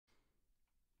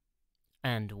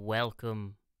and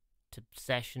welcome to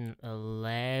session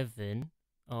 11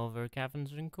 of our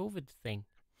Caverns and COVID thing.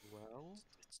 Well,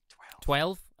 it's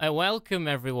 12? Welcome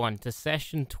everyone to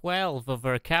session 12 of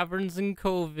our Caverns and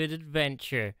COVID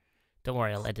adventure. Don't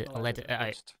worry, I'll edit it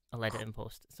out. I'll edit in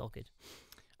post. It's all good.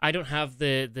 I don't have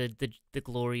the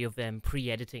glory of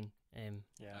pre-editing.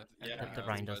 That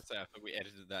Ryan does. I thought we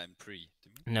edited that in pre.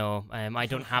 Didn't we? No, I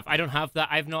don't have that.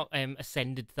 I've not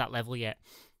ascended to that level yet.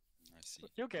 I see.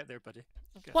 You'll get there, buddy.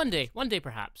 One day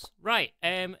perhaps. Right.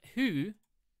 Who?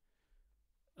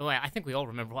 Oh, I think we all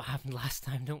remember what happened last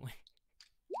time, don't we?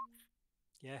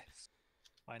 Yes.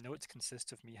 My notes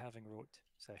consist of me having wrote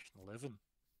session 11,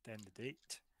 then the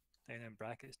date, then in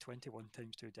brackets 21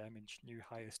 times 2 damage, new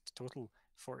highest total,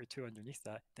 42 underneath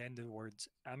that, then the words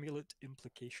amulet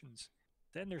implications.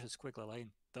 Then there's a squiggly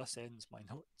line, thus ends my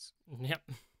notes. Yep.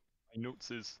 My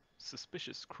notes is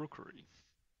suspicious crookery.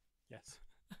 Yes.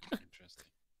 Interesting.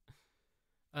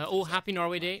 Happy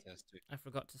Norway Day. I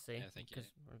forgot to say. Yeah, thank you.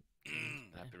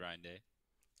 Happy Ryan Day.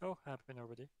 Oh, happy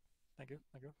Norway Day. Thank you.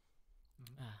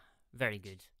 Very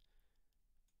good.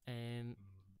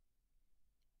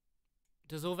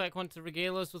 Does Auvek want to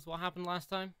regale us with what happened last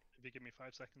time? If you give me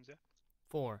 5 seconds, yeah?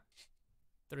 4,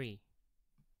 3,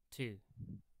 2,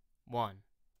 1.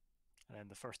 And then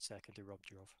the first second he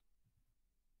rubbed you off.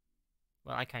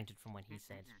 Well, I counted from when he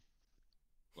said.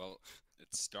 Well,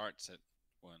 it starts at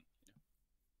 1.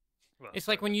 Well, It's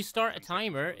like when you start a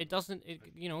timer, it doesn't. It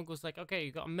goes like, okay,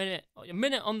 you got a minute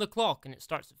on the clock, and it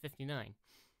starts at 59.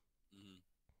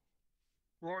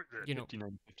 Right there. You know.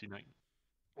 59.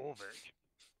 Auvek.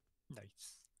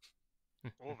 Nice.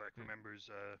 Auvek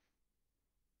remembers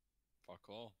Fuck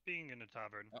all. being in a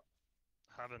tavern, Yep.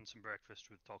 having some breakfast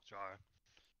with Tokjar,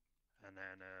 and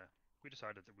then we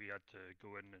decided that we had to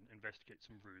go in and investigate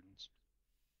some ruins.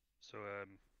 So I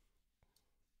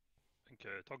think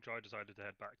Tokjar decided to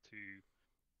head back to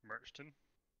Merchton.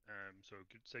 So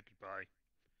said goodbye,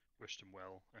 wished him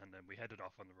well, and then we headed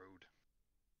off on the road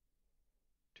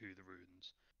to the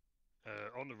ruins.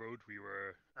 On the road we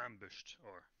were ambushed,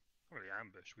 or not really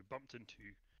ambushed, we bumped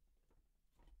into,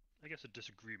 I guess, a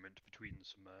disagreement between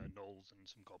some gnolls and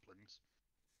some goblins.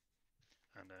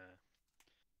 And a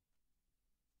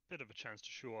bit of a chance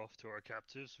to show off to our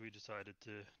captives, we decided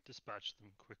to dispatch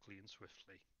them quickly and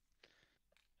swiftly.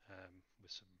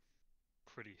 With some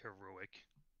pretty heroic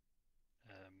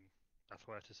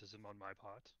athleticism on my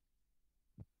part.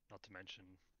 Not to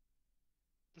mention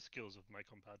the skills of my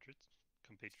compatriots.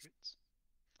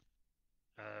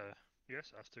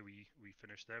 Yes, after we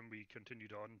finished them, we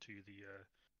continued on to the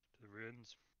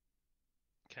ruins.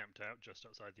 Camped out just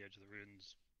outside the edge of the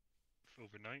ruins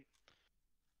overnight.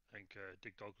 I think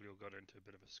Digdoglio got into a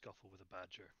bit of a scuffle with a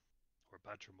badger, or a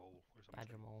badger mole, or something.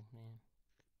 Badger mole, yeah.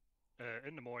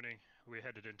 In the morning, we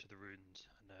headed into the ruins,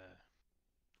 and they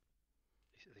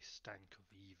stank of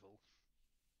evil.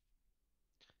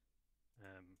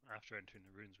 After entering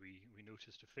the ruins, we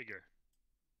noticed a figure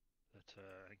that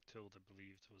I think Tilda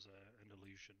believed was an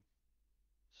illusion.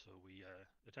 So we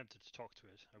attempted to talk to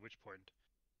it, at which point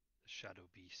the shadow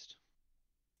beast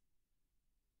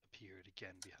appeared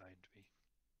again behind me.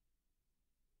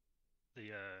 The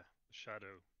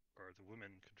shadow, or the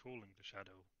woman controlling the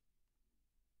shadow,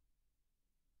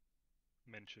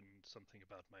 mentioned something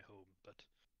about my home, but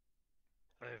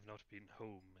I have not been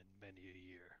home in many a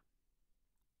year.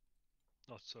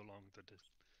 Not so long that it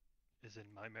is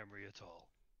in my memory at all.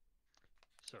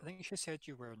 So I think she said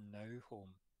you were now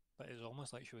home, but it's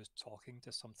almost like she was talking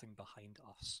to something behind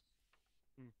us.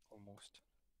 Almost.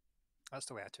 That's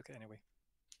the way I took it anyway.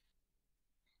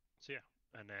 So yeah,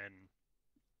 and then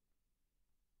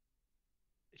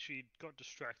she got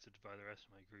distracted by the rest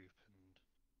of my group, and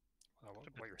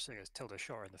what you're saying is Tilda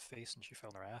shot her in the face and she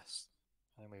fell on her ass.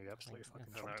 And then we absolutely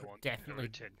fucking then I trumped her. wanted Definitely. her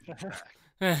attention back.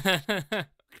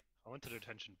 I wanted her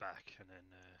attention back, and then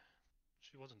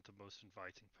she wasn't the most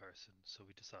inviting person, so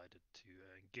we decided to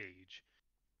engage,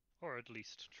 or at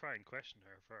least try and question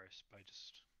her first by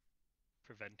just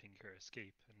preventing her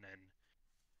escape, and then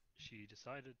she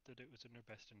decided that it was in her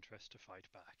best interest to fight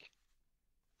back.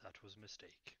 That was a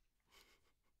mistake.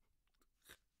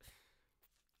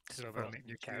 So well, we'll meet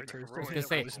new characters. I was gonna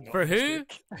say, for who?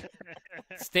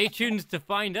 Stay tuned to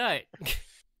find out.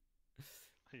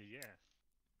 Yeah.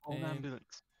 All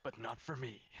ambulance, but not for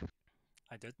me.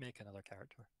 I did make another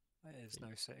character. It is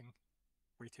now sitting,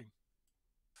 waiting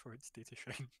for its day to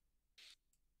shine.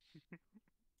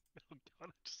 Oh god,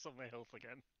 I just saw my health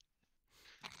again.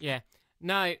 Yeah.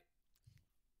 Now,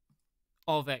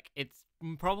 Auvek, it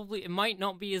might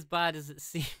not be as bad as it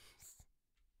seems.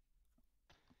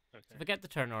 Okay. If I get the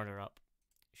turn order up,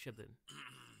 shaboom.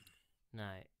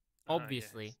 Now,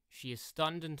 Obviously, yes. she is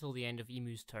stunned until the end of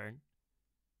Eemoo's turn.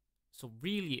 So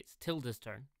really, it's Tilda's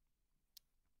turn.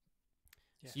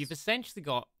 Yes. So you've essentially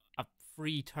got a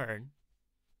free turn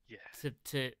Yeah.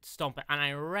 to stomp it, and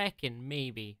I reckon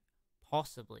maybe,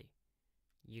 possibly,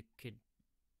 you can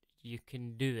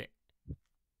do it.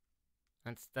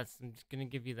 That's I'm just gonna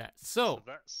give you that. So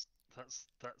that's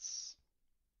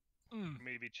Mm.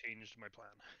 maybe changed my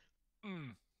plan.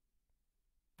 Mm.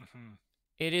 Mm-hmm.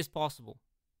 it is possible.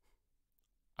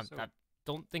 So I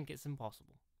don't think it's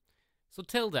impossible. So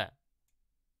Tilda,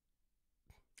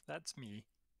 that's me.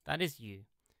 that is you.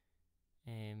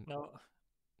 No,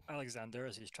 Alexander,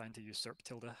 as he's trying to usurp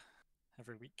Tilda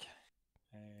every week.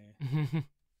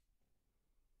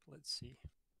 Let's see.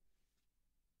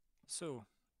 So.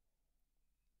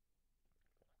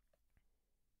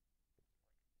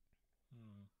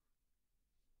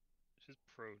 She's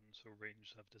prone, so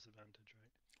ranged have disadvantage,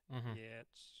 right? Yeah,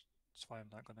 that's why I'm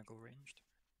not going to go ranged.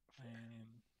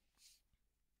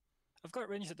 I've got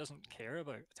range that doesn't care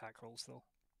about attack rolls, though.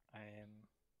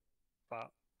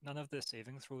 But none of the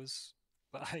saving throws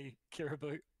that I care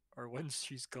about are ones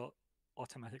she's got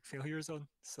automatic failures on,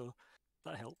 so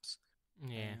that helps.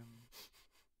 Yeah.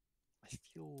 I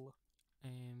feel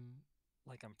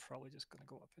like I'm probably just going to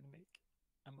go up and make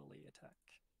a melee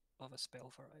attack of a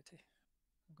spell variety.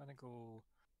 I'm going to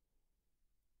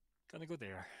go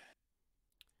there.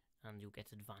 And you'll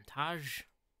get advantage.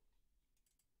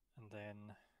 And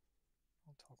then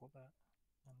I'll toggle that.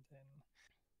 And then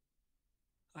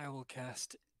I will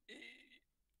cast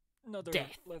another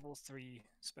Death. level 3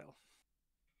 spell.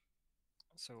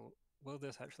 So will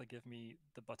this actually give me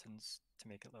the buttons to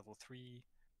make it level 3?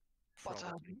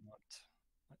 Probably not.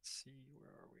 Let's see,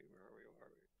 where are we?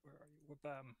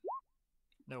 Bam.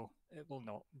 No, it will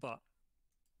not, but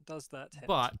does that hit?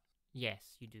 But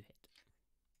yes, you do hit.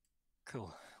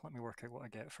 Cool. Let me work out what I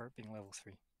get for it being level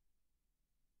 3.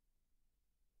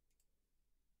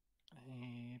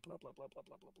 Blah blah blah blah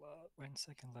blah blah blah. When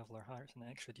second level or higher, it's an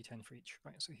extra d10 for each.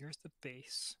 Right, so here's the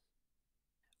base.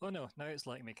 Oh no, now it's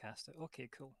letting me cast it. Okay,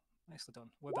 cool. Nicely done.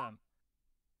 Wabam.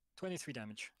 23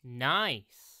 damage.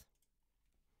 Nice.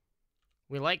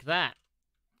 We like that.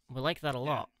 We like that a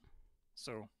lot.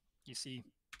 So you see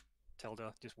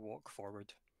Tilda just walk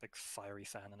forward, big fiery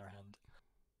fan in her hand.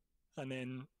 And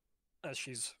then as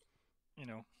she's,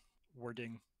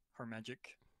 wording her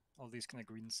magic, all these kind of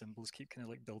green symbols keep kind of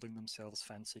like building themselves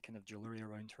fancy kind of jewelry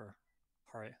around her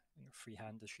free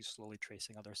hand as she's slowly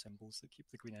tracing other symbols that keep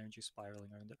the green energy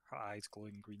spiraling around it. Her eyes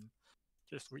glowing green.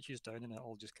 Just reaches down and it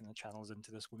all just kind of channels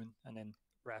into this woman and then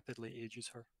rapidly ages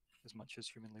her as much as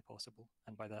humanly possible.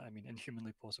 And by that I mean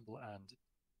inhumanly possible and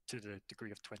to the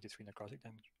degree of 23 necrotic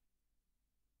damage.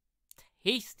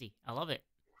 Tasty. I love it.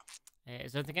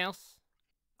 Is there anything else?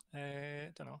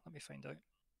 Don't know. Let me find out.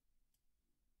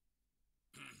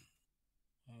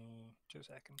 2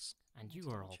 seconds. And you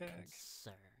are all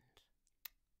concerned.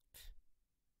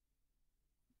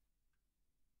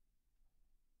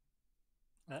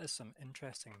 That is some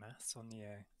interesting maths on the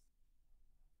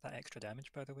that extra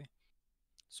damage, by the way.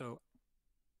 So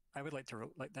I would like to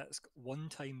roll like that's 1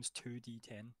 times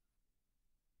 2d10.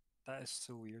 That is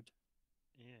so weird.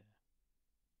 Yeah.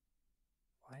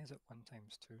 Why is it 1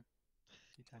 times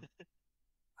 2d10?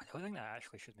 I don't think that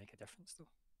actually should make a difference though.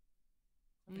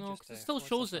 No, because it still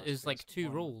shows it as like 2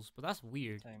 rolls, but that's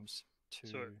weird. Times 2.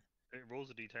 So it rolls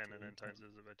a d10 and then times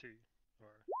it by 2, or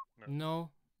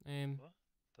no? What?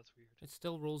 That's weird. It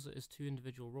still rolls it as 2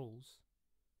 individual rolls.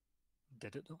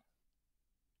 Did it though?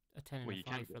 A 10 and a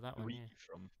 5 for that one, yeah.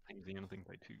 From timesing anything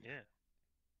by 2. Yeah.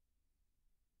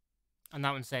 And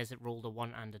that one says it rolled a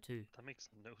 1 and a 2. That makes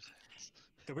no sense.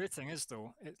 The weird thing is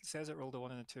though, it says it rolled a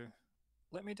 1 and a 2.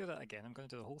 Let me do that again. I'm going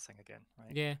to do the whole thing again,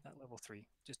 right? Yeah. At level 3,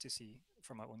 just to see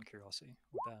for my own curiosity.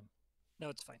 Bam. No,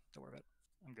 it's fine. Don't worry about it.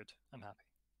 I'm good. I'm happy.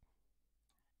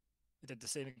 I did the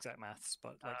same exact maths,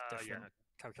 but like different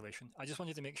calculation. I just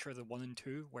wanted to make sure the 1 and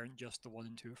 2 weren't just the 1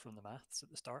 and 2 from the maths at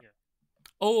the start. Yeah.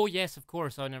 Oh, yes, of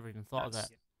course. I never even thought of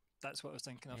that. That's what I was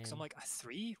thinking of. Because I'm like, a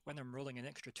 3 when I'm rolling an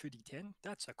extra 2d10?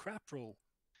 That's a crap roll.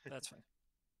 That's fine.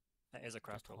 That is a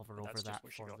crap roll. Hover over that for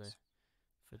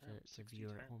the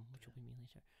viewer at home, which will be me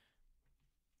later.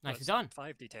 Nicely done.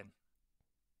 5d10.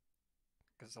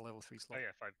 Because it's a level 3 slot. Oh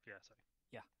yeah, 5. Yeah, sorry.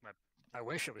 Yeah. I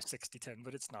wish it was 6d10,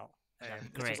 but it's not.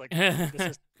 Great.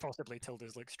 This is possibly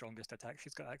Tilda's like strongest attack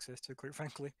she's got access to, quite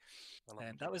frankly.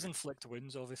 That was inflict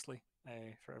wounds, obviously,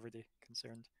 for everybody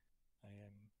concerned.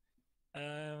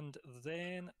 And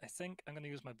then I think I'm going to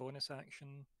use my bonus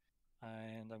action,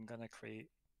 and I'm going to create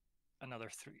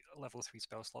another level 3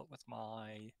 spell slot with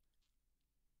my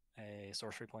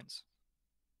sorcery points.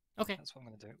 Okay. That's what I'm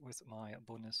going to do with my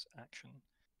bonus action.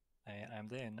 I'm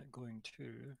then going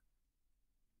to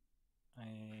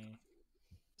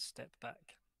step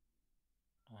back.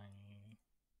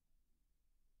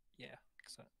 Yeah,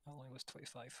 because that only was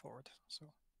 25 forward. So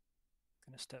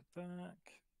I'm going to step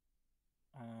back.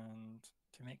 And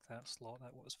to make that slot,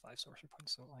 that was 5 sorcery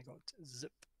points. So I got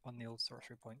zip on the old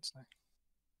sorcery points now.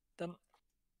 Done.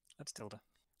 That's Tilda.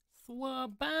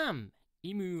 Thwabam!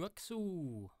 Eemoo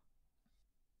Uxu.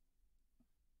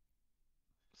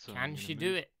 So I'm Can gonna she move,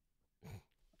 do it?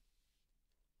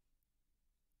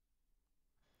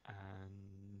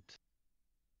 And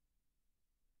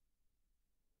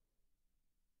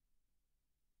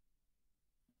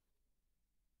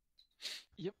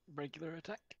yep, regular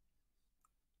attack.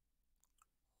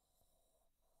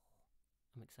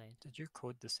 I'm excited. Did you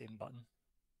code the same button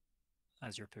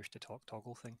as your push to talk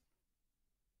toggle thing?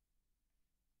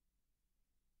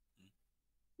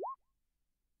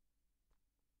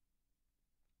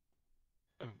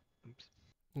 Oh, oops.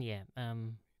 Yeah.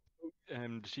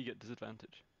 Does she get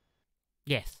disadvantage?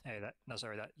 Yes. No,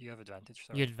 sorry, that you have advantage.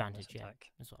 Sorry, You on this advantage. Yeah. attack.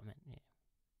 That's what I meant. Yeah.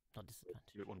 Not disadvantage.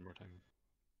 Do it one more time.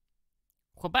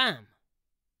 Whabam!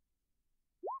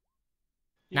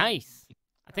 Yeah. Nice.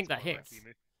 I think that That's more like hits.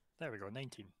 Eemoo. There we go,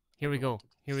 19. Here we Like I go. wanted.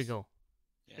 Here we go.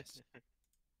 Yes. It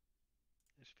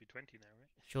should be 20 now, right?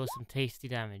 Show some tasty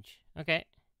damage. Okay.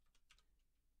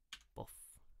 Buff.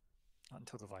 Not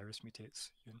until the virus mutates.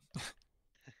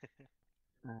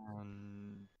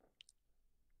 And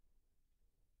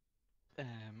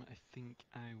I think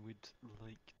I would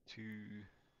like to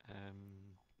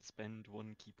spend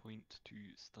 1 key point to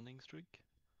stunning strike.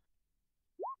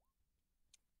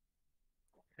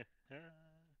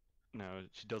 No,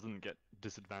 she doesn't get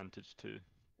disadvantage to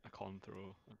a con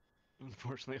throw.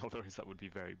 Unfortunately, otherwise that would be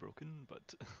very broken.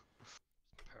 But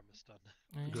Perma-stun.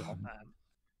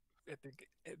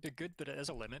 It'd be good, but it is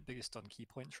a limit based on key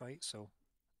points, right? So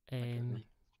like it'd be-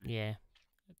 Yeah.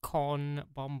 Con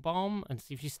bomb and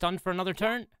see if she's stunned for another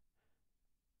turn.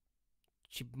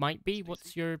 She might be.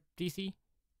 What's your DC?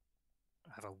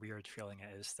 I have a weird feeling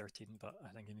it is 13, but I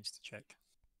think he needs to check.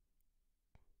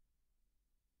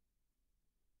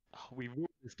 we wrote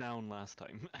this down last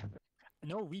time.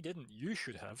 No, we didn't. You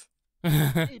should have.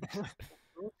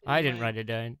 I didn't write it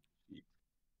down.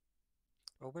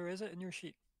 Well, where is it in your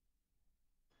sheet?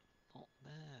 Not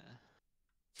there.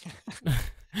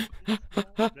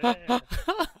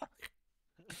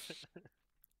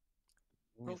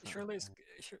 Well, surely it's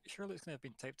going to have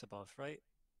been typed above, right?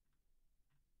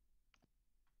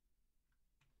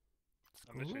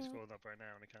 I'm literally scrolling up right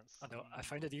now and I can't see. I know. I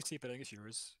find a DC, but I think it's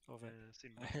yours. Of it. See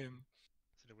Um,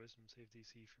 the wisdom save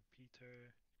DC for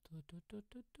Peter.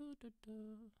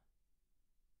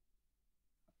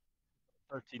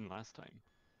 13 last time.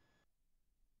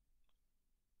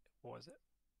 what was it?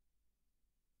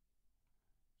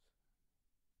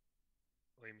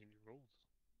 Oh, you mean you rolled?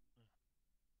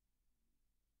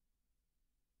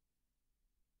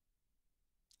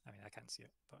 I mean, I can't see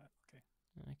it, but okay.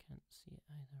 I can't see it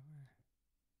either.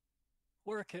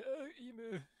 Work it out,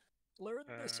 Eemoo. Learn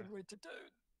this and write it down.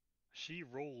 She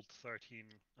rolled 13,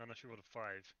 unless she rolled a 5,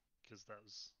 because that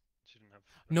was she didn't have.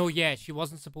 No, yeah, she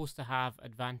wasn't supposed to have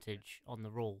advantage on the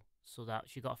roll, so that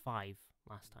she got a 5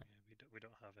 last time. Yeah, we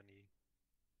don't have any.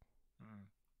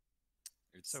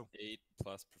 It's So- 8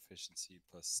 plus proficiency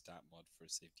plus stat mod for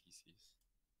save DCs,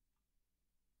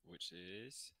 which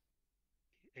is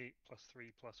 8 plus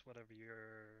 3 plus whatever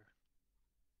your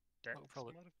dex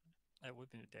probably- modifier. It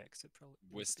would be a dex. It'd probably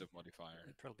be wisdom modifier.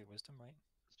 It'd probably be wisdom, right?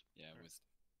 Yeah, Alright. wisdom.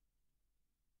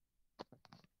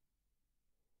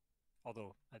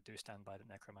 Although I do stand by that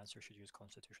necromancer should use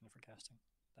Constitution for casting.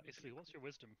 That would be- Basically, what's your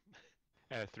wisdom?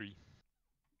 3.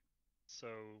 So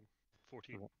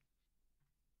 14. Okay.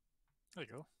 There you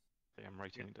go. Okay, I'm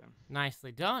writing it down.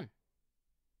 Nicely done.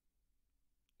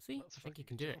 See, That's I think you fucking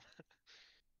can do good it. job.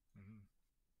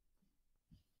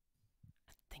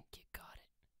 I think you got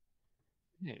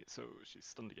it. Okay, so she's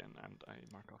stunned again, and I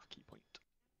mark off key point.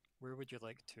 Where would you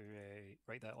like to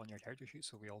write that on your character sheet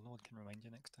so we all know and can remind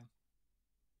you next time?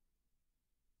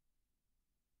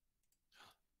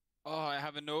 Oh, I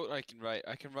have a note I can write.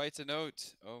 I can write a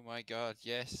note. Oh my god,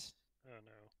 yes. Oh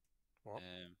no. What?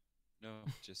 No,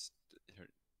 just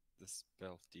the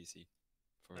spell DC.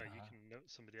 For No, you can note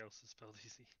somebody else's spell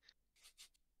DC.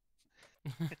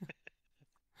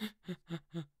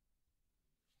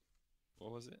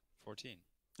 what was it? 14.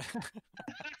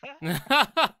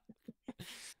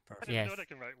 Perfect. Yes. Note I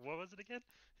can write. What was it again?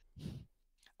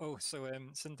 Oh, so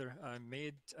Sindre, I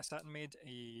sat and made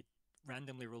a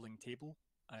randomly rolling table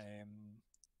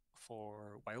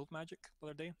for wild magic the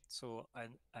other day, so I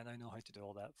now know how to do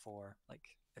all that for,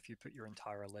 like, if you put your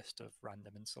entire list of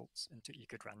random insults into, you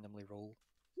could randomly roll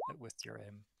it with your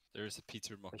There's a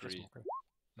Peter vicious mockery mockery.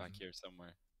 back here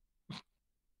somewhere.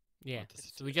 Yeah. What does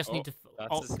it So we do? just need Oh, to.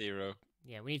 That's a 0.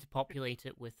 Yeah, we need to populate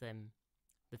it with the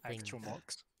things. Actual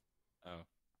mocks, Oh.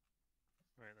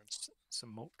 Right then.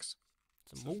 some mocks.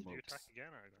 Some Some more. Do you mocks. attack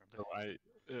again, Alexander? So I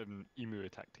Eemoo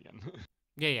attacked again.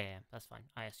 Yeah, that's fine.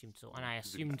 I assumed so, and I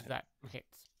Zoom assumed that that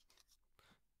hits.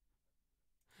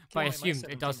 Okay, But I my assumed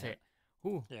it does 17 hit.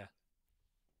 Ooh. Yeah.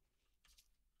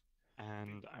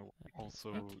 And I will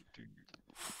also do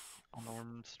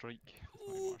unarmed strike with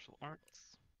my martial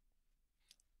arts.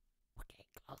 Okay,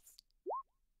 close.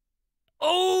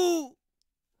 Oh!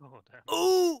 Oh damn.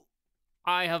 Oh!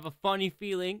 I have a funny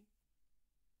feeling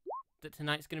that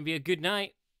tonight's going to be a good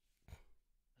night.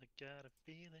 I got a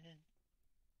feeling.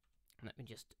 Let me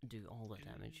just do all the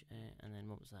damage. And then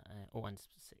what was that? Oh, and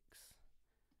 6.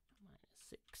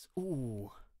 -6.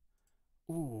 Ooh.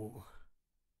 Ooh.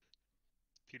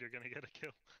 Peter gonna get a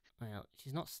kill. Well,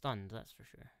 she's not stunned, that's for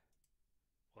sure.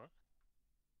 What?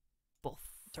 Buff.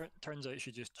 Turns out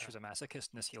she was a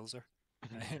masochist and this heals her.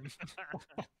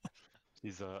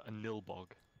 He's a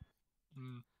nilbog.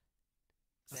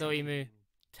 So, Eemoo,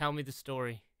 tell me the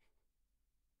story.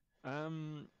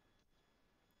 Well,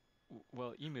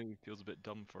 Eemoo feels a bit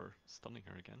dumb for stunning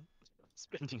her again,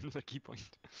 spending another key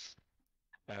point.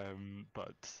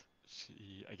 But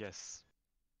she, I guess,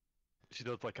 she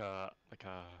does like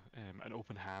an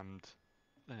open hand,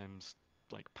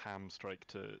 like palm strike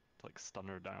to like stun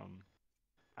her down,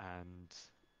 and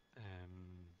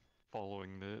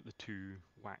following the two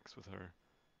whacks with her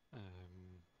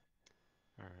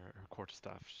her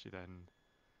quarterstaff, she then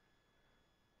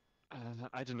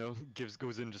I don't know,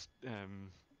 goes in, just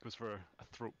goes for a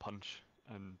throat punch,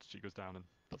 and she goes down and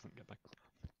doesn't get back up.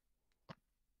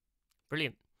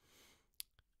 Brilliant.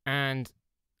 And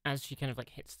as she kind of like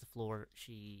hits the floor,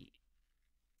 she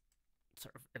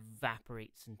sort of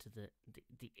evaporates into the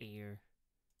air.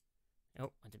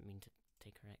 Oh, I didn't mean to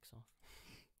take her X off.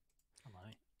 Oh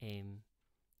my.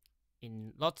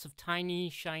 In lots of tiny,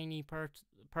 shiny,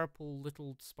 purple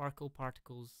little sparkle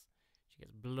particles, she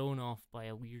gets blown off by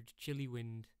a weird, chilly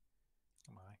wind.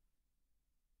 Oh my.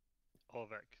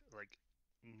 Auvek like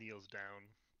kneels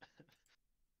down,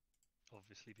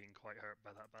 obviously being quite hurt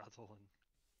by that battle, and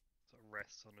sort of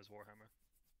rests on his warhammer.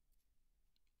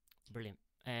 Brilliant.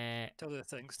 Tilda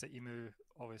thinks that Eemoo,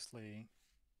 obviously,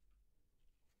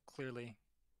 clearly,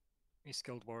 a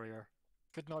skilled warrior,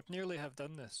 could not nearly have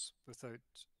done this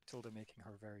without Tilda making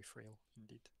her very frail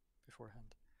indeed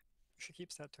beforehand. She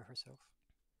keeps that to herself.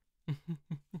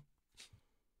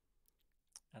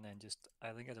 And then just,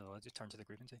 I don't know, I just turn to the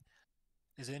group and say,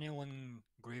 is anyone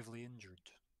gravely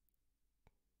injured?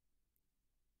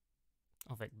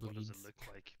 Auvek What bleeds. does it look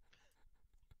like?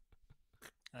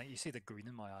 You see the green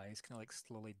in my eyes kind of like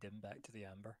slowly dim back to the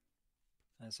amber.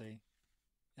 And I say,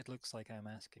 it looks like I'm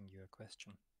asking you a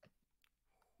question.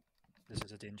 This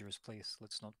is a dangerous place.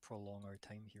 Let's not prolong our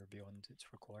time here beyond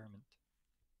its requirement.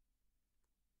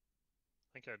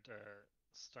 I think I'd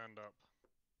stand up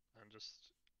and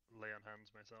just lay on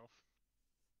hands myself.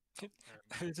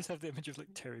 I just have the image of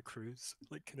like Terry Crews,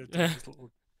 like kind of doing his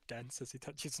little dance as he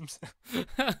touches himself.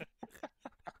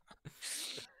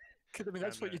 Because I mean,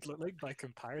 that's what you'd look like by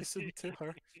comparison to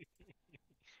her.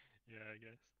 Yeah, I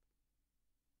guess.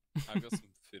 I've got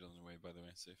some food on the way, by the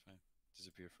way, so if I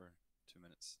disappear for 2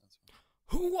 minutes, that's fine.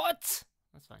 What?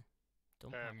 That's fine.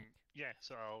 Don't panic. Yeah,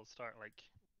 so I'll start like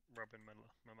rubbing my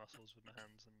muscles with my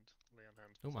hands and lay on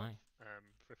hands. Oh my.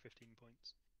 For 15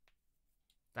 points.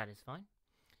 That is fine.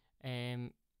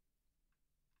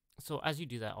 So as you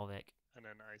do that, Auvek. And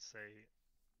then I say,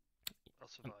 I'll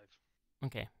survive.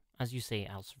 Okay. As you say,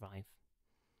 I'll survive.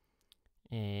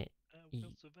 I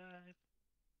will survive.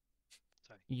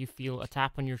 Sorry. You feel a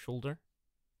tap on your shoulder.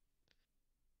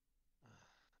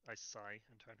 I sigh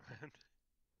and turn around.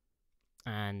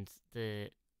 And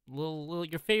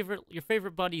your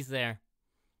favorite buddy's there.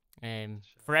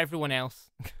 For everyone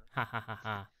else, ha ha ha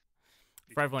ha.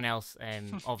 For everyone else,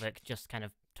 Auvek just kind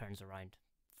of turns around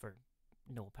for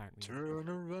no apparent reason. Turn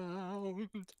around.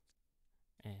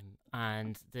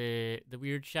 And the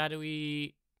weird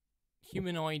shadowy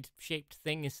humanoid shaped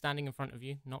thing is standing in front of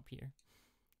you, not Peter.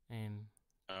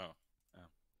 Oh.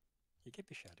 He could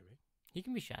be shadowy. He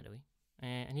can be shadowy,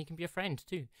 and he can be a friend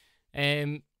too.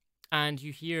 And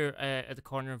you hear at the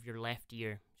corner of your left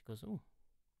ear, she goes, "Oh,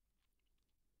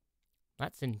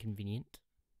 that's inconvenient."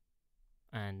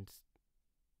 And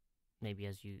maybe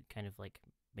as you kind of like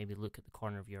maybe look at the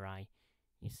corner of your eye,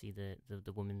 you see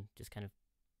the woman just kind of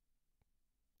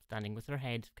standing with her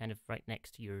head kind of right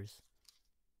next to yours.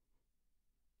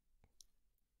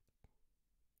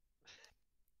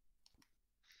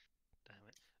 Damn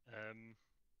it.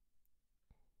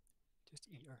 Just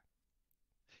eat her.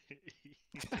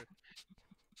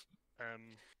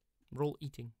 Roll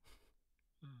eating.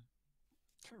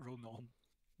 Roll nom.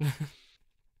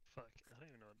 Fuck, I don't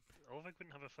even know. Auvek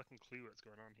wouldn't have a fucking clue what's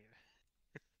going on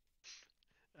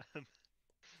here.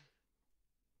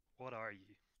 What are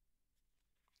you?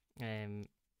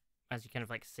 As you kind of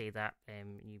like say that,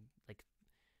 you like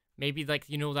maybe like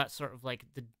that sort of like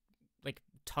the like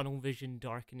tunnel vision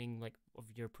darkening like of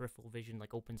your peripheral vision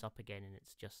like opens up again, and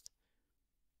it's just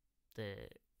the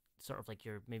sort of like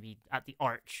you're maybe at the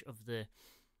arch of the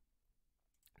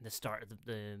start of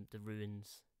the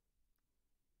ruins.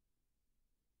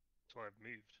 So I've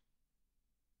moved.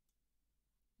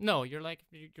 No, you're like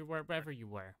you're wherever you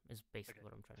were is basically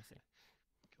what I'm trying to say.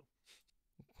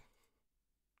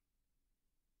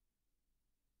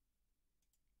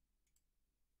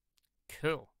 Cool.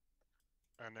 Cool.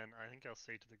 And then I think I'll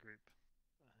say to the group,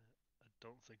 I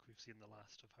don't think we've seen the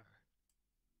last of her.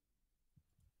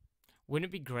 Wouldn't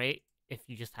it be great if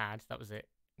you just had? That was it.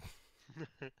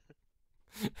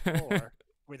 Or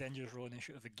we then just roll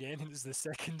initiative again, and it's the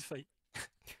second fight.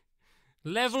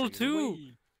 Level Straight 2!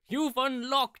 away. You've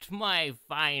unlocked my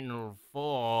final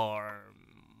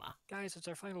form. Guys, it's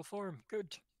our final form.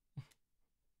 Good.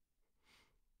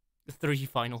 3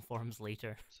 final forms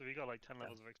later. So we got like 10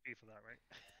 levels of XP for that, right?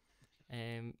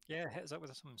 Yeah, hit us up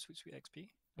with some sweet XP.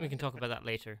 We can talk about that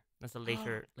later. That's a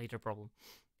later problem.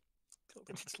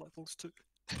 Tilda needs levels too.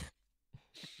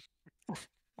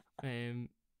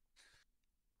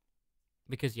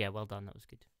 Because yeah, well done. That was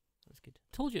good. That was good.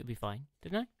 Told you it'd be fine,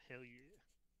 didn't I? Hell yeah.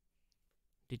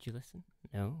 Did you listen?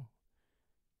 No.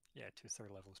 Yeah, 2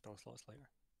 3rd level spell slots later.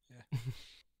 Yeah.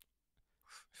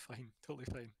 Fine, totally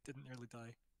fine. Didn't nearly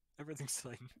die. Everything's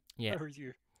fine. Yeah. How are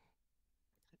you?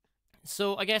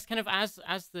 So I guess kind of as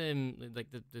the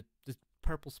like the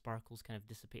purple sparkles kind of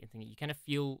dissipate and thing, you kind of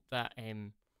feel that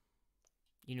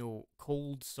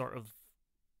cold sort of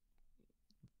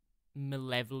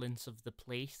malevolence of the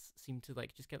place seem to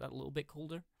like just get that a little bit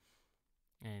colder.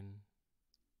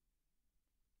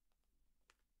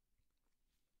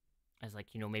 As like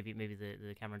maybe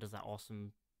the camera does that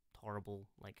awesome horrible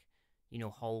like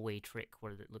hallway trick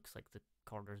where it looks like the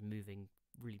corridor's moving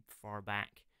really far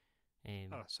back.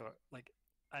 Oh, so like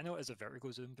I know it is a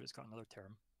vertigo zoom, but it's got another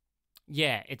term.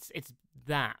 Yeah, it's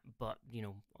that, but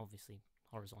obviously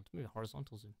horizontal. Maybe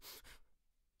horizontal zoom.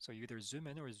 So you either zoom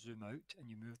in or zoom out, and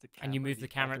you move the camera. And you move the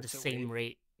camera at the same way.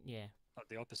 rate. Yeah. Not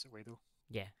the opposite way though.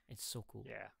 Yeah, it's so cool.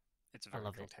 Yeah, it's a I very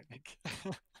love cool it. technique.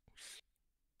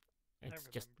 I It's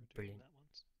just remember doing brilliant. that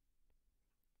once.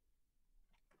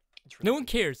 It's No really one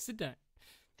cool. cares. Sit down.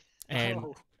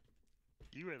 Oh,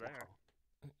 You were there.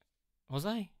 Was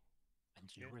I?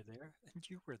 and you Yeah. were there, and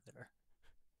you were there.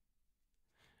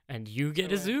 And you get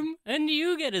So, a zoom, and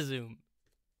you get a zoom.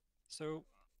 So,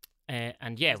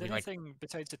 And yeah, has we like. anything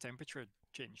besides the temperature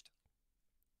changed?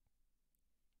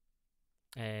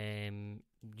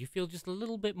 You feel just a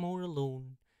little bit more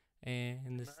alone.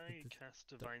 In this. Can I cast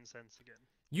Divine Sense again?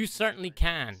 You Use certainly Divine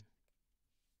can. Sense.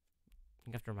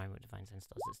 You have to remind me what Divine Sense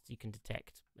does. You can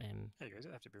detect Hey guys,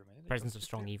 I have to be reminded. presence of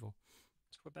strong evil.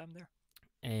 So bam there.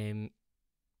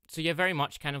 So yeah, very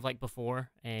much kind of like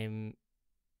before.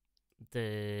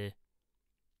 The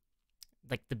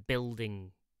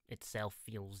building itself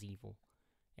feels evil.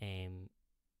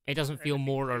 It doesn't feel Anything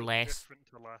more or feel less. different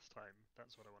to last time.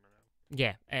 That's what I want to know.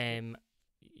 Yeah.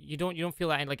 You don't feel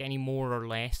that like any more or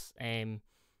less. I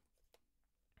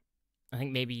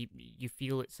think maybe you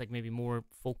feel it's like maybe more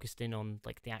focused in on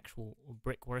like the actual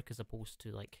brickwork as opposed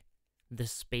to like the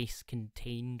space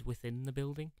contained within the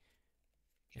building.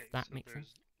 Okay, If that so makes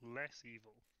sense. there's less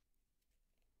evil.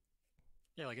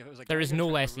 Yeah, like if it was like There is no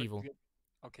less evil.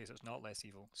 Okay, so it's not less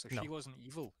evil. So No. she wasn't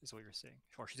evil, is what you're saying,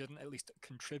 or she didn't at least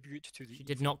contribute to the. She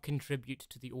did not contribute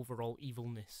to the overall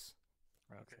evilness.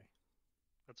 Right, okay.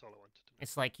 That's all I wanted to know.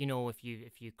 It's like if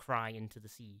you cry into the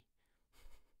sea.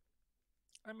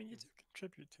 I mean, you do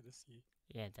contribute to the sea.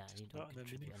 Yeah, Dad, Just you don't not in a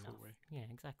contribute meaningful enough. way. Yeah,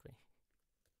 exactly.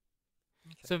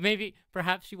 Okay. So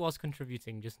perhaps she was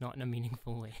contributing, just not in a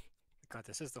meaningful way. God,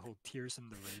 this is the whole tears in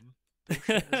the rain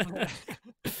bullshit, isn't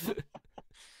it?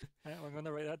 Right, I'm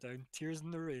gonna write that down. Tears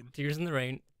in the rain. Tears in the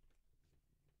rain.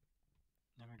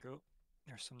 There we go.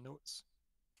 There's some notes.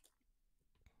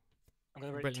 I'm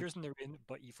gonna write Brilliant. tears in the rain,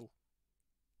 but evil.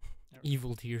 There we go.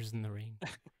 Evil tears in the rain.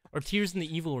 Or tears in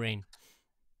the evil rain.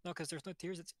 No, because there's no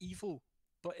tears. It's evil,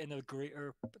 but in a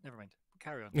greater. But never mind.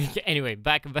 Carry on. Anyway,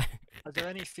 back. Are there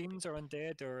any fiends or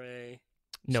undead or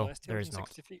No, celestials there is in not.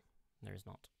 60 feet? There is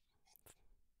not.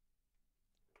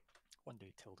 One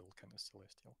day Tilda will count as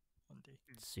celestial. One day.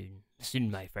 Soon.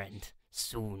 Soon, my friend.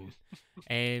 Soon.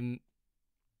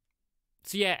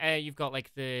 So yeah, you've got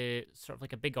like the sort of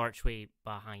like a big archway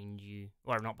behind you,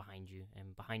 or not behind you,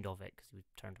 behind Auvek because we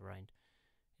turned around.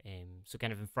 So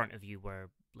kind of in front of you, where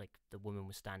like the woman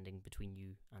was standing between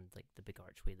you and like the big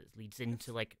archway that leads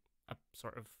into like a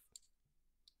sort of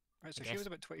Right, so I she was guess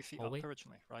about 20 feet hallway. up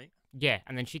originally, right? Yeah,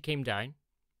 and then she came down.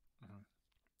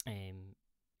 Mhm.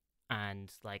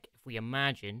 And like if we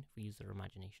use our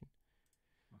imagination,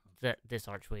 that this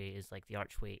archway is like the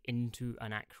archway into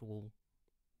an actual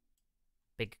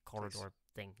big corridor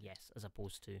thing, yes, as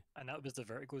opposed to And that was the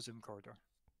vertigo zoom corridor.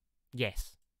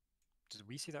 yes. Did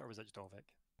we see that, or was it just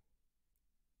Auvek?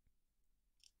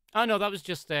 Oh no, that was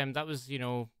just just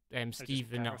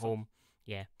Stephen camera at film? home.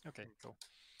 Yeah. Okay, cool.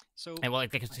 So And well,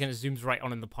 like it kind of zooms right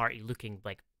on in the party, looking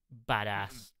like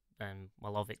badass.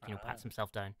 While Auvek, pats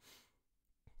himself down.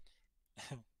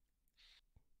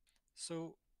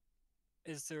 So,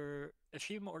 is there, if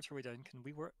she worked her way down, can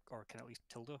we work, or can at least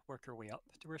Tilda work her way up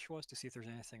to where she was to see if there's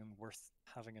anything worth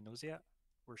having a nosy at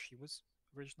where she was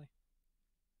originally?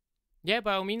 Yeah,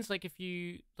 by all means. Like if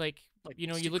you Like you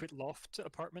look. secret loft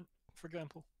apartment, for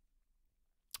example.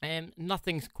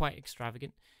 Nothing's quite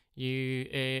extravagant. You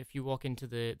if you walk into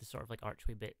the and like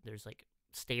archway bit, there's like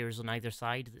stairs on either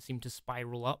side that seem to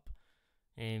spiral up.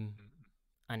 And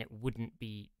it wouldn't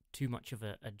be too much of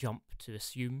a jump to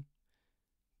assume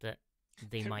that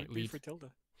they It might would be lead for Tilda.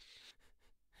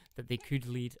 that they could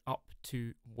lead up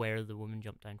to where the woman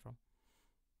jumped down from,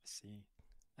 I see.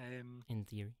 in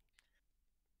theory.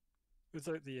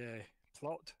 Without the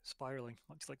plot spiraling,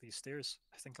 much like these stairs,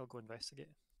 I think I'll go investigate.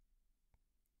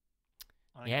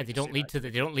 I think Yeah, we they just don't say lead that to the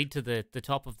they don't group. lead to the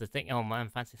top of the thing. Oh man,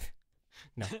 fancy.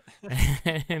 No.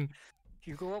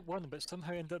 You go up one, but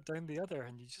somehow end up down the other,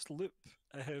 and you just loop.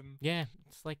 Yeah,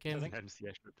 it's like I think- Hence the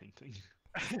expert painting.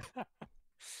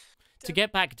 to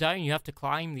get back down, you have to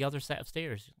climb the other set of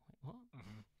stairs. What?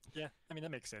 Yeah, I mean that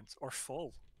makes sense. Or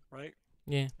fall, right?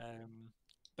 Yeah.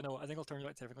 But no, I think I'll turn it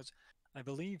back to everyone. I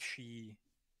believe she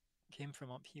came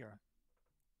from up here.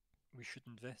 We should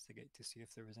investigate to see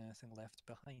if there was anything left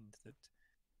behind that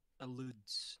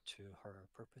alludes to her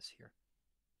purpose here.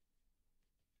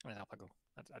 I mean, up I go.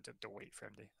 I don't wait for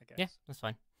MD, I guess. Yeah, that's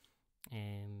fine. Do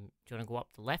you want to go up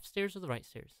the left stairs or the right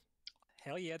stairs?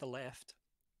 Hell yeah, the left.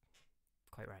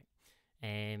 Quite right.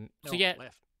 No, So yeah.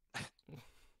 left.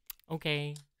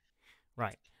 Okay.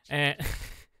 Right.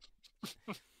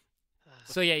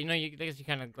 So yeah, I guess you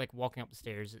kind of like walking up the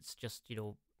stairs. It's just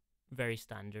very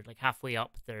standard. Like halfway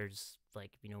up, there's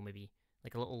like maybe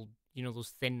like a little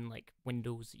those thin like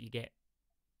windows that you get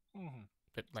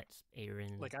that lets air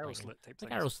in. Like arrow slit type like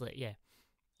things. arrow slit, yeah.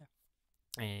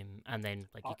 And then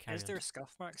like you carry. Is there on. a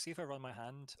scuff mark? See if I run my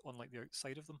hand on like the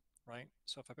outside of them, right?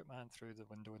 So if I put my hand through the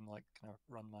window and like kind of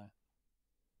run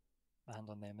my hand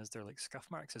on them, is there like scuff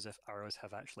marks as if arrows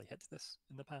have actually hit this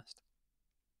in the past?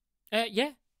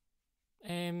 Yeah.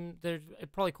 There's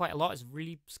probably quite a lot. It's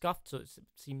really scuffed, so it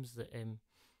seems that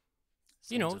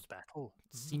Scenes of battle.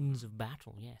 scenes of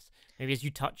battle. Yes, maybe as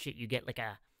you touch it, you get like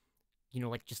a,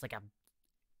 like just like a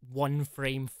one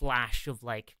frame flash of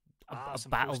like a some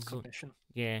battle zone. post-cognition.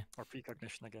 Yeah, Or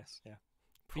precognition, I guess. Yeah.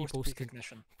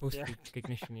 Pre-post-cognition.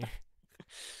 Post-precognition. Yeah.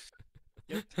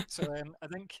 Yep. So I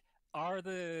think are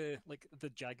the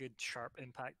jagged, sharp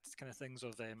impact kind of things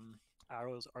of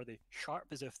arrows, are they sharp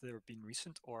as if they've been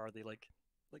recent, or are they like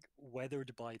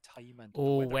weathered by time and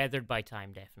Weathered by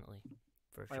time, definitely.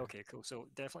 For sure. Right, okay, cool. So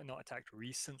definitely not attacked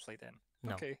recently then.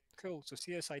 No. Okay, cool. So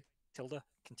CSI Tilda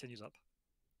continues up.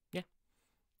 Yeah.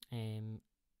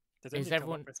 Does Is anybody come up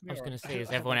everyone? with me, I was or going to say, is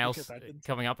am I everyone being else abandoned?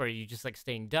 coming up, or are you just like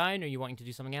staying down, or are you wanting to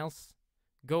do something else?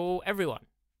 Go, everyone.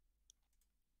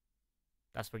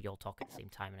 That's where you all talk at the same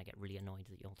time, and I get really annoyed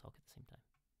that you all talk at the same time.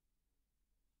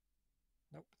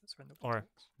 Nope, that's when nobody Or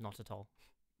talks. not at all.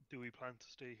 Do we plan to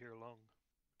stay here long?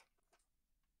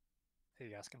 Who are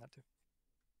you asking that to?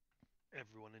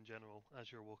 Everyone in general,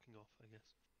 as you're walking off, I guess.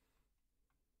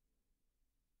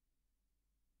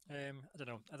 I don't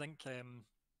know. I think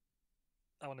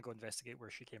I want to go investigate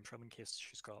where she came from in case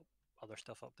she's got other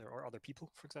stuff up there, or other people,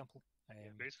 for example.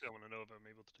 Basically, I want to know if I'm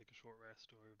able to take a short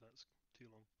rest or if that's too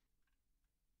long.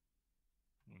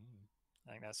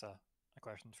 I think that's a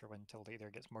question for when Tilda either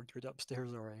gets murdered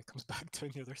upstairs or comes back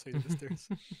down the other side of the stairs.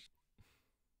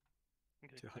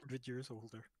 Okay. 200 years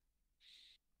older.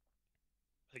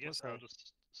 I guess What's I'll that?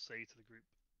 just say to the group,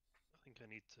 I think I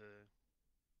need to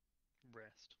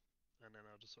rest, and then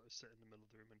I'll just sort of sit in the middle of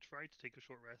the room and try to take a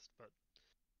short rest, but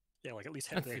Yeah, like at least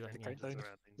hit That's the fine, yeah. countdown.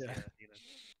 surroundings, Yeah. yeah,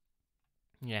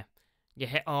 Yeah. You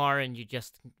hit R and you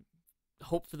just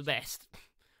hope for the best.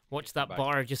 Watch that back.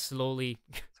 bar just slowly.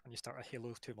 It's when you start a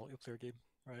Halo 2 multiplayer game,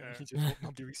 right? Yeah. You just hope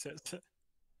nobody resets it.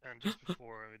 And just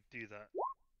before I would do that,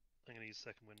 I'm gonna use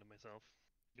second wind on myself.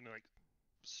 I'm gonna like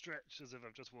stretch as if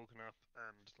I've just woken up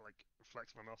and like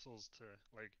flex my muscles to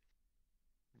like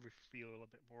feel a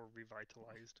bit more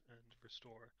revitalized and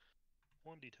restore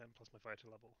 1d10 plus my fighter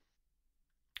level.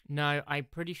 Now, I'm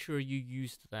pretty sure you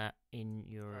used that in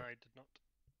your... I did not.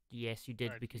 Yes, you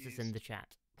did, I've because it's in the used-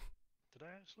 chat. Did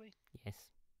I actually? Yes.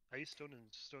 I used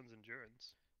Stone's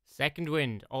Endurance. Second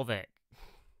wind, Auvek.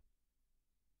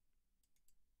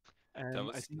 Um, That I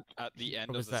was think at the end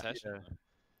Or of was the that- session. yeah.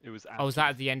 It was. Oh, was that after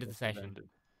at the end of the session session? ended.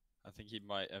 I think he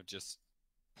might have just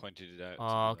pointed it out. to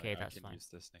Oh, be okay, like, that's I can fine. use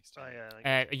this next Oh time.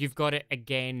 yeah. Like, You've got it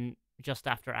again just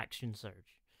after Action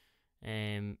Surge.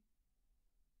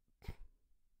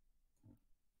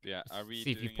 Yeah, are we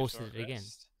see if you doing a posted short it again.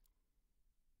 rest?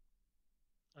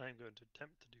 I'm going to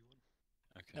attempt to do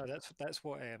one. Okay. No, that's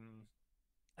what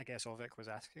I guess Auvek was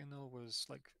asking though, was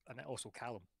like, and also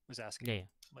Calum was asking, Yeah, yeah.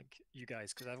 like, you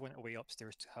guys, because I went away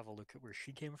upstairs to have a look at where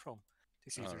she came from to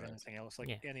see if there's Alright. anything else, like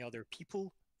Yeah. any other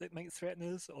people that might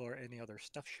threaten us or any other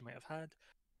stuff she might have had.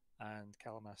 And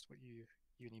Calum asked what you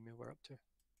and Eemoo were up to.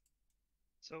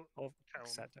 So Auvek Calum,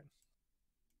 sat down.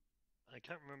 I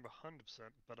can't remember 100%,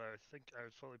 but I think I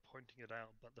was probably pointing it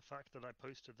out. But the fact that I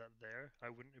posted that there,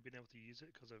 I wouldn't have been able to use it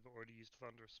because I've already used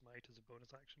Thunderous Smite as a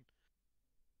bonus action.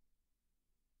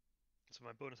 So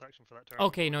my bonus action for that turn.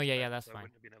 Okay, was no, already yeah, spent, that's so fine. I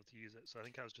wouldn't have been able to use it. So I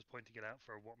think I was just pointing it out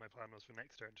for what my plan was for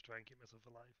next turn to try and keep myself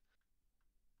alive.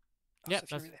 Also, Yep,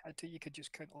 if you that's really had to, you could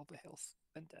just count all the health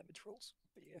and damage rolls.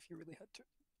 But yeah, if you really had to.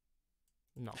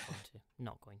 not going to.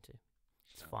 Not going to.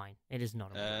 It's No. fine. It is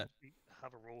not a problem. We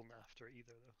have a roll after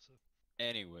either though. So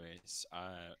Anyways,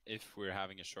 if we're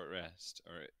having a short rest,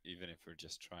 or even if we're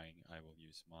just trying, I will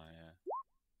use my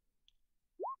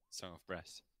Song of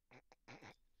Breath. I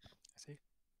see.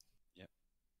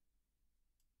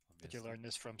 Did you Obviously. learn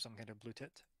this from some kind of blue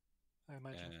tit? I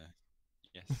imagine.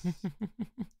 Yes.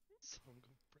 Song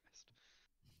of Breast.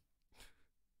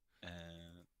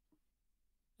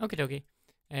 Okie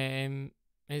dokie.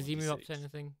 Is Eemoo up to 1d6.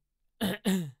 anything?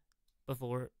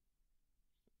 Before?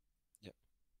 Yep.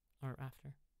 Or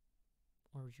after?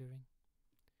 Or during?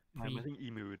 I Pre? think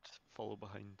Eemoo would follow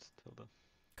behind Tilda.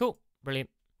 Cool. Brilliant.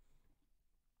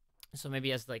 So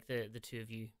maybe as like the two of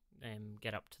you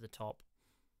get up to the top,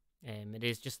 it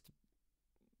is just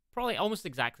probably almost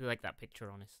exactly like that picture,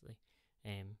 honestly.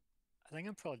 I think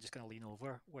I'm probably just going to lean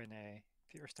over when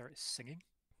Peter starts singing.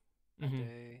 Mhm.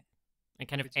 And It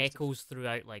kind of maybe just echoes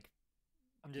throughout like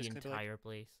I'm the just going to be like, entire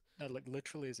place. no, like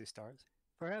literally as he starts.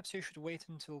 Perhaps you should wait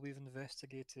until we've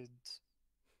investigated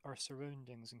our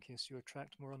surroundings in case you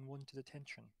attract more unwanted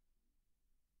attention.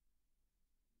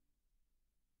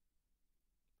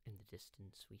 In the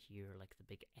distance, we hear like the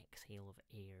big exhale of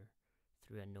air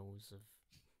through a nose of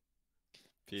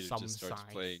Peter some just starts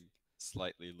size. playing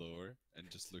slightly lower and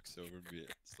just looks over me.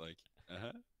 It's like,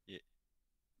 yeah,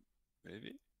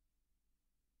 maybe.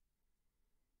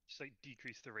 Just like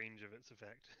decrease the range of its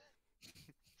effect.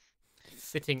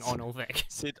 sitting on Auvek.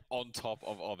 Sit on top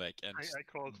of Auvek and I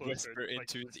crawl closer. whisper and,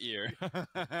 into like, his ear.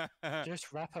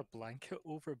 Just wrap a blanket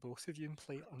over both of you and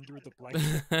play under the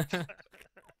blanket.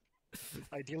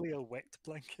 Ideally, a wet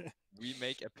blanket, We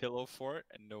make a pillow fort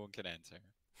and no one can enter.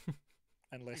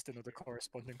 unless they know the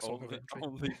corresponding song of Only, entry.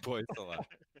 only boys allowed.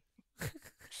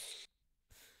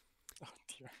 Oh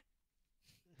dear.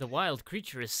 The wild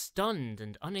creature is stunned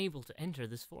and unable to enter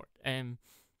this fort.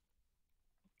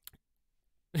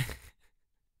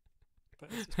 But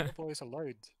it's not boys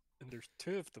allowed, and there's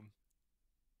two of them.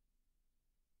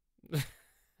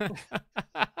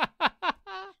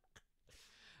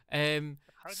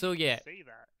 How do So you yeah, say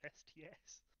that?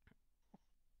 STS.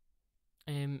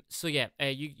 so yeah,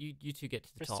 you two get to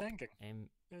the For top. singing. Do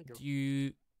There you go.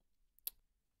 you?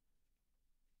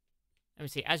 Let me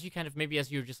see. As you kind of maybe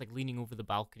as you're just like leaning over the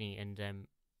balcony and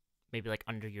maybe like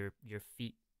under your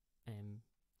feet,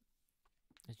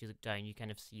 as you look down, you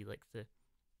kind of see like the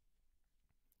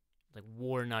like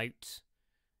worn out,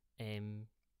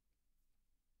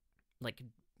 like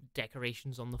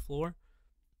decorations on the floor,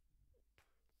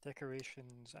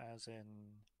 Decorations,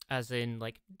 as in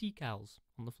like decals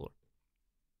on the floor.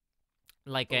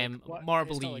 Like Oh, like what? It's not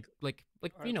marbly, like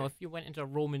Oh, you know, okay. if you went into a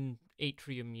Roman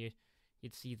atrium, you'd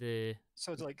see the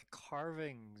so it's like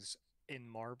carvings in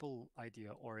marble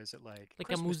idea, or is it like Like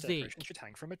a Christmas mosaic. decoration should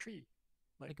hang from a tree,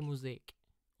 like a mosaic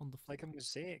on the floor, like a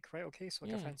mosaic, right? Okay, so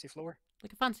like a Yeah. fancy floor.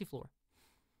 like a fancy floor.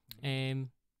 Mm.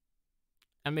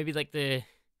 And maybe like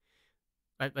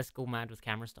let's go mad with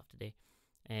camera stuff today.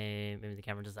 maybe the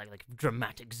camera does that like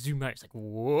dramatic zoom out. It's like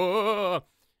whoa,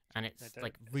 and it's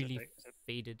like really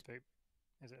faded.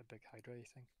 Is it a big Hydra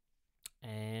thing?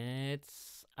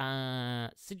 It's a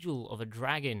sigil of a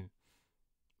dragon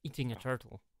eating a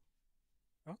turtle.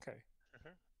 Okay.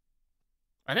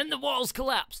 And then the walls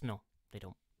collapse. No, they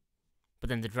don't. But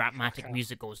then the dramatic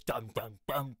music goes dum dum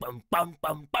bum bum bum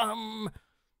bum bum,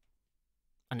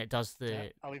 and it does the. Yeah,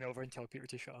 I'll lean over and tell Peter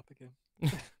to shut up again.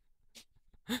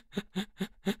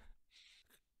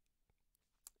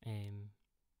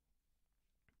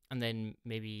 And then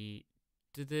maybe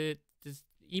does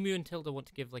Eemoo and Tilda want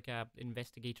to give like a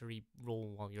investigatory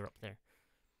role while you're up there?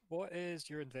 What is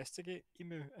your investigate,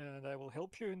 Eemoo, and I will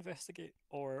help you investigate,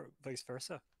 or vice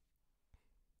versa?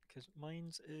 Because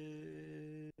mine's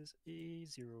is a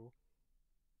 0.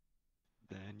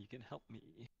 Then you can help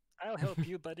me. I'll help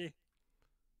you, buddy.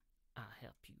 I'll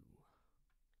help you.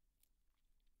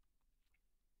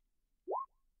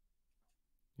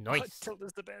 Nice.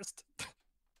 Tilda's the best.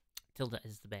 Tilda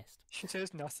is the best. She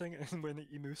says nothing, and when the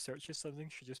Eemoo searches something,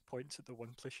 she just points at the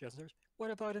one place she hasn't searched.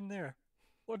 What about in there?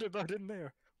 What about in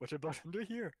there? What about under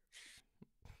here?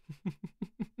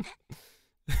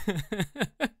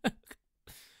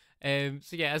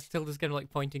 So yeah, as Tilda's kind of like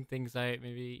pointing things out,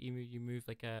 maybe you move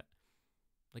like a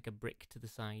brick to the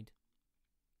side.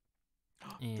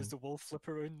 Does the wall flip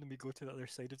around and we go to the other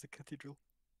side of the cathedral?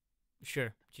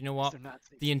 Sure. Do you know what?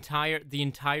 The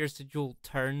entire sigil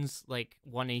turns like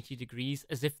 180 degrees,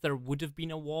 as if there would have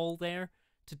been a wall there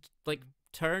to like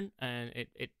turn, and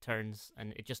it turns,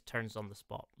 and it just turns on the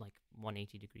spot like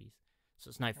 180 degrees. So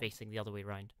it's now facing the other way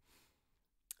around.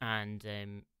 And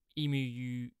Eemoo,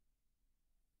 you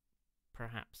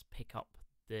perhaps pick up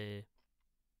the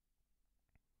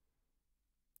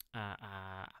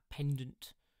a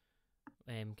pendant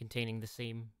containing the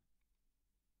same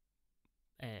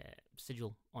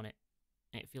sigil on it.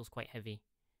 It feels quite heavy,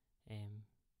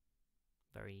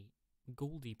 very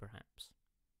goldy perhaps.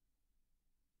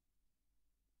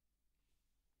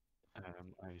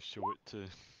 I show it to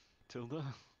Tilda.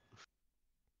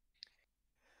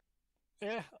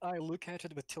 Yeah, I look at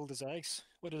it with Tilda's eyes.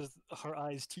 What does her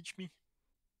eyes teach me?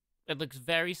 It looks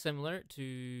very similar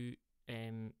to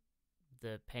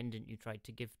the pendant you tried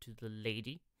to give to the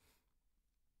lady.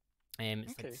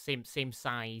 It's like the same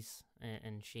size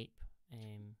and shape.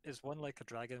 Is one like a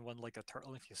dragon, one like a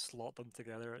turtle? If you slot them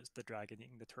together, it's the dragon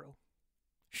eating the turtle.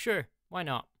 Sure, why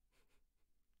not?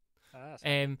 Ah,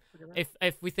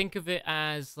 if we think of it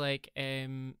as like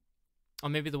or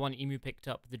maybe the one Eemoo picked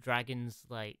up, the dragon's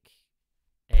like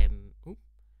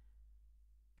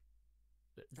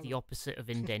the opposite of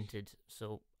indented,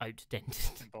 so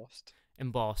outdented.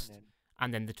 Embossed.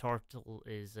 And then the turtle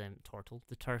is the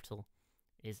turtle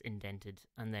is indented,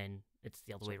 and then it's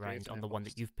the other way around on the one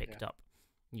that you've picked up.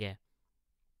 Yeah.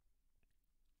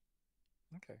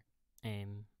 Okay.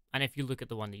 And if you look at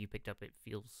the one that you picked up, it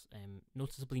feels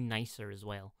noticeably nicer as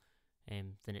well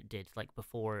than it did. Like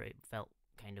before, it felt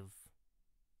kind of.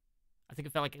 I think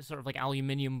it felt like sort of like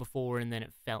aluminium before, and then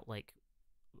it felt like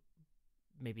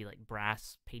maybe like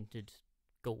brass painted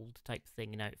gold type thing,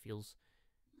 and now it feels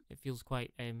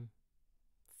quite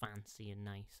fancy and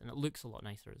nice, and it looks a lot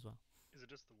nicer as well. Is it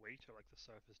just the weight or like the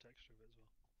surface texture of it as well?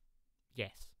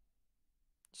 Yes.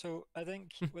 So I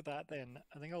think with that then,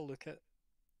 I think I'll look at,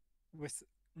 with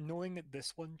knowing that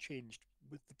this one changed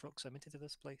with the proximity to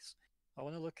this place, I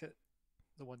want to look at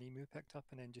the one Eemoo picked up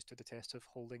and then just do the test of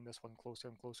holding this one closer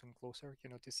and closer and closer, you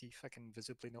know, to see if I can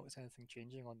visibly notice anything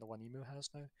changing on the one Eemoo has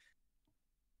now.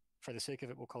 For the sake of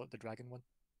it, we'll call it the dragon one.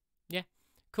 Yeah,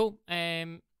 cool.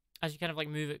 As you kind of like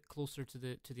move it closer to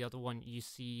the other one, you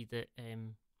see that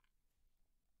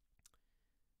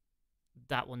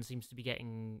that one seems to be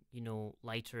getting, you know,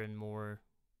 lighter and more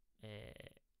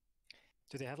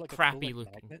do they have like crappy a pull,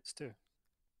 like looking magnets to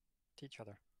each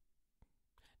other?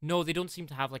 No, they don't seem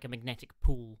to have like a magnetic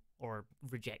pull or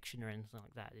rejection or anything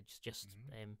like that. It's just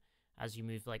as you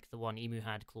move like the one Eemoo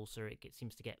had closer, it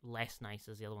seems to get less nice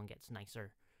as the other one gets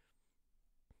nicer.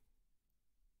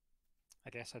 I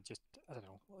guess I don't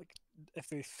know, like if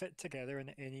they fit together in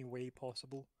any way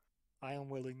possible, I am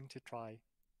willing to try.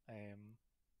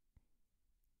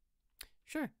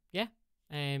 Sure, yeah.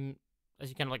 As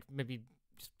you kind of like maybe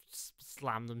just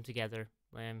slam them together.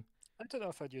 I don't know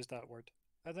if I'd use that word.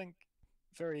 I think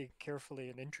very carefully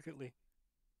and intricately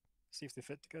see if they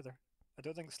fit together. I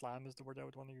don't think slam is the word I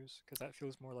would want to use, because that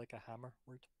feels more like a hammer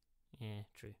word. Yeah,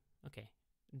 true. Okay.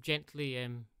 Gently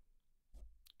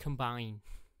combine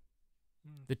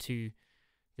the two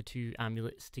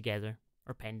amulets together,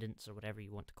 or pendants, or whatever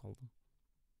you want to call them.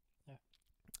 Yeah.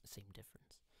 Same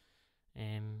difference.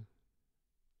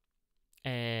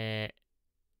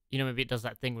 maybe it does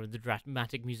that thing where the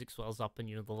dramatic music swells up and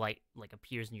the light like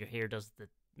appears and your hair does the.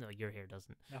 No, your hair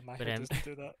doesn't. No, my But, hair doesn't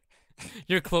do that.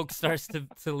 Your cloak starts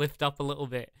to lift up a little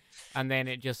bit, and then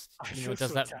it just I feel does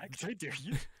so that attacked. How dare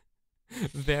you?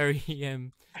 very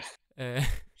uh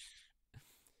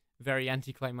very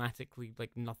anticlimactically,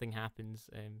 like nothing happens.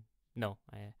 No,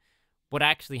 what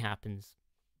actually happens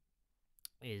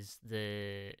is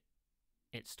it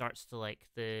starts to like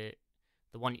the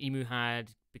one Eemoo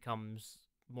had becomes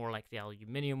more like the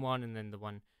aluminium one, and then the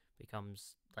one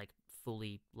becomes like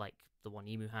fully like the one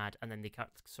Eemoo had, and then they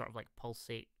sort of like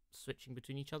pulsate, switching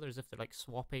between each other as if they're like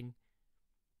swapping.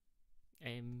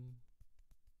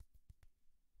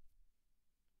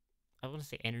 I want to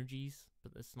say energies,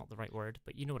 but that's not the right word.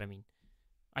 But you know what I mean.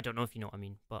 I don't know if you know what I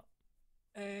mean, but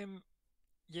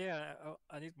Yeah,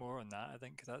 I need more on that. I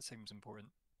think 'cause that seems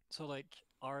important. So, like,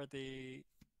 are they?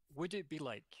 Would it be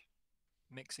like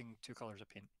mixing two colors of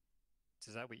paint?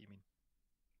 Is that what you mean?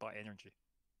 By energy?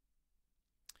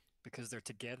 Because they're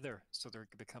together, so they're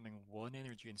becoming one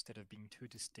energy instead of being two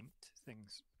distinct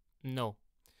things. no.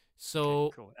 So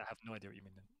Okay, cool. I have no idea what you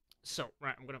mean then. So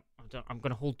right, I'm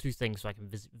gonna hold two things so I can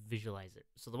visualize it.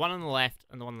 So the one on the left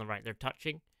and the one on the right, they're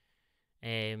touching,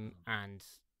 and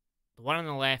the one on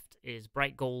the left is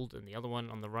bright gold, and the other one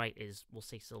on the right is, we'll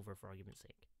say, silver for argument's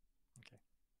sake. Okay.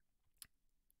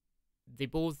 They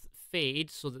both fade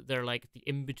so that they're like the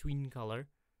in-between color,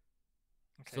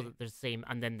 Okay. so that they're the same,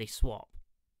 and then they swap,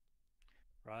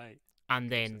 Right. and Okay,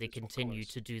 then so they they swap continue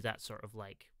colours. to do that sort of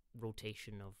like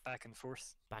rotation of Back and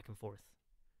forth. back and forth.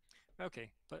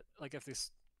 Okay, but like if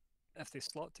they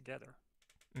slot together,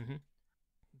 Mm-hmm.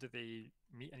 do they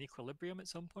meet an equilibrium at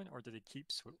some point, or do they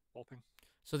keep swapping?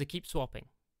 So they keep swapping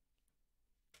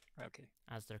Right, okay.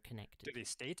 as they're Do connected. they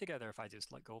stay together if I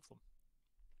just let go of them?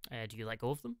 Do you let go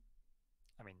of them?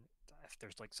 I mean, if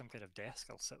there's like some kind of desk,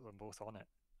 I'll sit them both on it,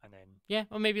 and then Yeah,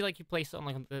 or maybe like you place it on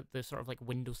like the sort of like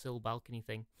windowsill balcony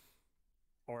thing.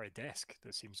 or a desk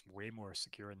that seems way more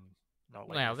secure and not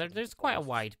likely Well, for them to there's fall quite a off.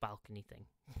 wide balcony thing.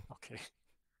 Okay.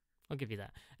 I'll give you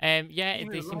that. Yeah,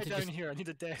 Eemoo, they seem lie to down just. here. I need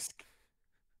a desk.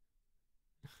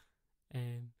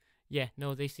 Yeah,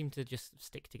 no, they seem to just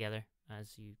stick together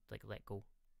as you like let go,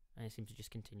 and they seem to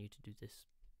just continue to do this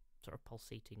sort of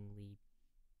pulsatingly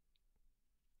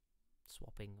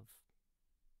swapping of.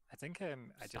 I think I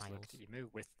just looked at Styles.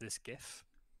 Eemoo with this GIF,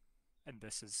 and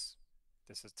this is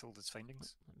Tilda's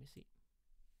findings. Let me see.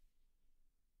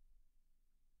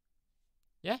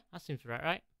 Yeah, that seems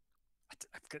right.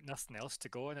 I've got nothing else to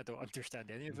go on. I don't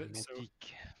understand any of it,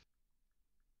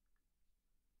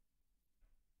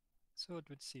 so it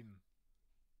would seem.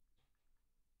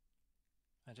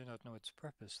 I do not know its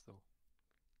purpose, though.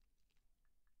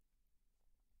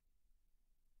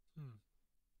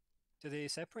 Do they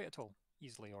separate at all,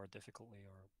 easily or difficultly,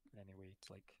 or in any way? It's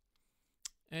like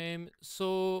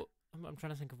So I'm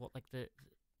trying to think of what like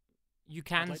you I'd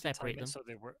can like to time separate it them. so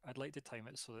they were. I'd like to time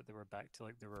it so that they were back to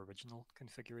like their original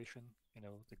configuration. You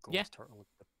know, the gold Yeah. turtle with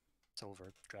the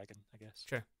silver dragon, I guess.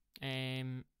 Sure.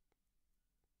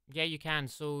 Yeah, you can.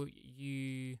 So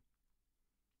you.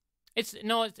 It's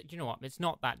no. You know what? It's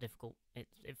not that difficult.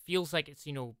 It feels like it's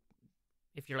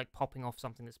if you're like popping off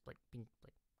something that's like being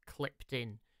like clipped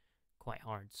in quite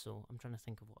hard. So I'm trying to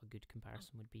think of what a good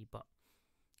comparison would be, but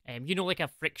like a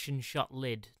friction shut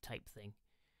lid type thing,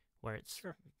 where it's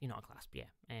Sure. a clasp, yeah.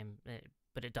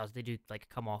 But it does. They do like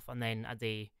come off, and then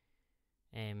they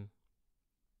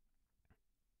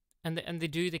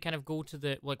they kind of go to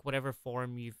the like whatever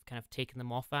form you've kind of taken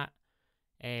them off at,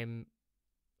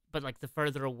 but like the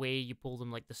further away you pull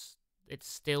them, like this, it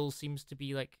still seems to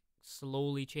be like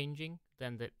slowly changing.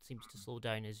 Then that seems to slow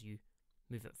down as you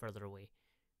move it further away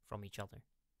from each other.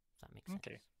 If that makes sense.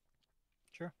 Okay.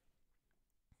 Sure.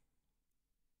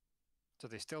 So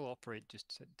they still operate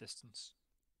just at distance.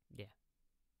 Yeah.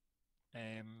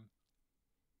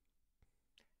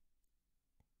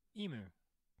 Eemoo.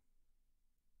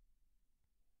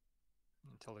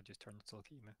 Tilda just turns to look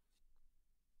at Eemoo.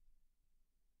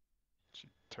 She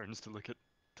turns to look at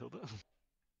Tilda.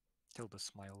 Tilda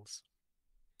smiles.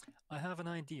 I have an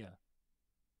idea.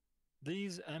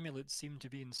 These amulets seem to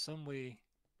be in some way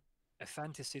a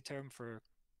fantasy term for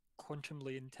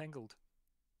quantumly entangled.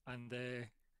 And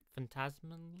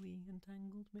Phantasmally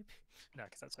entangled, maybe? no,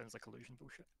 because that sounds like illusion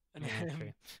bullshit. Yeah,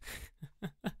 true.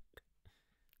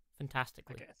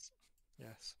 Fantastically. I guess.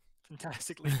 Yes.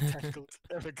 Fantastically entangled.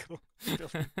 There we go.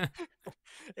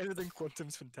 Everything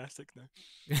quantum's fantastic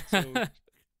now. So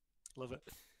love it.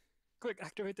 Quick,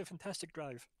 activate the fantastic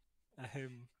drive.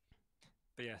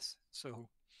 But yes, so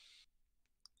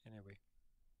anyway.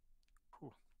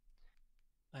 Whew.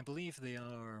 I believe they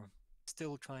are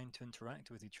still trying to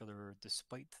interact with each other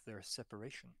despite their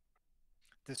separation.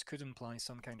 This could imply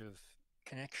some kind of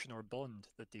connection or bond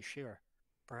that they share,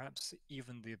 perhaps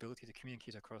even the ability to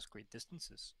communicate across great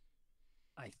distances.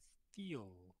 I feel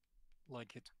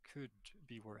like it could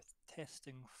be worth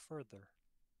testing further,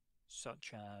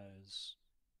 such as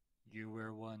you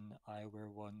wear one, I wear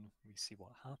one, we see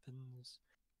what happens,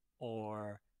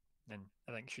 or then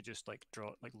I think she just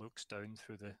looks down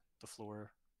through the floor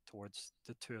towards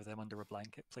the two of them under a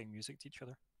blanket playing music to each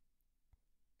other.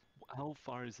 How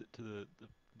far is it to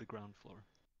the ground floor?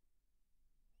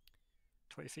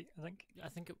 20 feet, I think. I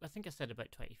think I said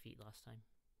about 20 feet last time,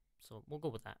 so we'll go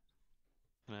with that.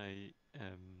 Can I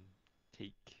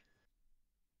take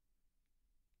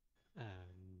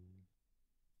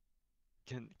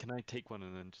can I take one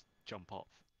and then just jump off?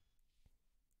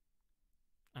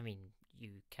 I mean,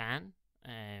 you can.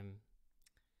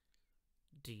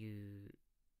 Do you?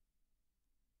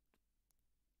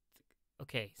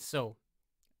 Okay, so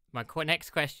my next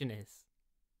question is,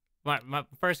 my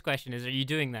first question is, are you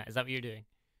doing that? Is that what you're doing?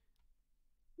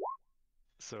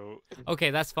 So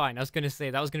Okay, that's fine. I was going to say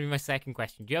that was going to be my second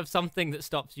question. Do you have something that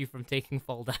stops you from taking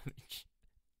fall damage?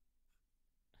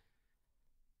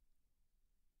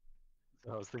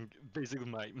 I was thinking, basically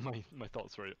my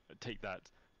thoughts were take that,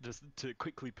 just to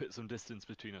quickly put some distance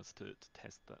between us to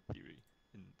test that theory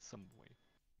in some way.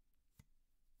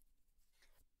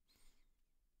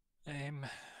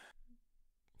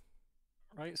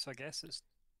 Right, so I guess it's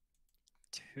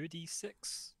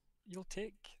 2d6 you'll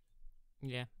take.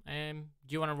 Yeah. Do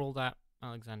you want to roll that,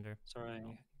 Alexander? Sorry,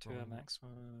 No, to a roll.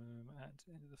 maximum at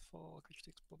the end of the fall. Creature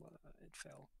takes blah, blah, blah, it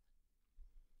fell.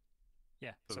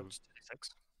 Yeah, so So- it's 2d6.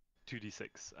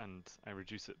 2d6, and I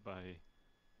reduce it by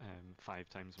 5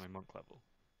 times my monk level,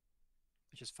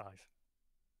 Which is 5.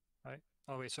 Right?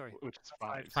 Oh, wait, sorry. which is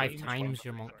 5. Five so times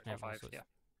your monk Sorry, level. 5, So it's yeah.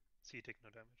 So you take no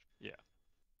damage. Yeah.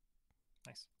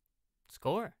 Nice.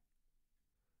 Score.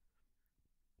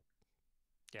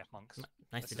 Yeah, monks.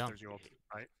 Nicely This is done. their job,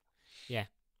 right? Yeah.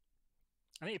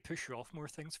 I need to push you off more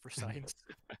things for science.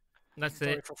 That's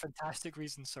Sorry, it. for fantastic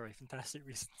reasons. Sorry, fantastic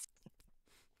reasons.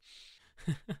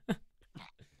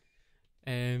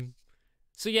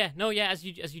 So yeah, no, yeah. As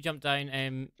you jump down,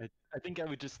 I think I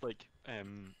would just like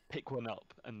pick one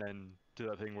up and then do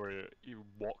that thing where you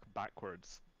walk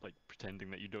backwards, like pretending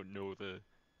that you don't know the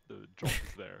drop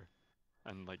is there,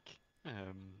 and like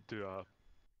do a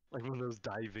like one of those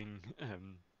diving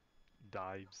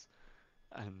dives,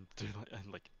 and do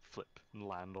like flip and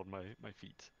land on my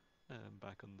feet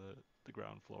back on the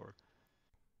ground floor.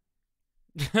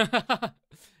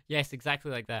 yes, exactly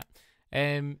like that.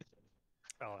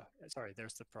 Oh, sorry,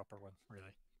 there's the proper one,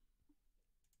 really.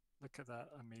 Look at that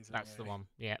amazing That's the one.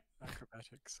 Yeah.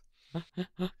 acrobatics.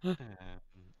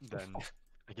 Then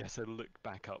I guess I look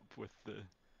back up with the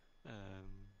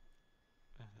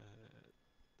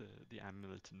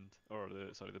amulet or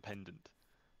the pendant,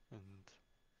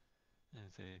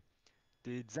 and say,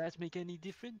 did that make any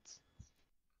difference?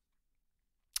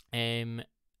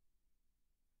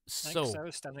 So I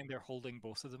was standing there holding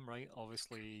both of them, right?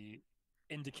 Obviously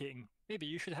indicating maybe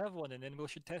you should have one and then we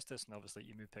should test this. And obviously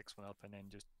Eemoo picks one up and then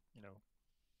just,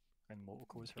 and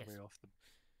Motoko's her Yes. way off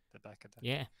the back of the.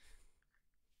 yeah.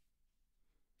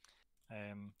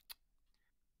 I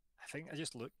think I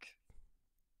just look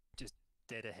just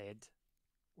dead ahead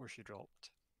where she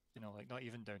dropped. Like not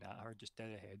even down at her, just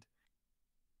dead ahead.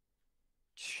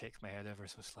 Just shake my head ever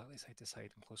so slightly side to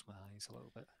side and close my eyes a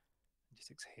little bit. And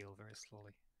just exhale very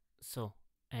slowly. So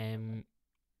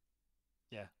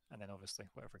Yeah, and then obviously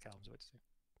whatever Calum's about to do.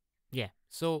 yeah.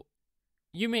 So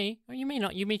you may or you may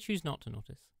not. You may choose not to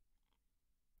notice.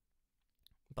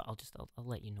 But I'll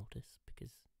let you notice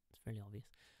because it's fairly obvious.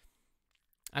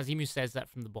 As Eemoo says that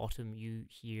from the bottom, you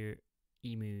hear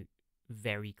Eemoo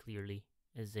very clearly,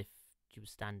 as if she was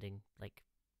standing like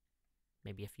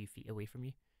maybe a few feet away from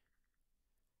you.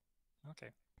 Okay.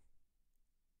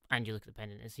 And you look at the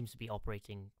pendant; it seems to be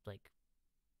operating like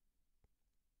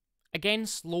again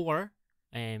slower.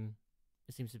 It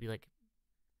seems to be like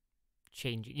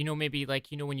changing. Maybe like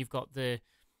when you've got the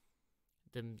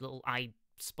little eye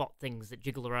spot things that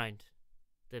jiggle around,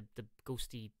 the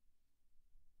ghosty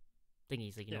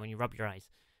thingies, like when you rub your eyes.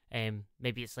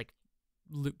 Maybe it's like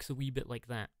looks a wee bit like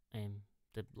that.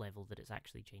 The level that it's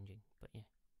actually changing, but yeah.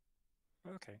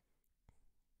 Okay.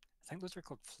 I think those are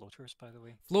called floaters, by the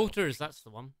way. Floaters, that's the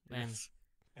one. Yes.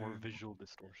 Or visual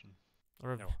distortion.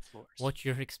 Or No, floaters. what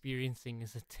you're experiencing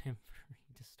is a temporary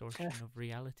distortion of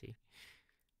reality.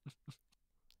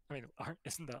 I mean,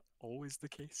 isn't that always the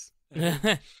case?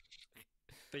 But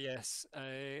yes,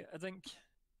 I think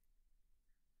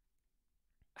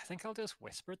I think I'll just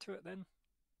whisper to it then.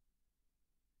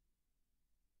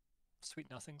 Sweet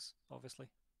nothings, obviously.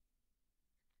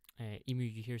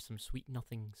 Eemoo, you hear some sweet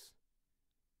nothings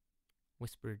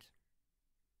whispered,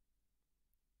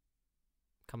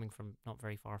 coming from not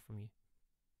very far from you.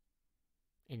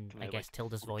 In, Can I I, guess, like,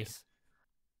 Tilda's flick it? voice.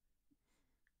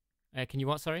 Can you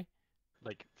what, sorry?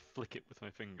 Like, flick it with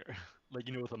my finger. Like,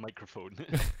 you know, with a microphone.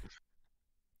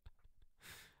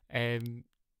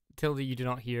 Tilda, you do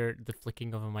not hear the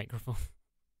flicking of a microphone.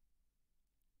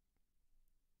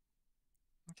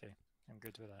 Okay, I'm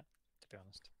good with that, to be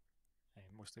honest.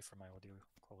 Mostly for my audio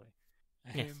quality.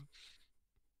 Yes.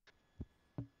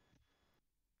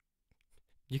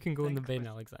 You can go in the think bin,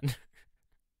 with- Alexander.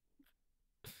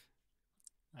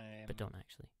 But Um, don't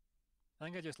actually. I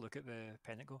think I just look at the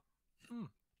pen and go,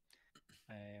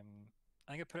 I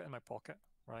think I put it in my pocket,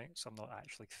 right? So I'm not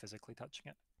actually physically touching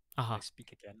it. Aha. I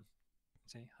speak again. And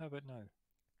say, how about now?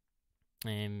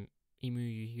 Eemoo,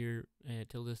 you hear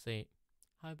Tilda say,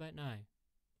 "How about now?"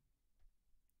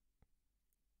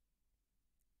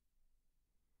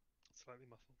 Slightly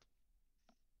muffled.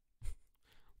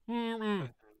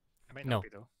 It might No. not be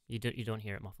though. You don't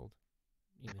hear it muffled.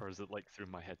 Eemoo. Or is it, like, through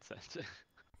my headset?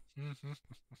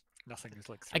 Nothing is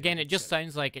like. Again, it just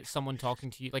sounds like it's someone talking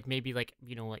to you, like maybe like,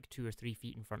 you know, like 2 or 3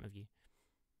 feet in front of you.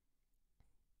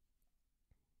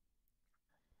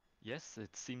 Yes,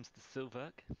 it seems to still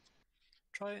work.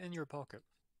 Try it in your pocket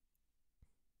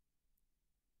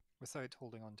without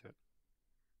holding on to it.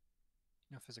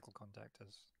 No physical contact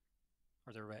is,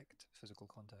 or direct physical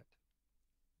contact.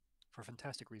 For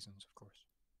fantastic reasons, of course.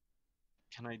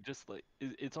 Can I just, like...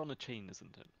 It's on a chain,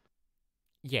 isn't it?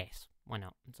 Yes, why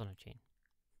not? It's on a chain.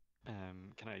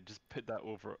 Can I just put that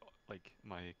over, like,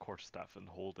 my quarterstaff and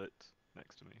hold it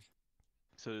next to me?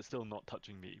 So it's still not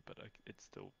touching me, but it's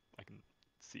still... I can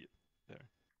see it there.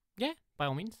 Yeah, by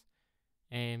all means.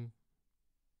 It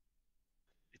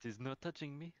is not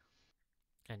touching me.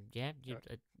 And yeah, you,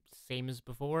 Yep. same as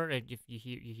before. If you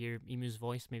hear Eemoo's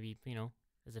voice, maybe, you know,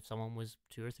 as if someone was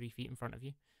 2 or 3 feet in front of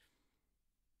you.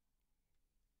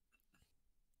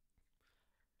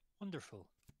 Wonderful.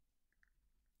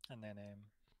 And then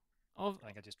Of I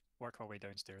think I just work my way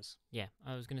downstairs. Yeah,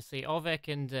 I was gonna say Auvek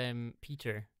and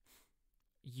Peter.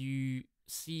 You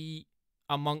see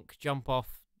a monk jump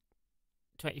off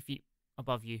 20 feet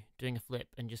above you, doing a flip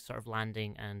and just sort of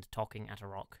landing and talking at a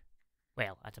rock.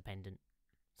 Well, at a pendant.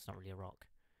 It's not really a rock.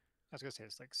 I was gonna say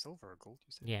it's like silver or gold.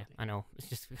 You said. Yeah, buddy. I know. It's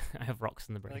just I have rocks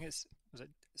in the I brain. think was it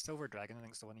silver dragon? I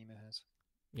think it's the one Eemoo has.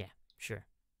 Sure.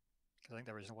 Because I think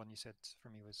the original one you said for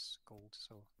me was gold,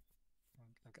 so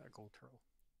I've got a gold turtle.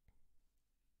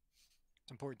 It's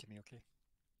important to me, okay?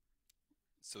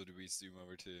 So do we zoom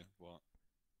over to what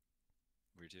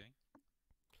we're doing?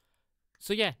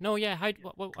 So yeah, no, yeah.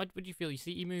 What would you feel? You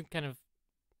see Eemoo kind of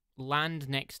land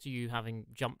next to you, having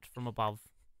jumped from above.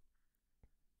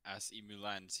 As Eemoo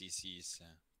lands, he sees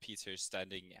Peter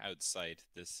standing outside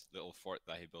this little fort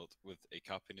that he built with a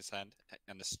cup in his hand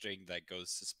and a string that goes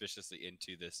suspiciously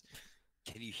into this.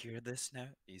 Can you hear this now?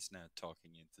 He's now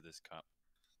talking into this cup.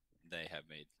 They have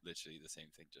made literally the same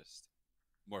thing, just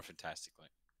more fantastically.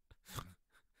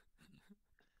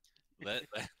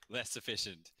 Less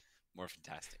efficient, more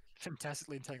fantastic.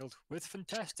 Fantastically entangled with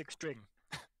fantastic string.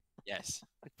 Yes.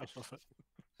 I love it.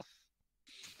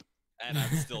 And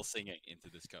I'm still singing into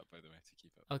this cup, by the way, to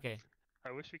keep up. Okay.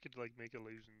 I wish we could like make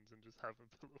illusions and just have a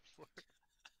pillow fort.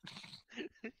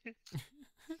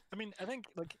 I mean, I think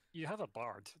like you have a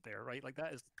bard there, right? Like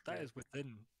that is Yeah.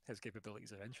 within his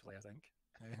capabilities eventually. I think.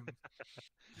 Yeah.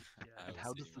 I And will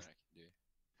how see does what this- I can do.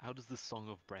 How does the Song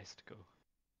of Breast go?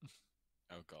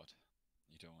 Oh god,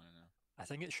 you don't want to know. I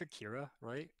think it's Shakira,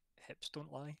 right? Hips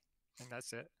don't lie. I think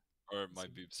that's it. Or my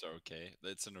Some- boobs are okay.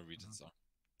 It's a Norwegian Mhm. song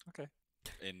Okay.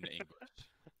 in English.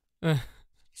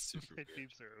 Super My weird.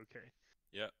 boobs are okay.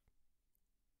 Yeah.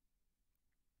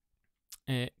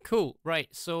 Cool.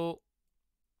 Right. So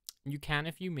you can,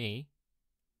 if you may,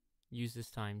 use this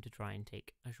time to try and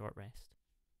take a short rest,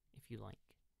 if you like,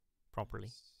 properly.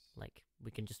 Like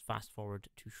we can just fast forward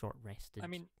to short rested I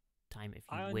mean, time if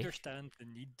you I wish. understand the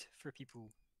need for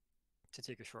people to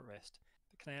take a short rest.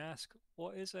 But can I ask,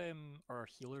 what is our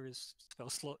healer's spell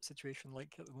slot situation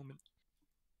like at the moment?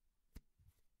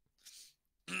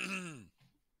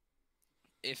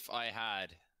 If I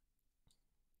had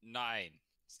 9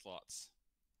 slots,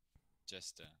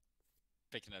 just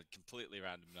picking a completely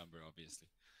random number, obviously,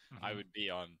 I would be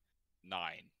on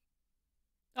 9.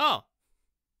 Oh,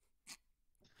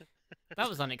 that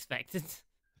was unexpected.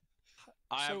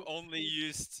 I have So- only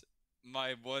used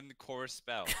my 1 core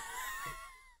spell.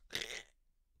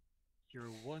 Your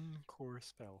one core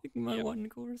spell. My Yep. one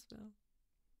core spell.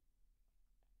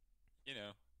 You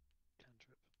know,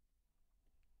 Cantrip.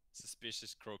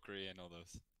 suspicious crockery and all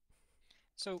those.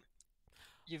 So,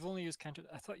 you've only used cantrip.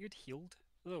 I thought you'd healed,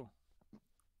 though.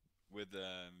 With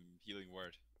healing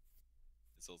word.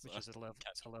 It's also Which is a level.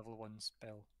 It's a level 1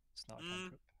 spell. It's not a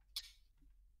cantrip.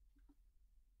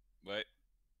 Wait,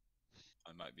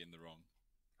 I might be in the wrong.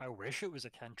 I wish it was a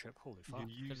cantrip. Holy fuck!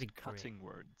 You use be great. cutting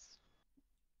words.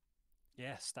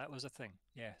 Yes, that was a thing.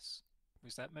 Yes,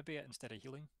 was that maybe it instead of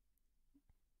healing?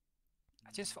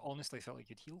 I just honestly felt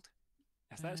like you'd healed.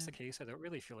 If that's the case, I don't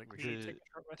really feel like we should take a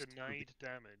short rest. Denied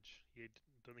damage. You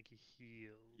don't think he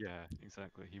healed. Yeah,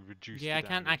 exactly. He reduced. Yeah, the I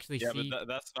can't damage. actually Yeah, see. but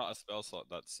that's not a spell slot.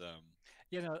 That's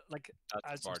You know, like that's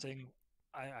as I'm bard. saying,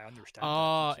 I understand.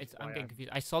 Oh, that, it's why I'm getting confused.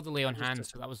 I saw the lay on was hands,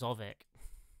 just but that was Auvek.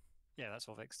 Yeah, that's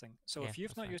Auvek's thing. So Yeah, if you've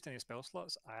that's not fine. used any spell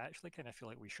slots, I actually kind of feel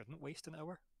like we shouldn't waste an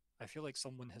hour. I feel like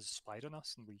someone has spied on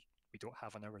us, and we don't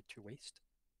have an hour to waste.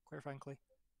 Quite frankly.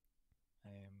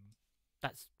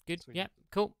 That's good. So Yeah,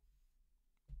 cool.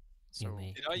 So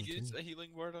may Did I use continue. a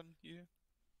healing word on you?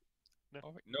 No. Oh,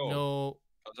 wait, no. No.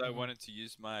 Because I wanted to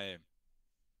use my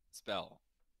spell.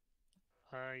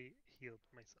 I healed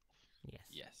myself. Yes.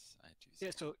 Yes, I do.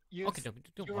 yeah, so you Okay, don't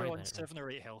you worry were about on it. Then. 7 or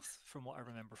 8 health from what I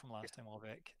remember from last time,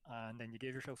 Auvek, and then you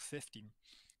gave yourself 15.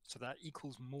 So that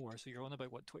equals more. So you're on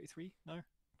about what, 23 now?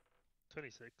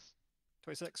 26.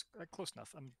 26. Close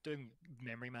enough. I'm doing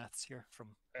memory maths here from.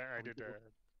 I did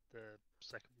the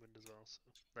second wind as well, so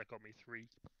that got me 3.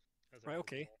 Right.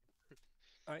 Okay.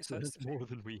 All right. So That's that's more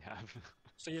than we have.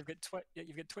 So you've got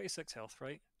you've got 26 health,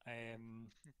 right?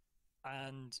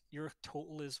 And your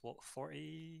total is what,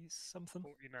 40 something?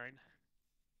 49.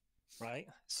 Right.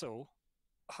 So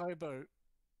how about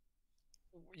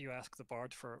you ask the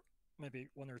bard for maybe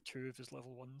 1 or 2 of his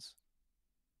level 1s,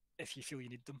 if you feel you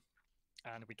need them,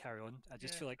 and we carry on. I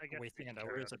just feel like waiting an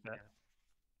hour is a bit.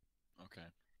 Okay.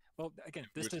 Well, again, In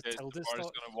this which is case, the Tilda's bard is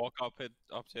thought. gonna walk up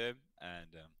to him and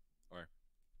or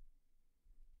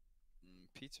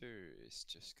Peter is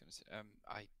just gonna say,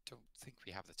 I don't think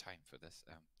we have the time for this.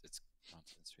 It's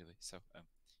nonsense, really. So,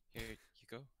 here you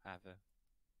go. Have a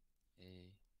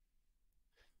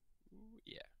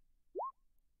yeah.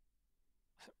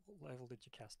 What level did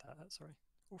you cast that at? Sorry.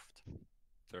 Oofed.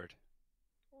 3rd.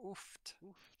 Oofed.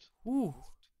 Oofed. Ooh.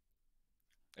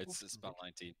 It's Oofed. spell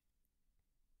 19.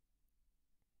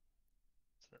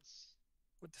 So that's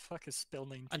What the fuck is spell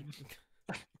 19?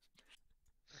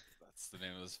 That's the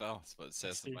name of the spell. That's what it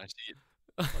says on my sheet.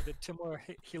 I did 2 more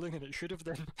healing than it should have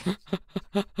done.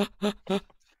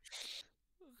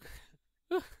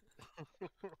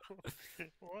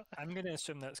 what? I'm gonna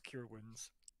assume that's cure wounds.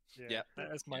 Yeah.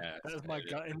 That is my Yeah, that is it's my good.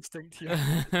 gut instinct here.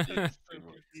 So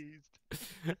confused.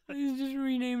 He's just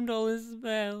renamed all his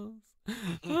spells.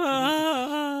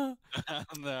 Ah!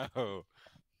 No.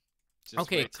 Just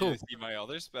Okay, wait till you cool. see my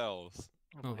other spells.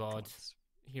 Oh my god.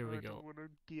 Here we I go. don't want to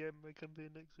DM my campaign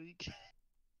next week.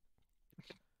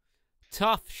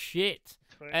 Tough shit.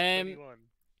 21.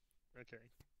 Okay.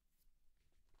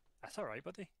 That's all right,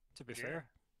 buddy. To be Yeah. fair,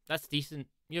 That's decent.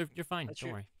 You're fine. That's Don't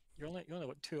your- worry. you're only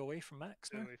what, 2 away from max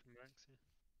Stay now. away from Max.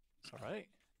 It's all right.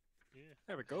 Yeah.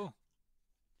 There we go.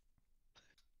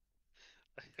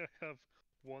 I have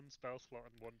 1 spell slot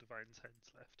and 1 divine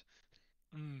sense left.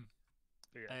 Mm.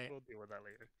 But yeah, we'll deal with that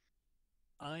later.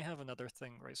 I have another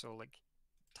thing, right? So like,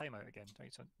 timeout again,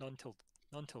 right? So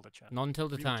non-Tilda chat. None till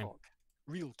the Real time. talk.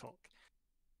 Real talk.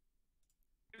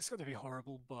 It's gonna be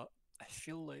horrible, but I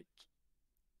feel like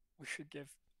we should give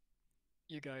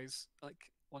you guys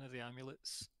like one of the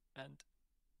amulets and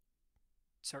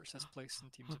search this place in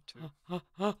teams of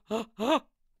 2.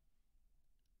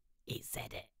 He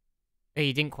said it.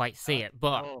 He didn't quite say it,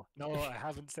 but No, I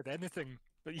haven't said anything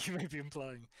that you may be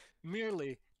implying.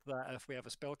 Merely that if we have a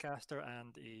spellcaster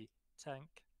and a tank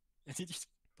in each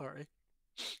party.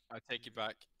 I take you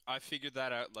back. I figured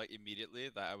that out like immediately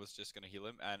that I was just gonna heal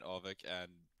him, and Auvek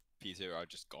and Peter are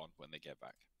just gone when they get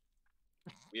back.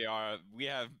 We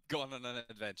have gone on an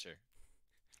adventure.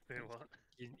 Wait, what?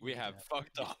 We have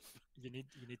fucked off. You need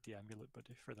the amulet,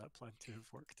 buddy, for that plan to have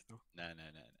worked, though. No.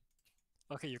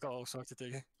 Okay, you got all sorted, do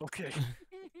you? Okay.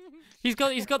 he's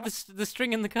got the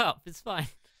string in the cup. It's fine.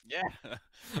 Yeah. We've left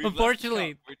the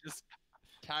Unfortunately- cup, we're just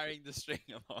carrying the string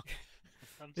along.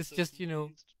 I'm It's so just, you know,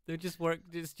 confused. they just work.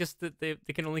 It's just that they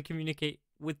can only communicate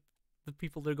with the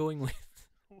people they're going with.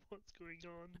 What's going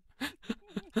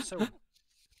on? So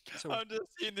I'm just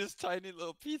seeing this tiny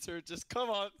little Peter. Just come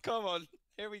on.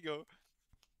 Here we go.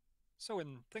 So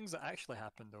in things that actually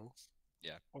happen, though,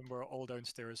 Yeah. when we're all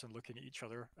downstairs and looking at each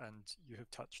other, and you have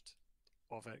touched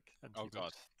Auvek, and Oh he god,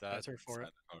 looks that's better for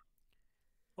it.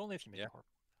 Only if you make Yeah. it horrible.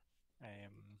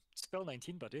 Spell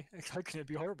 19, buddy. How can it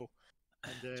be horrible?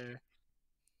 And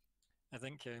I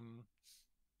think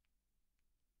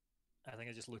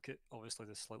I just look at obviously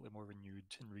the slightly more renewed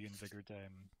and reinvigorated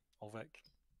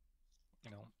Auvek,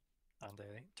 and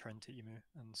turn to Eemoo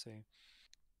and say,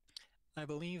 I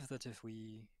believe that if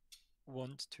we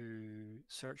want to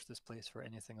search this place for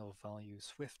anything of value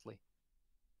swiftly,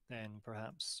 then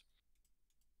perhaps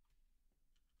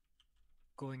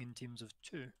going in teams of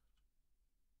 2,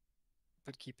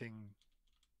 but keeping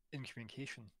in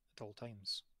communication at all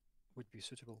times would be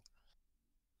suitable.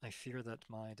 I fear that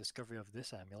my discovery of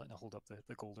this amulet, and I'll hold up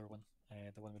the golder one,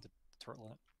 the one with the turtle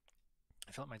in it.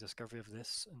 I felt my discovery of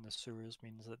this in the sewers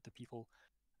means that the people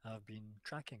have been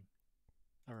tracking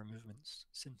our movements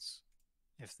since,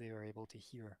 if they are able to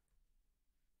hear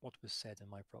what was said in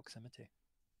my proximity.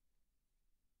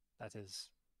 That is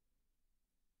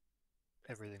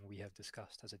everything we have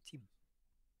discussed as a team.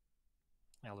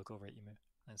 I look over at Eemoo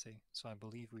and say, so I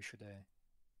believe we should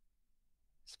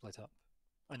split up.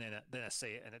 And then I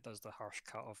say it, and it does the harsh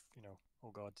cut of,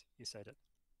 oh God, you said it.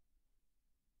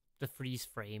 The freeze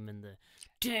frame and the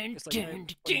dun It's like dun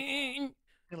dun.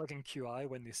 Like in QI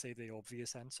when they say the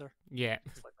obvious answer. Yeah.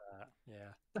 It's like that,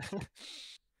 yeah. And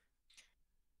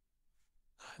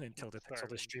then Tilda picks all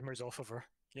the streamers off of her,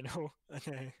 and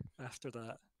after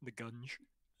that, the gunge,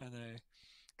 and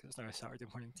because it's now a Saturday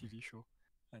morning TV show,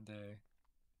 and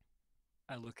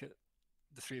I look at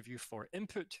the 3 of you for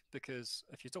input, because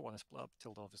if you don't want to split up,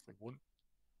 Tilda obviously won't,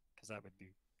 because that would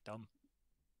be dumb.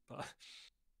 But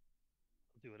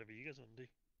I'll do whatever you guys want to do.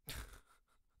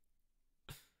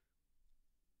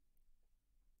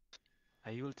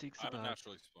 I will take the I'm a bag.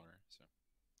 natural explorer, so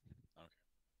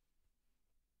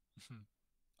okay.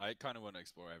 I kind of want to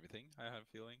explore everything, I have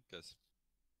a feeling, because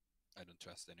I don't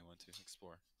trust anyone to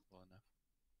explore well enough.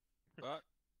 But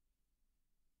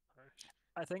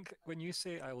I think when you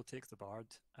say I will take the bard,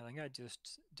 I think I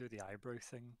just do the eyebrow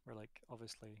thing, where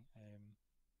obviously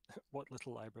what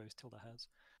little eyebrows Tilda has,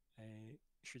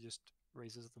 she just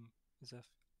raises them as if,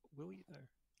 will you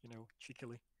now,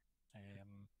 cheekily,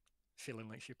 feeling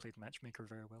like she played matchmaker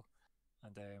very well,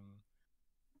 and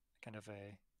kind of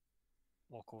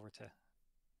walk over to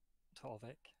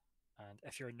Auvek. And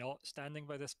if you're not standing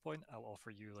by this point, I'll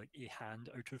offer you a hand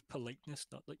out of politeness,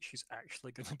 not like she's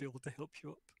actually going to be able to help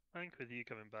you up. I think with you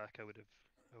coming back, I would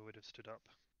have stood up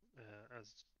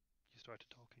as you started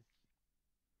talking.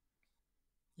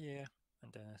 Yeah,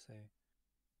 and then I say,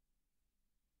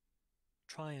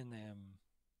 try and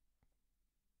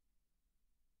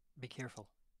be careful.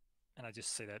 And I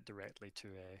just say that directly to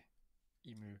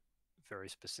Eemoo, very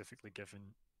specifically,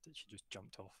 given that she just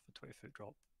jumped off a 20-foot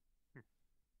drop.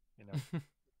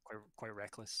 quite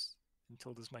reckless in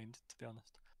Tilda's mind, to be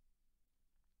honest.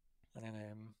 And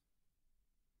then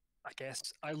I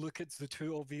guess I look at the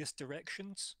 2 obvious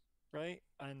directions, right,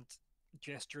 and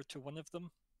gesture to one of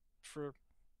them for,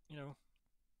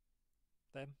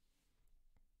 them,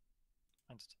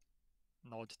 and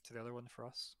nod to the other one for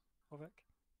us, Auvek.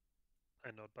 I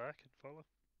nod back and follow.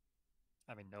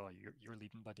 I mean, no, you're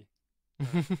leading, buddy.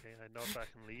 Okay, I nod back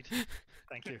and lead.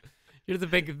 Thank you. You're the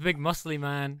big muscly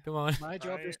man. Come on. My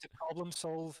job is to problem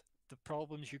solve the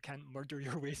problems you can't murder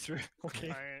your way through.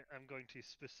 Okay. I am going to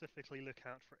specifically look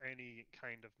out for any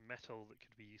kind of metal that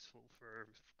could be useful for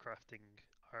crafting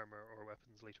armor or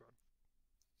weapons later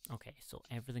on. Okay, so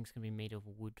everything's gonna be made of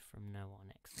wood from now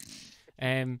on.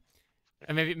 Excellent.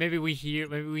 And maybe we see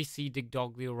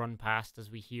Digdoglio run past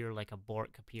as we hear a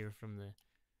Bork appear from the.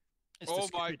 It's oh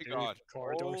my god!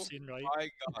 Corridor scene, right? My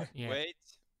god! Yeah. Wait,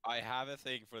 I have a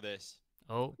thing for this.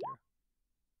 Oh.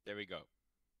 There we go.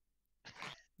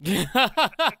 God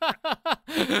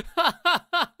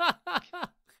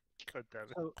damn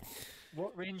it. So,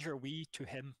 what range are we to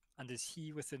him, and is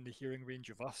he within the hearing range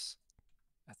of us?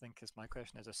 I think is my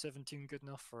question. Is a 17 good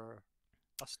enough for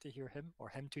us to hear him, or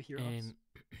him to hear us?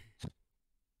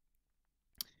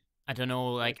 I don't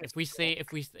know. If we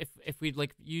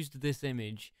used this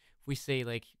image, if we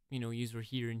say use we're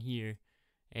here and here,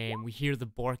 we hear the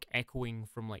Bork echoing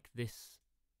from this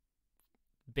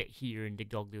bit here, and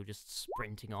Digdoglio just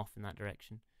sprinting off in that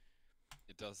direction.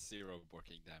 It does 0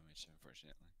 borking damage,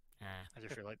 unfortunately. I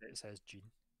just feel like it says Jean.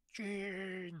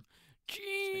 Jean! Just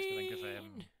makes me think of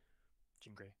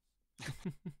Jean Grey.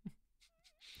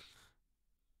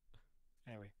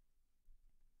 Anyway.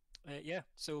 Yeah,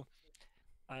 so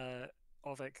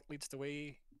Auvek leads the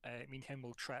way. Me and him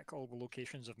will track all the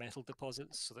locations of metal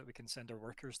deposits so that we can send our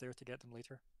workers there to get them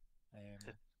later.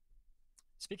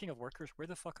 Speaking of workers, where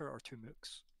the fuck are our 2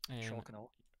 mooks? Shock and awe.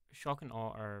 Shock and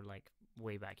awe are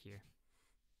way back here.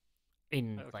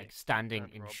 In Okay. standing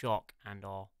And in Rob. shock and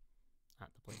awe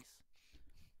at the place.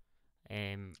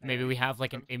 Maybe we have an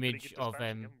Done some pretty image good of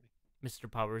dispatching, haven't Mr.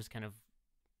 Powers kind of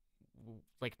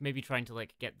like maybe trying to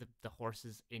like get the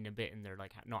horses in a bit, and they're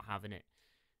like not having it,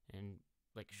 and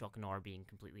like Shock and Awe being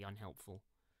completely unhelpful.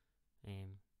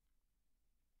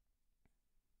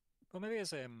 Well, maybe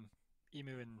as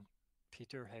Eemoo and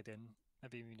Peter head in,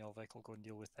 maybe Auvek will go and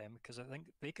deal with them, because I think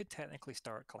they could technically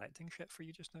start collecting shit for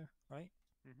you just now, right?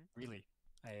 Really.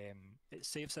 It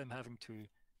saves them having to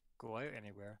go out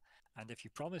anywhere, and if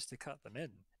you promise to cut them in,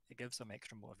 it gives them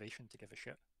extra motivation to give a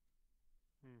shit.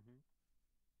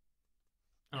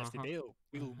 And if they bail,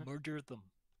 we'll murder them.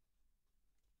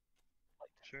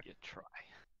 Sure. You try.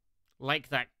 Like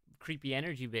that creepy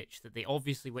energy bitch that they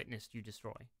obviously witnessed you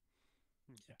destroy.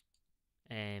 Yeah.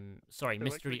 Sorry, So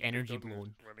mystery like energy Digdoglio blown.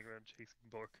 is running around chasing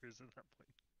Borkers at that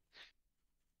point.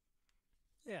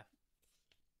 Yeah.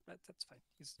 That's fine.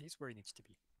 He's where he needs to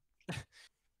be.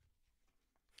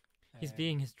 He's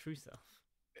being his true self.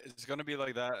 It's gonna be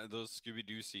like that those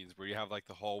Scooby-Doo scenes where you have like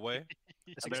the hallway,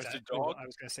 That's and there's the exactly dog, what I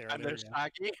was going to say and earlier. there's Yeah.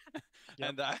 Shaggy, Yep.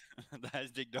 and that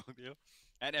is Digdoglio,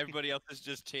 and everybody else is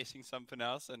just chasing something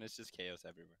else, and it's just chaos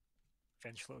everywhere.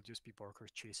 Eventually, it'll just be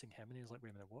Borkers chasing him, and he's like, "Wait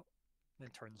a minute, what?" Then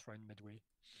turns around midway.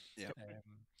 Yep.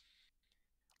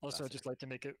 Also, I'd Classic. just like to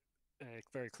make it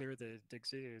very clear that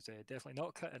Digzy is definitely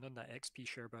not cutting on that XP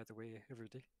share, by the way,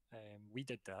 everybody. We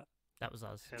did that. That was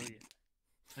us. Hell yeah.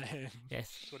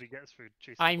 Yes. That's what he gets for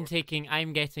chasing I'm Borkers.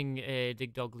 I'm getting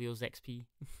Digdoglio's XP.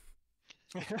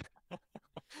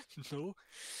 No,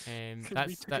 we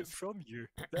That's took it from you.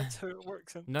 That's how it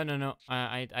works. no.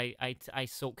 I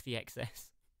soak the excess.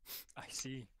 I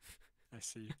see.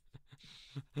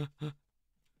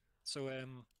 So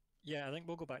yeah, I think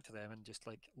we'll go back to them and just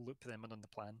like loop them in on the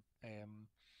plan.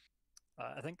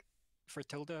 I think for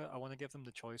Tilda, I want to give them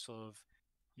the choice of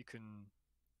you can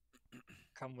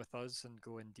come with us and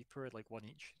go in deeper, like one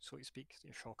each, so to speak.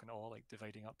 Your Shock and Awe, like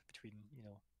dividing up between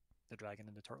the dragon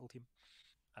and the turtle team,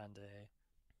 and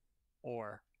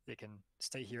or they can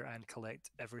stay here and collect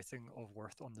everything of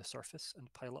worth on the surface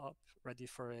and pile it up, ready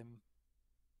for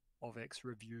Auvek's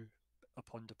review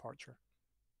upon departure.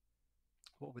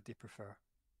 What would they prefer?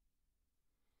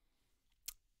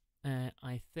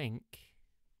 I think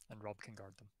And Rob can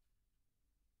guard them.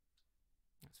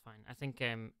 that's fine. I think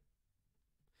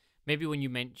maybe when you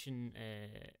mention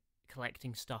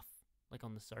collecting stuff like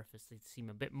on the surface, they seem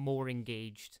a bit more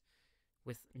engaged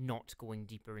with not going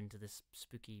deeper into this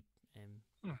spooky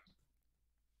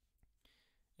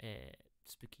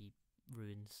spooky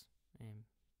ruins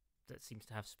that seems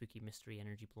to have spooky mystery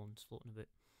energy blowns floating about.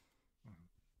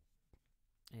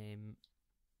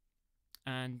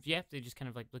 And yeah, they just kind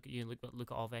of like look at you, look at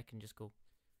Auvek, and just go,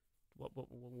 what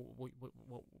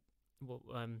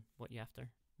you after?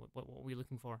 What are we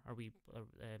looking for? Are we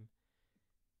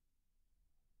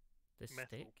this Metal.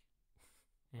 stick?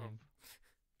 Of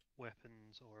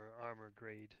weapons or armor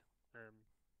grade.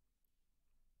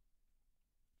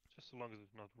 Just so long as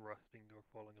it's not rusting or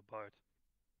falling apart,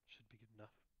 should be good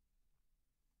enough.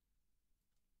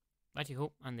 Righty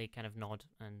ho, and they kind of nod,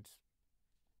 and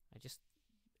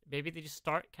maybe they just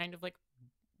start kind of like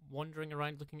wandering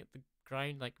around looking at the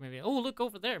ground, like maybe, oh, look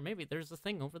over there, maybe there's a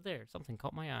thing over there, something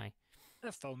caught my eye.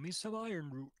 I found me some iron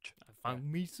root. I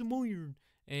found me some iron.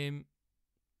 And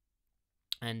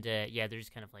yeah, they're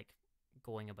just kind of like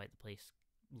going about the place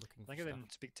looking for I think I stuff. then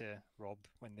speak to Rob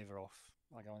when they were off.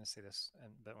 Like, I want to say this a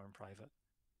bit more in private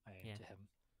to him,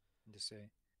 and just say,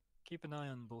 keep an eye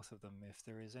on both of them. If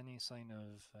there is any sign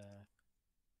of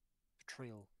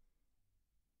betrayal,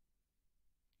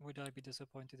 would I be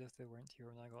disappointed if they weren't here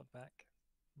when I got back?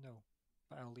 No,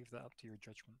 but I'll leave that up to your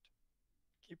judgment.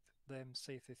 Keep them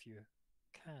safe if you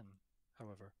can,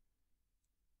 however.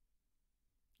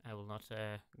 I will not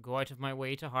go out of my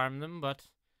way to harm them, but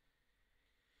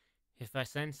if I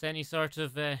sense any sort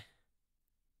of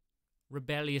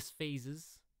rebellious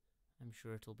phases, I'm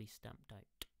sure it'll be stamped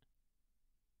out.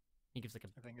 He gives like a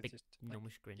big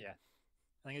gnomish grin. Yeah,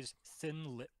 I think it's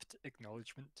thin-lipped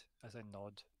acknowledgement as I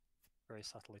nod very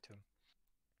subtly to him,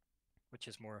 which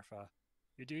is more of a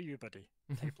 "you do you, buddy"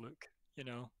 type look,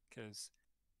 because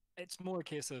it's more a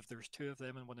case of there's two of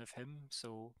them and one of him,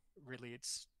 so really it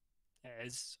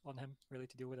is on him really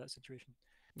to deal with that situation.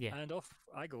 Yeah. And off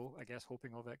I go, I guess,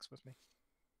 hoping Auvek's with me.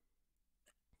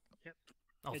 Yep.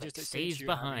 Auvek stays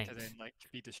behind. To then like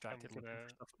be distracted I'm looking gonna for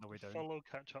stuff on the way down. follow,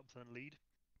 catch up, then lead.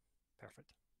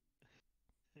 Perfect.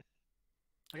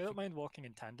 I don't mind walking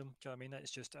in tandem. Do you know what I mean?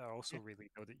 It's just I also really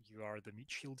know that you are the meat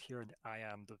shield here, and I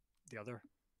am the other,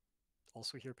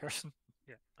 also here person.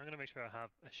 Yeah, I'm gonna make sure I have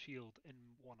a shield in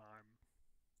one arm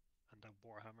and a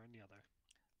warhammer in the other.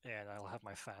 Yeah, and I'll have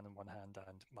my fan in one hand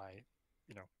and my,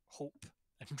 hope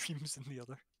and dreams in the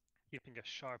other. keeping a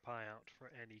sharp eye out for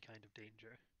any kind of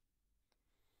danger.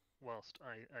 Whilst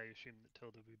I assume that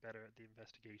Tilda will be better at the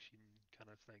investigation kind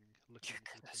of thing, looking You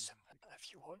for can things. assume that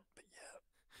if you want, but yeah.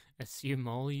 Assume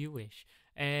all you wish.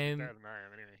 Better than I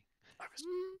am, anyway. I was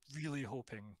really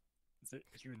hoping that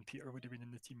you and Peter would have been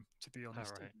in the team, to be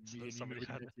honest. Alright, and so Me and Eemoo somebody would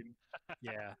have had been in the team.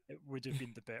 Yeah, it would have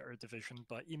been the better division,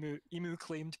 but Eemoo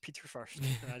claimed Peter first,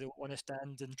 and I don't want to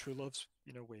stand in True Love's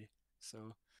way.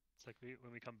 So It's like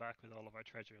when we come back with all of our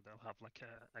treasure, they'll have like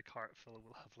a cart full.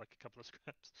 We'll have like a couple of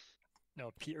scraps.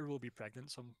 no, Peter will be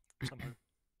pregnant somehow.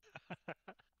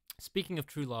 Speaking of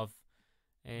true love,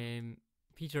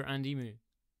 Peter and Eemoo.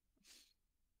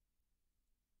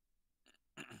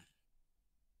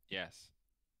 Yes,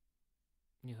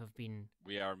 You have been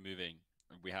we are moving.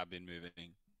 We have been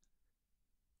moving.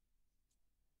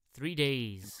 3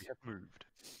 days. We have moved.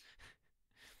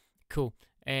 Cool.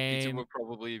 Peter will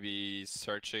probably be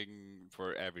searching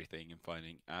for everything and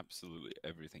finding absolutely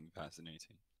everything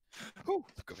fascinating. Oh,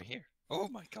 look over here! Oh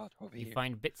my God, over you here!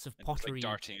 find bits of And it's, pottery like,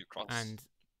 darting across. and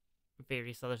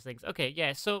various other things. Okay,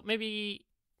 yeah. So maybe,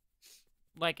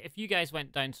 like, if you guys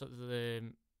went down sort of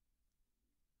the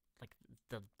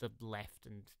left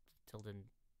and Tilda and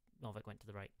Auvek went to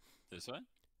the right. This one?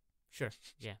 Sure.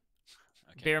 Yeah.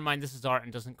 Okay. Bear in mind this is art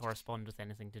and doesn't correspond with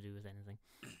anything to do with anything.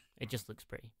 It just looks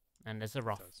pretty, and it's a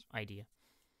rough does. idea.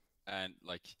 And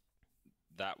like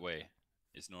that way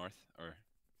is north, or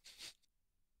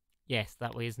Yes,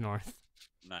 that way is north.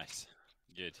 nice,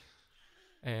 good.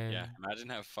 Um, Yeah, imagine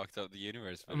how fucked up the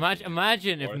universe would Imagine, be.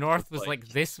 imagine if north was like like-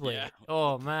 this way. yeah.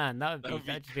 Oh man, that That would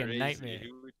that'd be be a crazy. nightmare.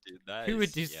 Who would do that? Who would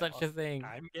is- do yeah. such a thing?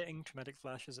 I'm getting traumatic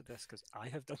flashes at this because I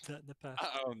have done that in the past.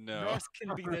 Oh no! North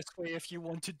can be this way if you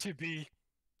want it to be.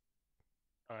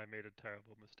 I made a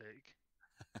terrible mistake.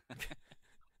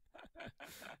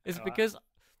 It's No, because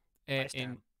I in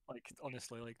stand. Like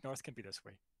honestly, like North can be this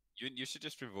way. You should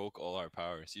just revoke all our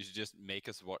powers. You should just make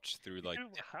us watch through You like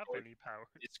don't have Discord- any power.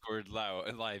 Discord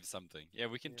live something. Yeah,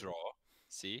 we can Yeah. draw.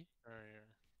 See, Oh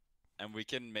and we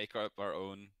can make up our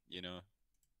own. yeah.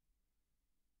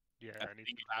 Yeah, I I need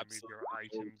think to remove absolutely your no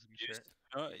items and use. shit.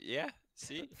 Oh yeah.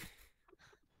 See.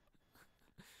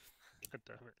 God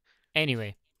damn it.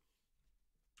 anyway,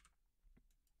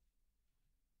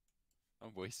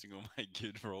 I'm wasting all my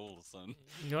good rolls on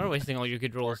you are wasting all your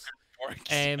good rolls.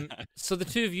 orcs. So the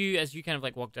two of you, as you kind of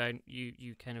like walk down,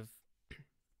 you kind of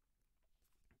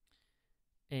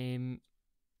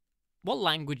what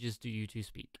languages do you two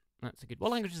speak? That's a good.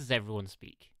 What languages does everyone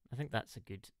speak? I think that's a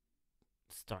good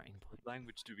starting point. What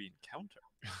language do we encounter?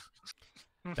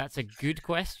 That's a good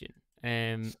question.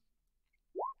 Who?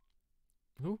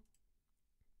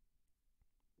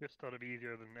 Just thought it'd be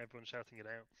easier than everyone shouting it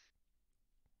out.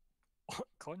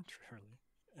 Contrarily,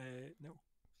 no.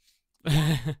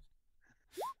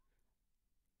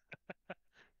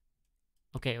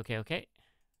 Okay.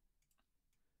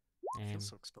 I feel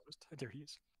so exposed. How dare he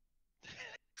is.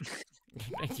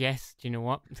 Yes, do you know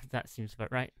what? That seems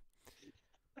about right.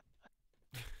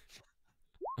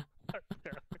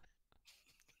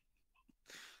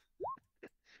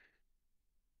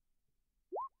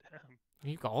 Damn.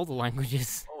 You've got all the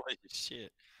languages. Holy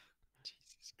shit!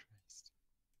 Jesus Christ!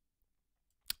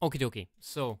 Okie dokie.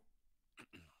 So,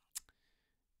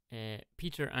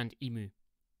 Peter and Eemoo.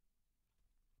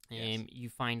 Yes. You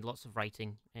find lots of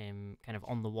writing, kind of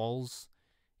on the walls,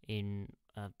 in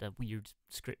the weird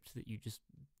script that you just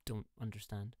don't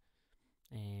understand.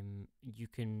 You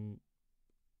can.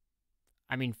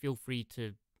 I mean, feel free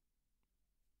to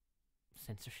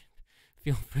censorship.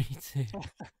 Feel free to.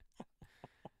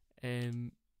 I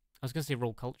was gonna say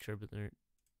roll culture, but there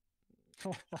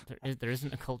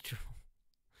isn't a culture.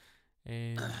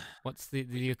 What's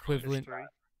the equivalent? History.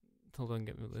 Hold on,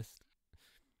 get me a list.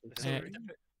 So,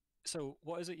 so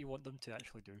what is it you want them to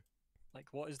actually do? Like,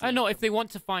 what is? I know if they outcome? want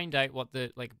to find out what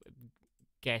the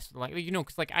guess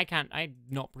because like I'm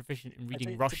not proficient in reading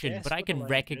to Russian, guess but I what the can language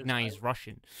is, recognize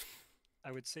Russian.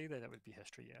 I would say that it would be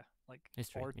history, yeah. Like,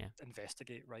 History, or yeah.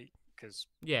 investigate, right? Because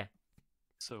Yeah.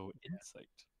 So insight.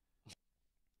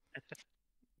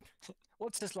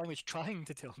 what's this language trying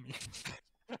to tell me?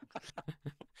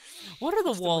 What are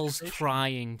the It's the walls motivation.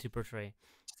 trying to portray?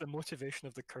 It's the motivation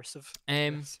of the cursive.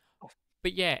 Um, Yes.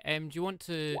 But yeah, do you want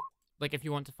to like if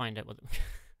you want to find out what?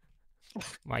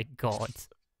 My God.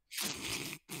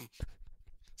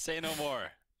 Say no more.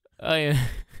 I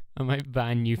might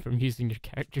ban you from using your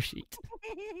character sheet.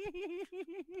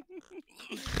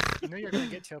 You know you're gonna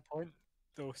get to a point,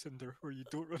 though, Sindre, where you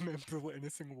don't remember what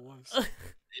anything was.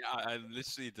 Yeah, I'm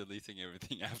literally deleting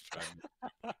everything after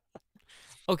I'm.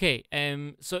 Okay,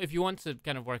 so if you want to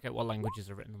kind of work out what languages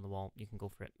are written on the wall, you can go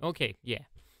for it. Okay, yeah.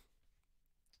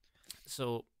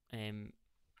 So,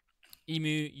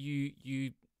 Eemoo,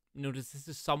 you notice this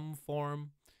is some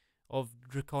form of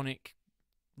draconic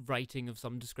writing of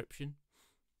some description.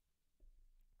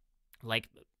 Like,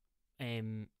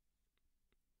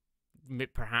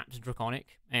 perhaps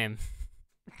draconic. So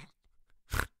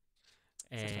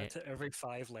to every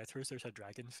 5 letters, there's a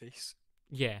dragon face.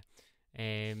 Yeah.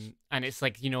 And it's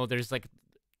like, there's like,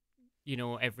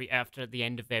 after the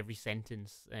end of every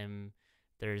sentence,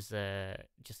 there's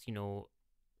just,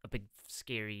 a big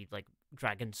scary like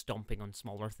dragon stomping on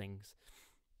smaller things.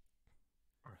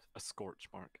 Or a scorch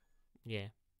mark. Yeah.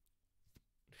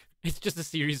 It's just a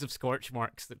series of scorch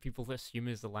marks that people assume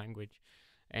is the language.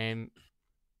 It's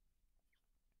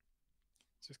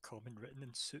just common written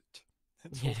in soot.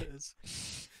 That's Yeah. all it is.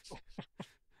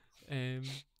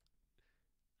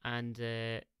 And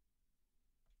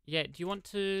yeah, do you want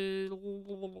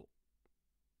to?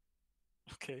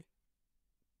 Okay.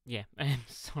 Yeah,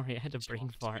 sorry, I had a Do you brain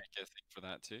want to fart. make a thing for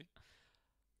that too?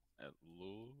 I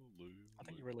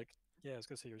think you were like, yeah, I was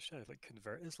gonna say you were trying to like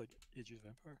convert as like Age of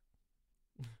Empire.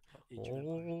 Age of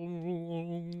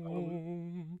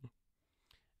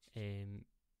Empire.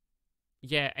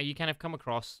 Yeah, you kind of come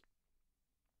across,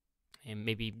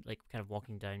 maybe like kind of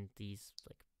walking down these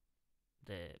like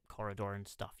the corridor and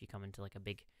stuff. You come into like a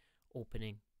big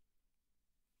opening,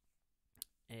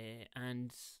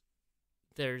 and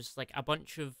there's like a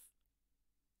bunch of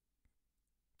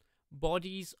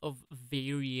bodies of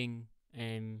varying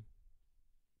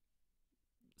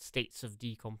states of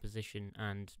decomposition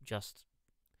and just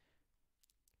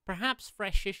perhaps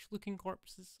freshish looking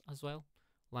corpses as well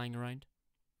lying around.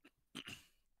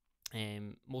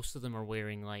 Most of them are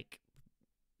wearing like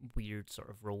weird sort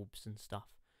of robes and stuff.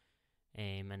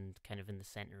 And kind of in the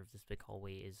center of this big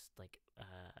hallway is like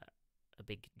a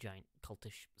big giant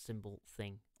cultish symbol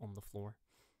thing on the floor.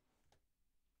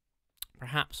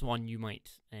 Perhaps one you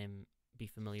might be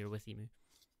familiar with, Eemoo.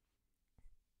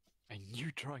 I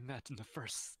knew drawing that in the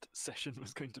first session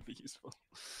was going to be useful.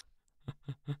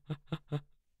 This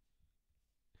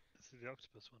is the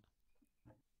octopus one.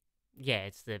 Yeah,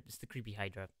 it's the creepy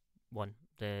Hydra one.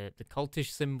 The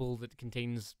cultish symbol that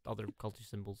contains other cultish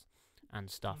symbols and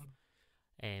stuff.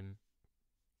 And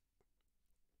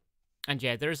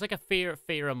yeah, there's like a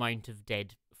fair amount of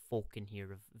dead folk in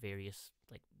here of various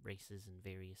like races and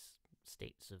various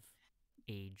states of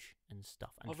age and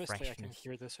stuff and Obviously, freshness. I can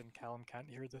hear this and Calum can't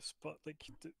hear this, but like,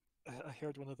 I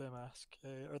heard one of them ask,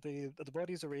 are the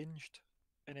bodies arranged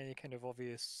in any kind of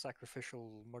obvious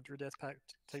sacrificial murder death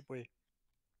pact type way?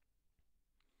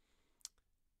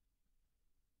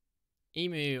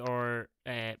 Eemoo or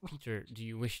Peter, do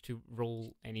you wish to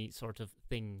roll any sort of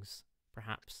things,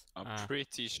 perhaps? I'm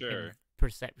pretty sure.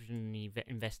 Perception-y,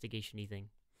 investigation-y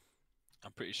thing.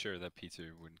 I'm pretty sure that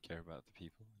Peter wouldn't care about the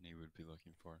people, and he would be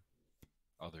looking for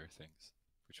other things,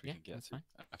 which we Yeah, can get that's to fine.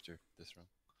 after this round.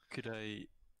 Could I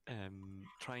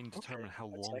try and determine how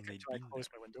long they'd try been and close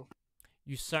there? my window.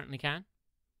 You certainly can.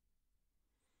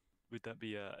 Would that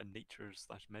be a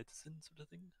nature/medicine sort of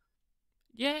thing?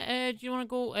 Yeah, do you want to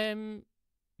go,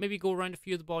 maybe go around a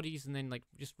few of the bodies and then, like,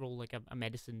 just roll, like, a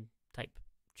medicine type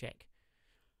check?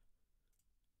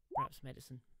 Perhaps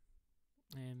medicine.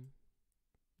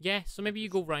 Yeah, so maybe you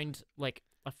go round, like,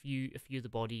 a few of the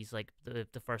bodies, like,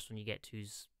 the first one you get to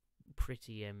is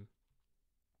pretty,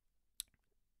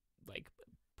 like,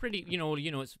 pretty,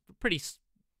 it's pretty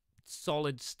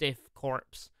solid, stiff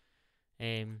corpse.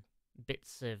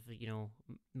 Bits of,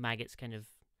 maggots kind of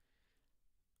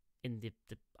in the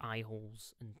eye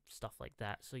holes and stuff like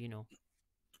that. So,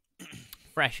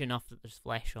 fresh enough that there's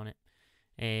flesh on it.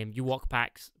 You walk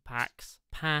past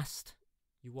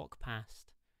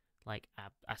like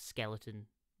a skeleton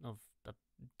of a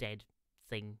dead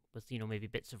thing with, maybe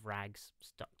bits of rags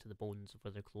stuck to the bones of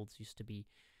where their clothes used to be.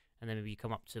 And then maybe you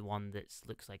come up to one that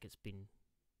looks like it's been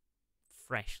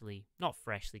not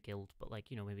freshly killed, but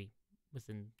like, maybe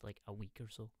within like a week or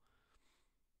so.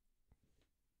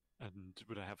 And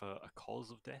would I have a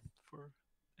cause of death for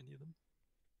any of them?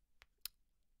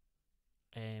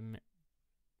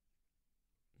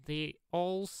 They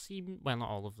all seem, well, not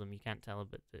all of them, you can't tell,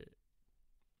 but the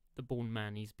bone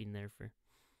man, he's been there for,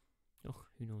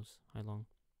 who knows how long.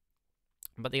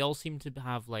 But they all seem to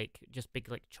have like just big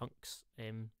like chunks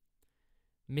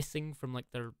missing from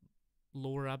like their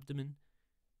lower abdomen,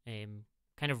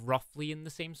 kind of roughly in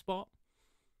the same spot.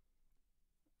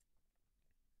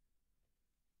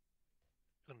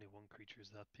 Only one creature is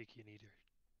that picky an eater.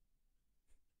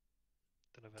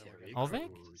 Don't know if anyone Auvek?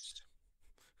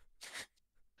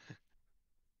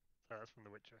 Sorry, that's from The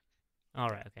Witcher.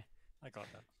 Alright, okay. I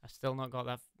got that. I've still not got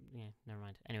that. Yeah, never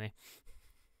mind. Anyway.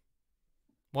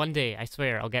 One day, I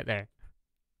swear, I'll get there.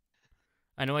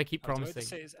 I know I keep I was about to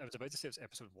promising. say I was about to say it's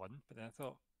episode 1, but then I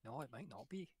thought, no, it might not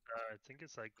be. I think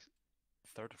it's like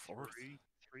Third or fourth. three.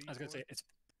 I was going to say it's.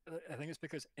 I think it's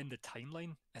because in the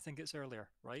timeline, I think it's earlier,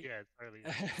 right? Yeah, it's early.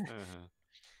 Uh-huh.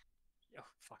 Oh,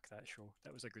 fuck that show.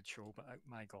 That was a good show, but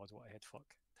my god, what a head fuck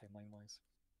timeline wise.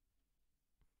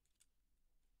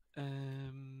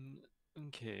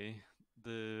 Okay.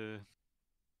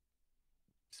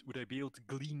 Would I be able to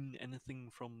glean anything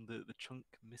from the chunk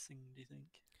missing, do you think?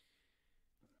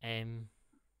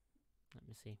 Let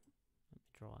me see. Let me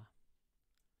draw.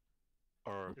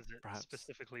 Or Is it perhaps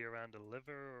specifically around a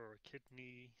liver or a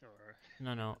kidney or?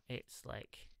 No, it's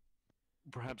like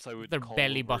perhaps I would their call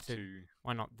belly over button. to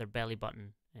Why not? Their belly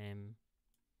button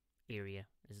area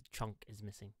is chunk is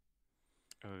missing.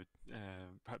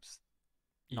 perhaps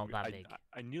Not Eemoo- that I, big.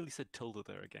 I nearly said Tilda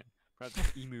there again. Perhaps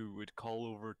Eemoo would call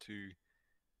over to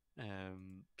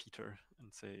Peter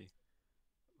and say,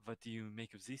 "What do you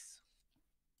make of this?"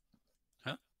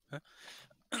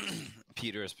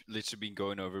 Peter has literally been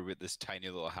going over with this tiny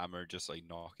little hammer, just like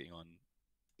knocking on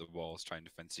the walls, trying to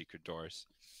find secret doors,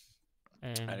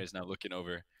 and is now looking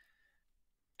over.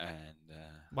 And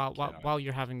while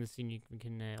you're having the scene, you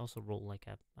can also roll like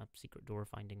a secret door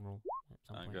finding roll at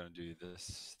some I'm point. gonna do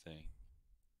this thing.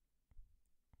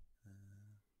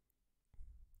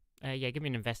 Yeah, give me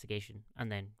an investigation,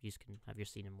 and then you can have your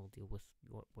scene, and we'll deal with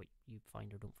what you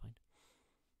find or don't find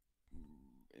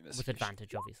with Investigation.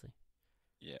 advantage, obviously.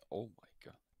 Yeah. Oh my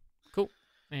god. Cool.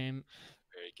 Very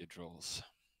good rolls.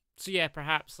 So yeah,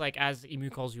 perhaps like as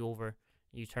Eemoo calls you over,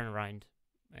 you turn around.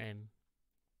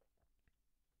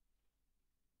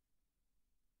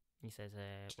 He says,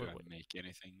 Do I make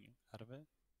anything out of it?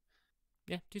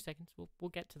 Yeah, 2 seconds. We'll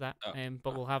get to that. Oh.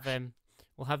 But we'll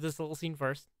have this little scene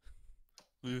first.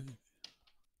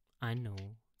 I know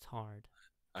it's hard.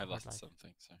 I hard lost life.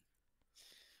 something. So.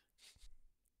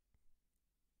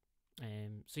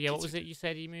 So yeah, what was it you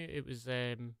said, Eemoo? It was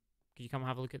could you come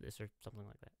have a look at this or something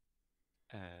like that?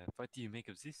 What do you make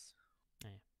of this?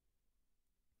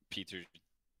 Peter,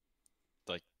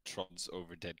 like, trods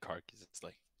over dead carcass. It's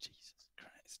like, Jesus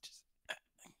Christ,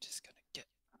 I'm just gonna get.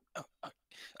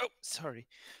 Oh, sorry.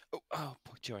 Oh,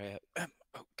 put your eye out.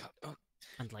 Oh God. Oh.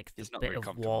 And like the It's not bit very of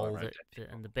comfortable wall around that, dead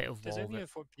people. and the bit of Does wall any that.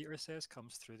 of what Peter says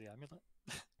comes through the amulet?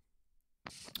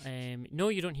 No,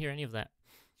 you don't hear any of that.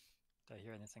 Do I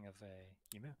hear anything of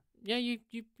Eemoo? Yeah, you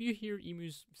hear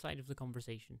Eemoo's side of the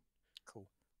conversation, Cool.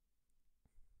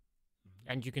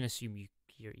 and you can assume you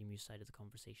hear Eemoo's side of the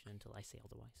conversation until I say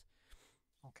otherwise.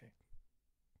 Okay.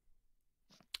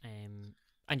 And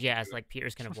yeah, as like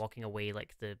Peter's kind of walking away,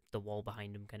 like the wall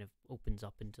behind him kind of opens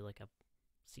up into like a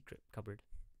secret cupboard.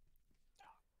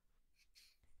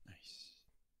 Nice.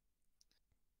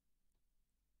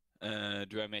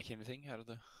 Do I make anything out of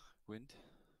the wind?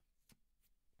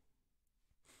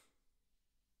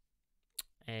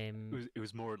 It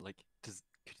was more like,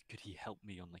 could he help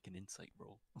me on like an insight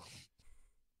roll?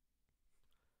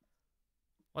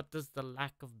 What does the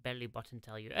lack of belly button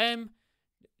tell you? Do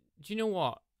you know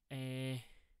what?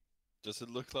 Does it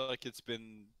look like it's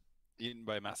been eaten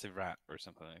by a massive rat or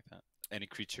something like that? Any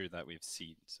creature that we've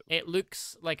seen. So It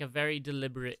looks like a very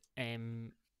deliberate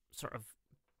sort of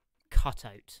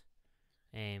cutout.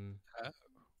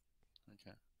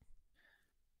 Okay.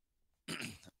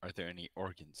 Are there any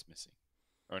organs missing?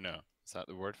 Or no? Is that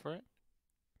the word for it?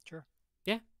 Sure.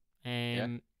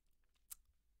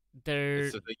 There.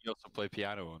 It's the thing you also play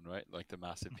piano on, right? Like the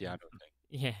massive piano thing.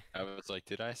 Yeah. I was like,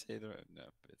 did I say the right? No,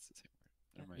 but it's the same word.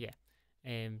 Never mind.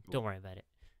 Yeah. Don't worry about it.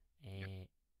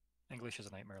 English is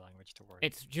a nightmare language to work. Do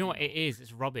you know what it is?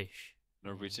 It's rubbish.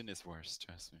 Norwegian is worse,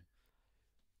 trust me.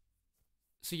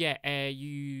 So yeah,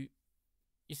 you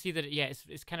see that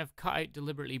it's kind of cut out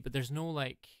deliberately, but there's no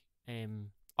like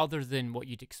other than what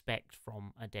you'd expect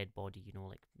from a dead body, you know,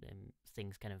 like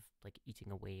things kind of like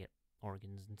eating away at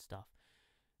organs and stuff.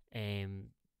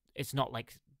 It's not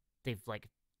like they've like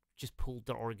just pulled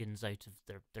their organs out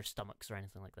of their stomachs or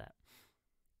anything like that.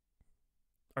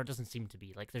 Or it doesn't seem to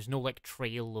be. Like there's no like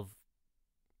trail of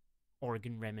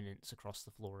organ remnants across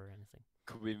the floor or anything.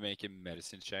 Could we make a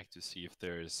medicine check to see if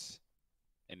there's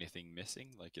anything missing,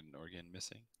 like an organ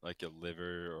missing, like a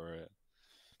liver or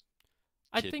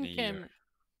a kidney?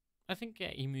 I think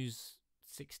Eemoo's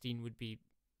 16 would be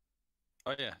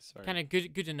Oh yeah, sorry. kind of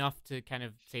good enough to kind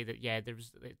of say that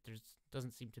there's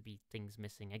doesn't seem to be things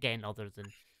missing again, other than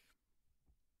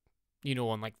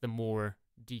on like the more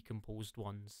decomposed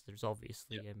ones. There's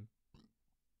obviously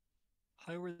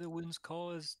How were the wounds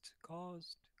caused?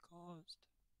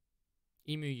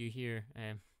 Eemoo, you hear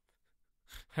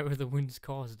how are the wounds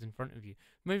caused in front of you?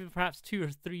 Maybe perhaps 2 or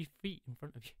 3 feet in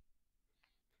front of you.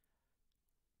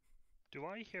 Do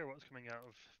I hear what's coming out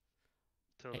of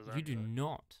Tilda's You do amulet?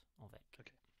 not, Auvek.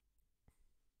 Okay.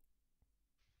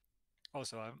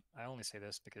 Also, I only say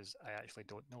this because I actually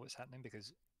don't know what's happening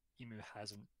because Eemoo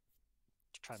hasn't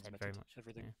transmitted much,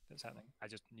 everything yeah. that's happening. I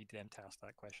just need them to ask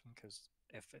that question because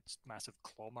if it's massive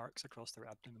claw marks across their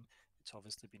abdomen, it's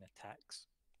obviously been attacks.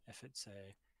 If it's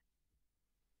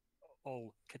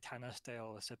all katana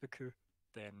style seppuku,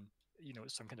 then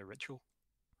it's some kind of ritual,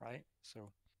 right?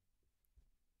 So.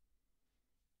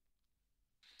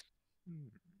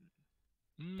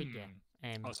 But yeah.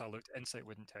 Also, I looked. Insight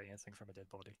wouldn't tell you anything from a dead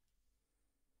body,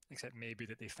 except maybe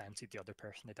that they fancied the other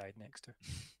person they died next to.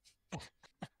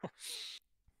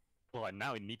 Well, I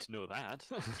now need to know that.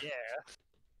 Yeah.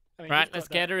 I mean, Right, you've let's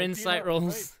got get that our opening insight up,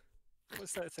 rolls. right?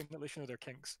 What's that thing that lets you know their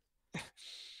kinks?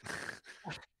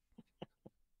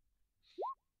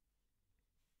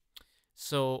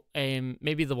 So,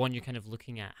 maybe the one you're kind of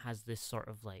looking at has this sort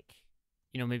of like,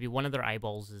 maybe one of their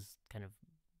eyeballs is kind of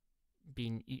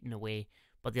being eaten away,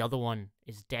 but the other one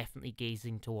is definitely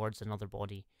gazing towards another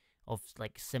body of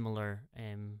like similar,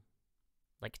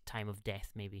 like time of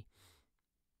death maybe.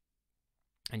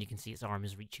 And you can see its arm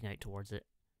is reaching out towards it.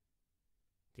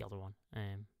 The other one,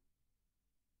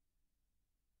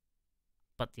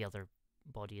 but the other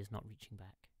body is not reaching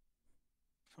back.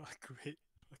 Oh, great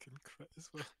fucking crit as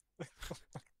well. Oh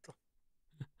my god.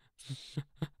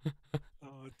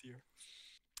 Oh dear.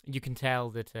 You can tell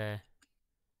that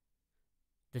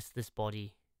this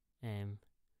body,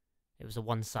 it was a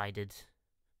one-sided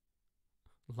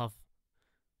love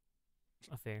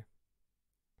affair.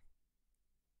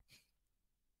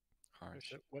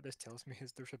 Harsh. What this tells me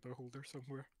is there's a beholder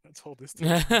somewhere. That's all this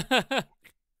tells me.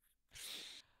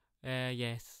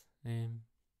 Yes.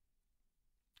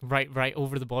 Right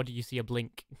over the body, you see a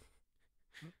blink.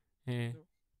 Okay.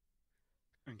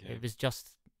 It was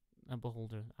just a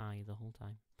beholder eye the whole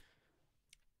time.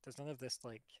 Does none of this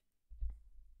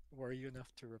worry you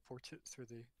enough to report it through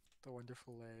the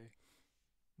wonderful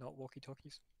not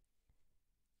walkie-talkies?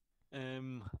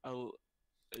 I'll.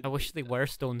 I wish they were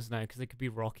stones now, because they could be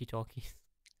Rockietalkies.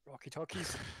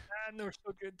 Walkie-talkies? Man, they're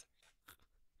so good.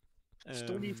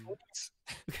 Stony phones.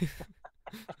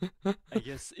 I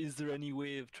guess, is there any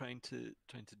way of trying to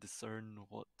discern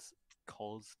what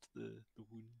caused the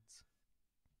wounds?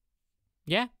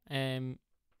 Yeah. Do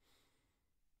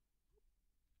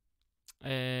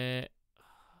I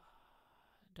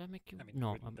make you? I mean,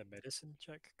 No. wouldn't the medicine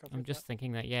check cover I'm just that?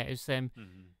 thinking that. Yeah. It's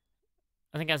Mm-hmm.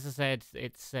 I think, as I said,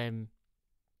 it's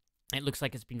it looks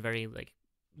like it's been very like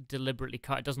deliberately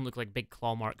cut. It doesn't look like big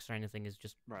claw marks or anything. It's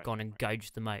just gone and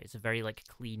gouged them out. It's a very like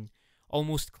clean,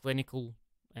 almost clinical,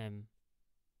 kind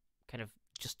of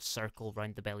just circle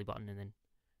around the belly button, and then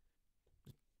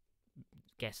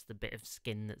guess the bit of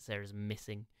skin that's there is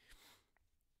missing.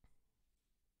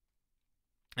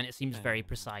 And it seems very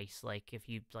precise. Like if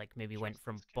you like maybe went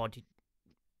from body,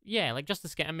 yeah, like just the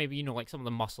skin, and maybe like some of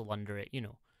the muscle under it,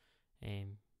 but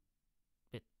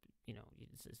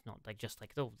it's not like just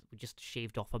like, oh, we just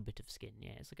shaved off a bit of skin.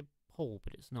 Yeah, it's like a hole,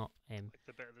 but it's not. Like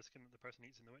the bit of the skin that the person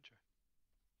eats in The Witcher.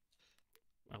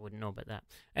 I wouldn't know about that.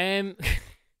 Then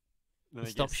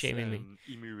Stop shaming me.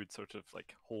 Eemoo would sort of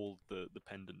like hold the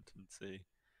pendant and say,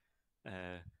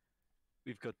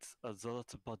 "We've got a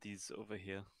lot of bodies over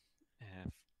here.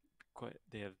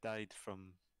 They have died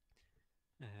from.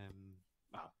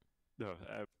 No,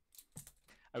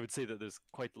 I would say that there's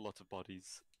quite a lot of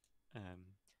bodies,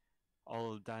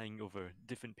 all dying over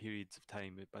different periods of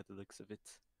time by the looks of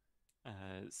it.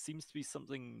 Seems to be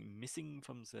something missing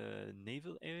from the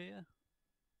navel area.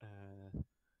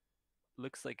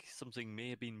 Looks like something may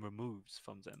have been removed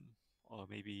from them, or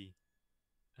maybe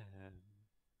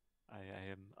I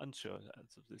am unsure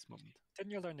as of this moment."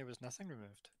 Didn't you learn there was nothing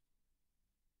removed?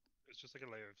 It's just like a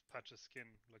layer of patch of skin,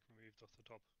 like removed off the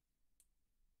top.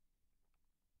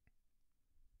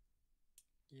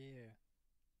 Yeah.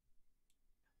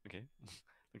 Okay.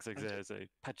 Looks like there's a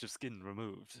patch of skin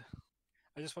removed.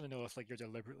 I just want to know if you're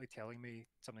deliberately telling me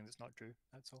something that's not true.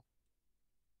 That's all.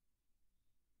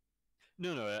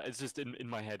 No, it's just in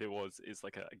my head it's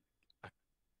like a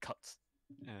cut.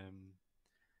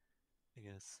 I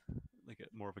guess like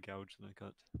more of a gouge than a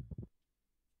cut.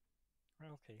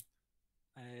 Okay.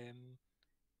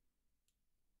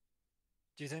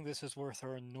 Do you think this is worth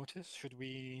our notice? Should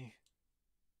we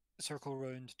circle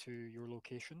round to your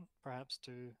location, perhaps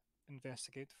to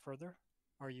investigate further?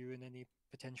 Are you in any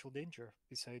potential danger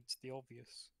besides the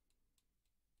obvious?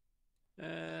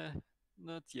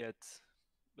 Not yet.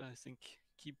 I think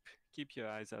keep your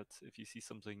eyes out. If you see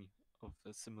something of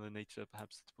a similar nature,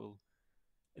 perhaps it will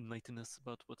enlighten us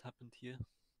about what happened here.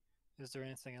 Is there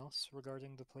anything else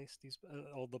regarding the place? These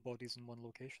all the bodies in one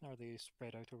location? Are they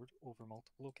spread out over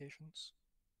multiple locations?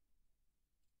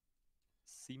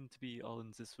 Seem to be all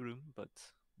in this room, but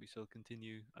we shall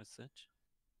continue as such.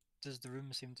 Does the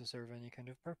room seem to serve any kind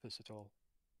of purpose at all?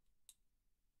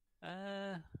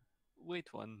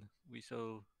 Wait one. We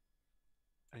shall.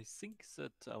 I think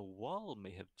that a wall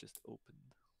may have just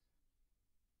opened.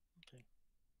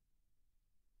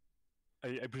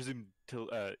 Okay. I presume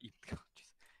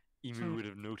Eemoo would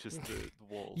have noticed the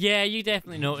wall. Yeah, you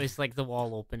definitely notice like the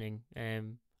wall opening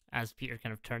as Peter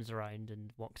kind of turns around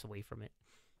and walks away from it.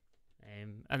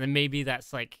 And then maybe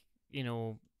that's like,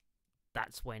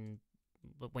 that's when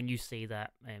you say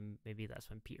that, maybe that's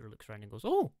when Peter looks around and goes,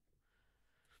 oh,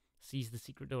 sees the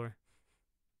secret door.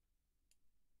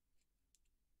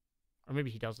 Or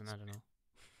maybe he doesn't, I don't know.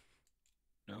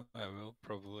 No, I will,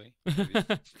 probably. Maybe.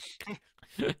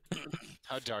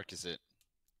 How dark is it?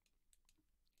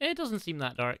 It doesn't seem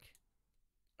that dark.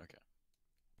 Okay.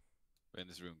 We're in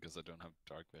this room because I don't have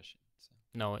dark vision. So.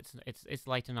 No, it's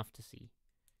light enough to see.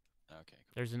 Okay, cool.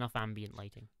 There's enough ambient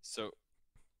lighting. So,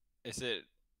 is it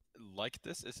like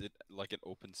this? Is it like an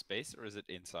open space, or is it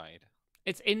inside?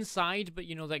 It's inside, but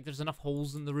like there's enough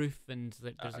holes in the roof, and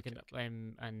there's like okay.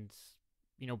 and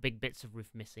big bits of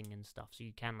roof missing and stuff, so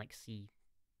you can like see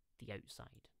the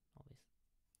outside. Always.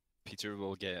 Peter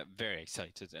will get very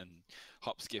excited and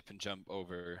hop, skip, and jump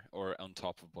over or on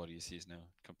top of bodies. He's now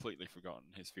completely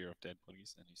forgotten his fear of dead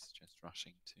bodies, and he's just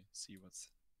rushing to see what's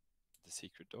the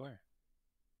secret door.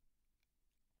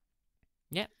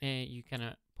 Yeah, you kind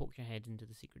of poke your head into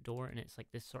the secret door, and it's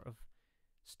like this sort of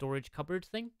storage cupboard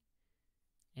thing.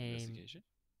 Investigation?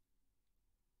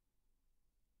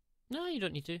 No, you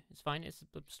don't need to. It's fine. It's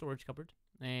a storage cupboard,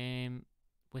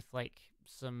 with like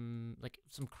some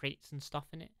crates and stuff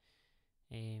in it.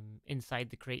 Inside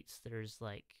the crates, there's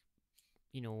like,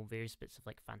 various bits of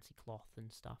like fancy cloth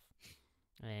and stuff.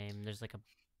 There's like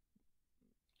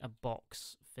a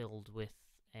box filled with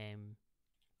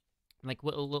like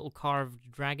little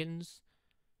carved dragons.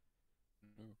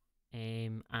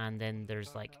 And then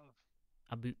there's like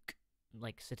a book,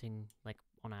 like sitting like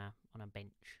on a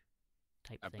bench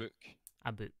type A thing. book.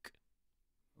 A book.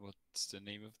 What's the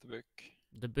name of the book?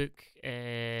 The book,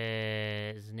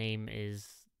 his name is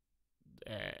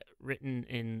written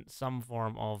in some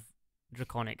form of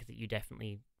Draconic that you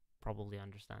definitely probably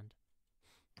understand.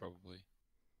 Probably.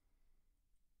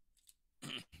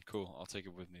 Cool. I'll take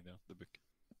it with me though. The book.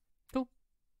 Cool.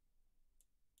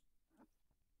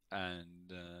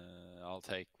 And I'll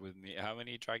take with me. How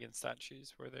many dragon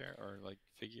statues were there, or like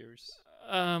figures?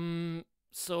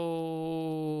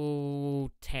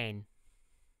 So 10.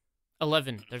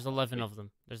 11. There's 11 of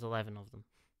them. There's 11 of them.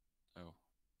 Oh.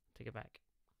 Take it back.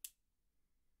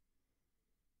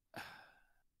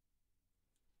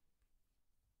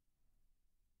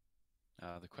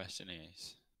 The question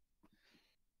is,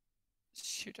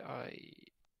 should I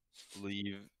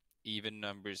leave even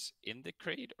numbers in the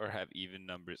crate or have even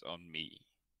numbers on me?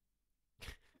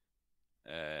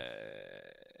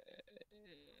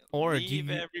 Or leave do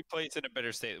you... every place in a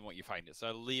better state than what you find it. So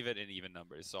I'll leave it in even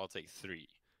numbers. So I'll take 3. I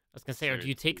was going to say, or do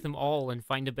you take them all and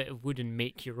find a bit of wood and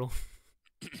make your own?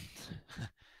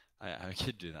 I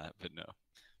could do that, but no.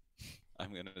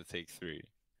 I'm going to take 3.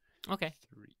 Okay.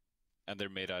 3. And they're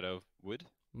made out of wood?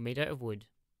 Made out of wood.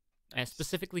 Nice.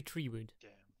 Specifically tree wood.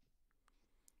 Damn.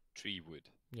 Tree wood.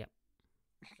 Yep.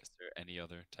 Is there any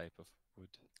other type of wood?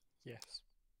 Yes.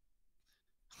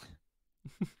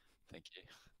 Thank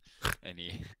you.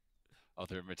 Any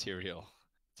other material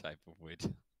type of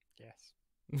wood? Yes.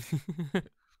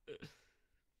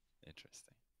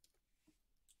 Interesting.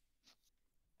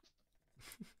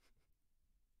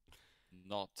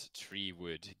 Not tree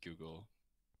wood, Google.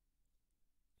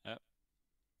 Yep.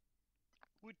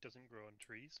 Wood doesn't grow on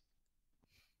trees.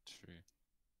 True.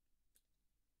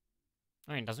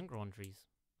 I mean, it doesn't grow on trees,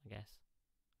 I guess.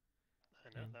 I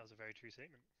know, Yeah. that was a very true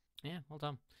statement. Yeah, well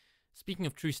done. Speaking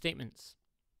of true statements,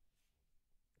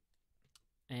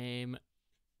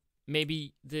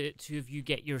 maybe the two of you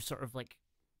get your sort of like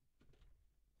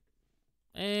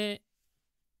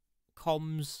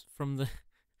comms from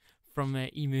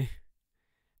Eemoo,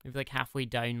 maybe like halfway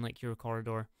down like your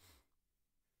corridor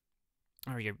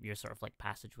or your sort of like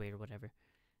passageway or whatever,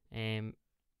 and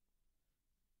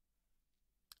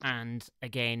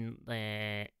again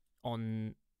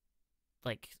on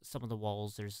like some of the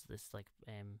walls there's this like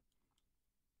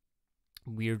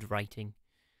weird writing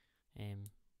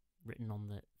written on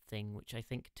the thing, which I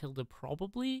think Tilda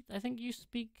probably, I think you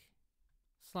speak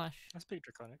slash I speak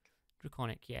Draconic.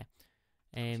 Draconic, yeah.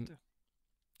 Course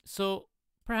So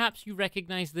perhaps you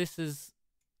recognize this as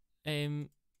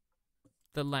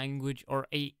the language or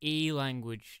a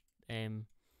language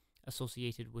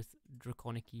associated with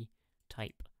draconic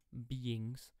type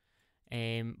beings.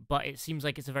 But it seems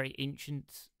like it's a very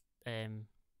ancient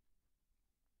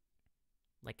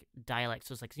like dialect,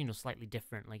 so it's like, you know, slightly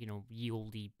different, like, you know, ye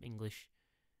olde English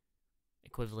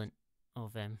equivalent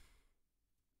of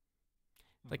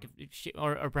like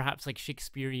or perhaps like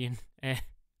Shakespearean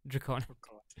draconic. Oh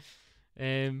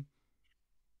God.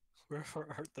 Wherefore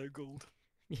art thou gold?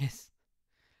 Yes.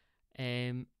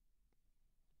 But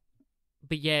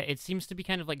yeah, it seems to be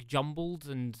kind of like jumbled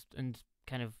and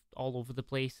kind of all over the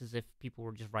place, as if people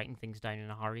were just writing things down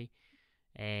in a hurry.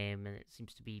 And it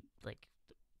seems to be like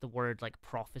the word like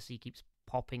prophecy keeps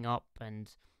popping up, and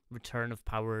return of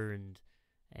power, and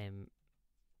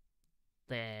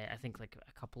I think like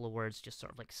a couple of words just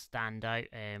sort of like stand out.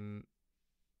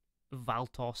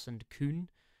 Valtos and Kuhn.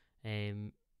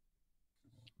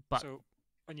 But so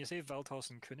when you say Valtos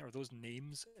and Kuhn, are those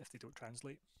names if they don't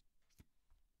translate?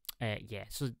 yeah,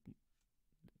 so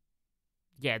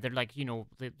yeah, they're like, you know,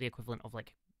 the equivalent of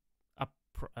like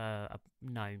a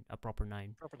noun, a proper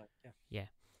noun. Proper noun, yeah. Yeah.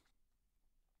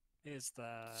 Is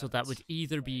that So that would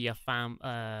either be a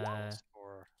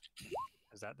or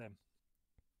is that them?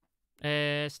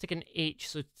 stick an H,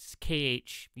 so it's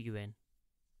KHUN.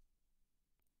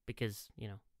 Because, you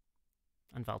know,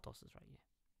 and Valtos is right, yeah.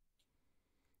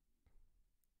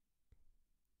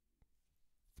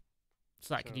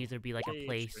 So that could So, either be like a KHUN.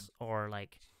 place or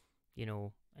like, you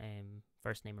know,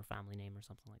 first name or family name or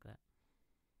something like that.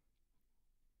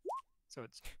 So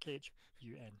it's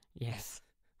KHUN. Yes.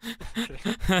 Okay.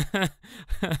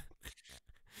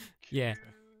 Yeah.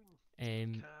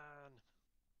 Can.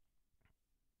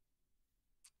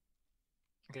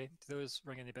 Okay, do those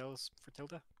ring any bells for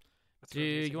Tilda? With Do her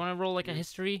you amazing want to roll like a weird-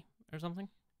 history or something?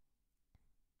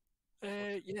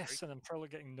 Yes, and I'm probably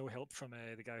getting no help from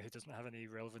the guy who doesn't have any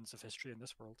relevance of history in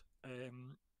this world.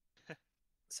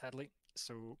 Sadly.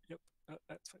 So, yep,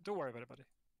 that's fine. Don't worry about it, buddy.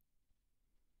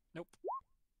 Nope.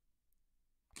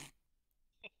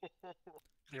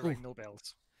 They Ooh. ring no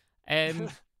bells.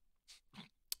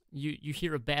 You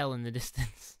hear a bell in the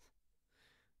distance.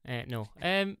 No.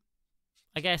 I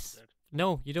guess Dead.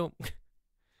 no, you don't.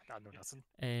 I know nothing.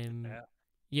 Yeah.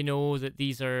 You know that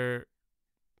these are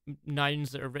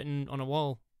nouns that are written on a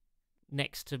wall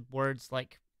next to words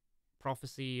like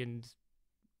prophecy and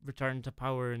return to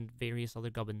power and various other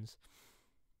gubbins.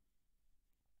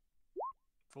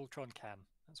 Voltron can.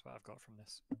 That's what I've got from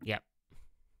this. Yep.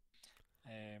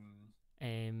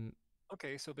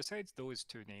 Okay, so besides those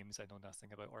two names I know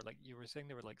nothing about, or like you were saying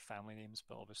they were like family names,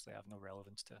 but obviously have no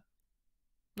relevance to.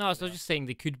 No, so I was Yeah. just saying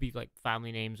they could be like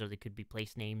family names, or they could be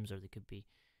place names, or they could be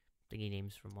thingy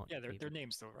names from what. Yeah, they're they've-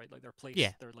 names though, right? Like they're place.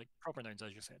 Yeah. They're like proper nouns,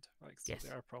 as you said. Right. So Yes. they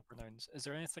are proper nouns. Is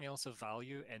there anything else of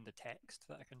value in the text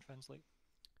that I can translate?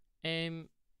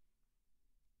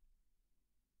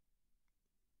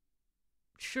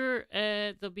 Sure.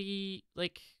 There'll be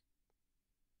like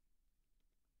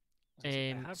As I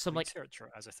say, I have some like researcher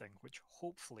as a thing, which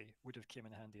hopefully would have came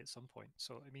in handy at some point.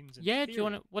 So it means in yeah. Do you theory,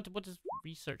 want to? What does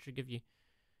researcher give you?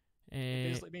 it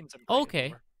basically means I'm great at okay.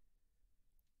 lore.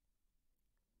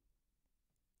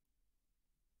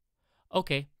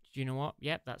 Okay. Do you know what?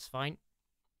 Yep, that's fine.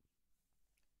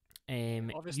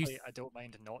 Obviously, I don't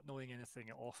mind not knowing anything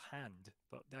offhand,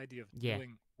 but the idea of Yeah.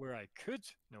 knowing where I could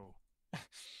know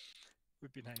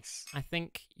would be nice. I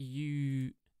think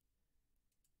you.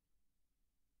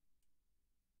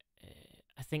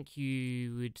 I think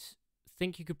you would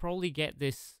think you could probably get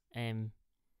this in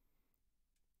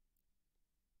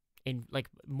like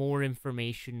more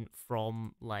information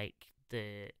from like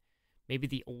maybe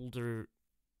the older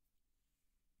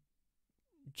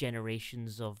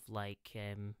generations of like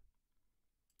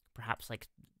perhaps like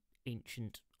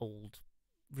ancient old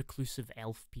reclusive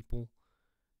elf people.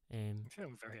 I'm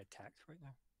feeling very attacked right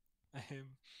now.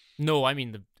 No, I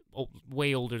mean the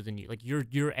way older than you, like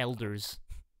your elders.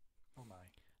 Oh my.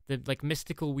 The like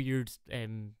mystical weird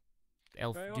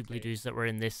elf Right, doobly okay. doos that were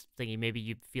in this thingy. Maybe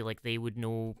you feel like they would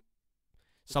know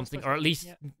Does something, this or have at a name least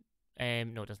yet?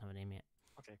 no, it doesn't have a name yet.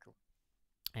 Okay, cool.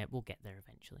 We'll get there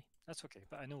eventually. That's okay,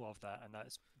 but I know of that, and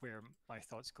that's where my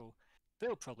thoughts go.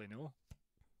 They'll probably know.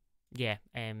 Yeah.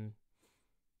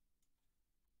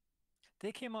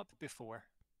 They came up before,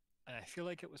 and I feel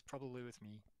like it was probably with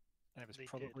me, and it was They did,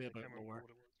 probably I about can't remember lore. what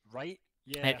it was. Right?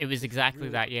 Yeah. It was they exactly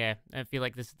really- that. Yeah. I feel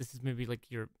like this is maybe like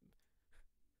your.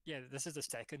 Yeah, this is the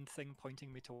second thing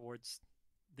pointing me towards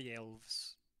the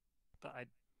elves that I,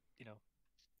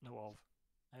 know of.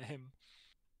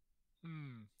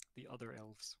 The other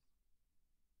elves.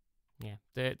 Yeah.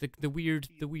 The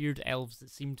weird elves that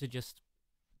seem to just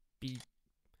be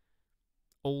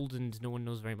old and no one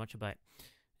knows very much about,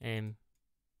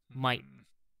 might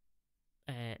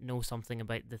know something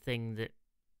about the thing that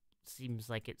seems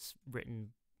like it's written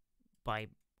by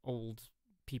old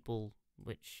people,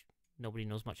 which nobody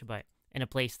knows much about, in a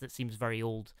place that seems very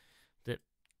old that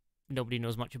nobody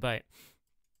knows much about.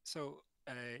 So,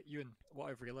 Euan, what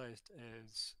I've realised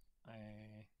is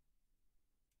I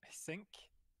think,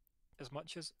 as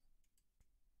much as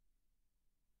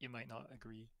you might not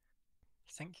agree,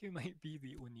 I think you might be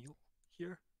the O'Neill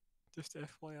here. Just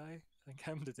FYI, I think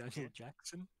I'm the Daniel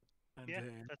Jackson, and Yeah,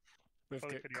 that's we've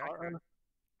probably got pretty accurate.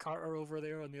 Carter over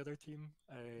there on the other team,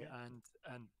 Yeah.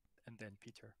 and then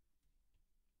Peter.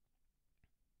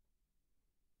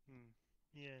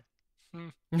 Yeah. Hmm.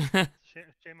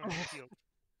 Shame on Teal.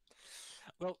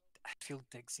 Well, I feel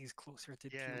Digsy's closer to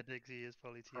Yeah, Teal, Digzy is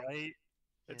probably Teal. right?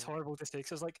 It's Yeah. horrible to say,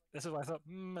 because like, this is why I thought,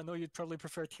 I know you'd probably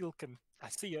prefer Teal'c, I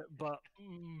see it, but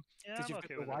Yeah, because I'm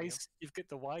okay with O'Neill. you've got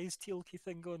the wise Teal'c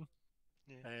thing going.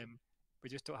 Yeah. We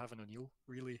just don't have an O'Neill,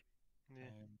 really.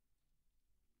 Yeah.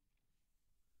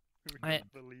 We're I-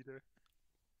 not the leader.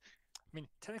 I mean,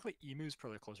 technically, Eemoo's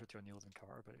probably closer to O'Neill than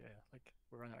Carter, but yeah, like,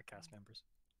 we're running out of cast members.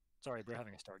 Sorry, we're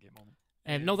having a Stargate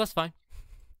moment. No, that's fine.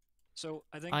 So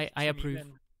I think I for me approve.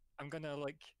 then, I'm gonna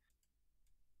like.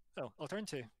 Oh, I'll turn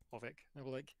to Auvek. I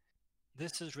will like.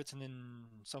 This is written in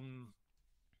some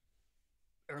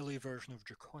early version of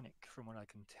Draconic, from what I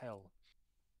can tell.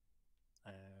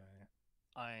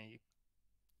 I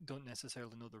don't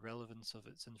necessarily know the relevance of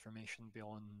its information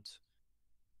beyond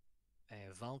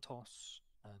Valtos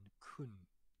and Kun.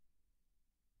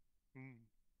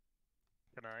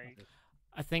 Can I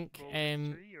I think roll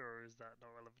history, or is that not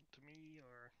relevant to me?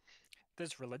 Or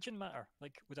Does religion matter?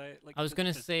 Like, would I like? I was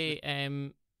gonna does say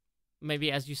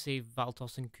maybe as you say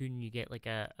Valtos and Kun, you get like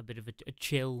a bit of a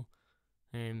chill,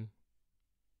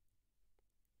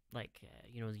 like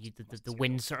you know, the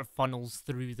wind sort of funnels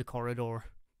through the corridor.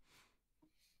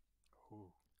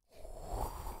 Ooh.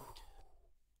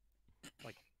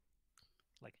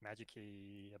 Like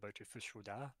magic-y about to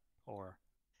Fushuda, or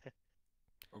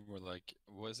Or like,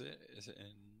 was it? Is it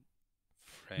in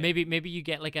French? Maybe you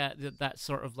get like that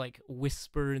sort of like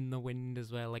whisper in the wind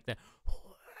as well, like the.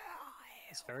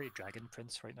 it's very Dragon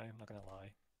Prince right now. I'm not gonna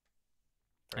lie.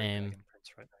 Very Dragon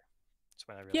Prince right now. That's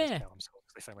when I realized Yeah. Calum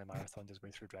finally marathoned his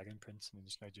way through Dragon Prince, and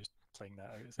is now just playing that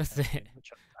out as a That's campaign, it. which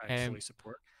I fully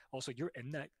support. Also, you're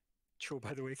in that show,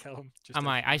 by the way, Calum. Just Am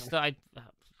I? I FYI. still.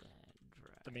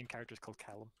 The main character is called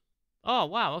Calum. Oh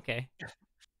wow. Okay.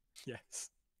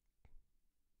 Yes.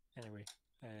 Anyway.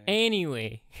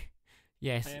 Anyway,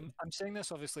 yes. I'm saying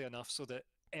this obviously enough so that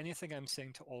anything I'm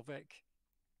saying to Auvek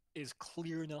is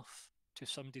clear enough to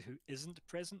somebody who isn't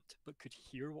present but could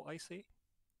hear what I say.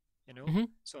 You know? Mhm.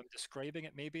 So I'm describing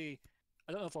it. Maybe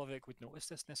I don't know if Auvek would notice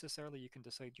this necessarily. You can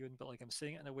decide, Euan, but like I'm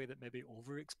saying it in a way that maybe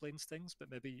over-explains things. But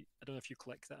maybe I don't know if you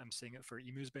click that I'm saying it for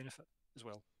Eemoo's benefit as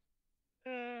well.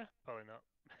 probably not.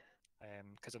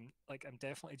 Because I'm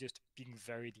definitely just being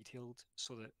very detailed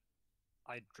so that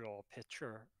I draw a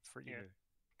picture for Eemoo.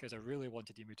 Because I really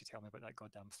wanted Eemoo to tell me about that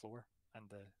goddamn floor and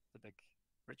the big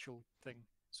ritual thing,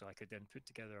 so I could then put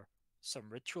together some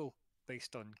ritual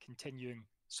based on continuing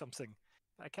something.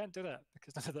 But I can't do that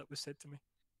because none of that was said to me.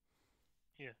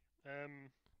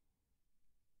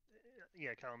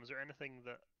 Yeah, Calum, is there anything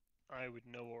that I would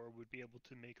know or would be able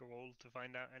to make a roll to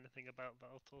find out anything about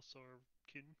Valtos or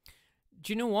Kun?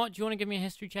 Do you know what? Do you want to give me a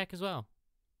history check as well?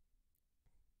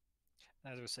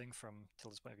 As I was saying, from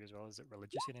Tilda's point of view as well, is it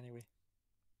religious in any way?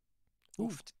 Ooh.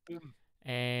 Oofed. Boom.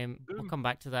 We'll Boom. come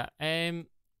back to that. Do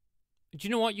you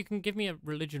know what? You can give me a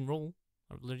religion roll,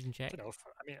 a religion check, I don't know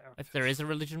if there is a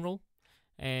religion roll.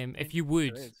 mean, If you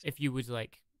would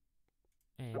like.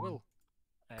 I will.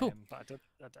 Cool. But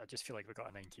I just feel like we got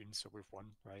a 19, so we've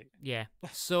won, right? Yeah.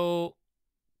 So,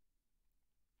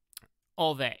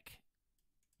 Auvek,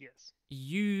 Yes.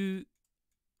 you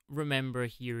remember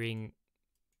hearing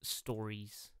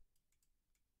stories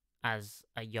as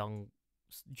a young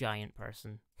giant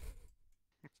person.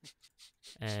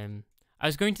 I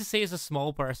was going to say as a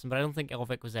small person, but I don't think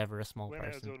Auvek was ever a small When I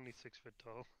was person. only 6 foot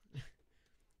tall.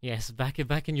 Yes, back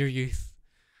in your youth,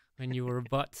 when you were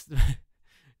but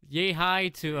yay high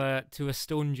to a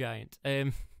stone giant.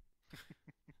 The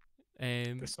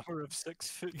summer of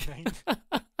 6'9".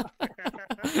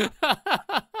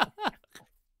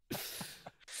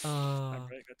 I'm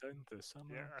writing it down. The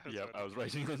summer. I was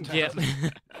writing them Yeah.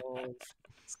 Of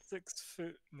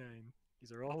 6'9".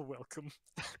 These are all welcome.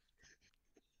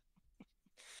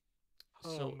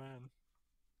 So, man.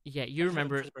 Yeah, you Thanks for the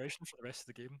remember. inspiration for the rest of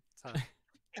the game. Do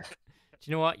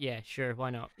you know what? Yeah, sure. Why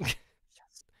not? Yes.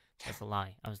 That's a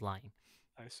lie. I was lying.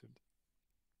 I assumed.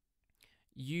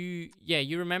 you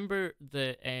remember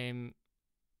the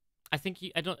I think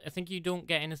you don't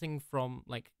get anything from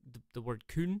like the word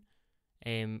coon,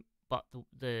 but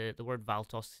the word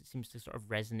Valtos seems to sort of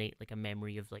resonate like a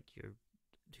memory of like your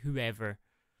whoever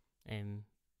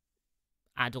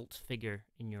adult figure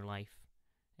in your life,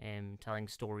 telling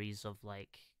stories of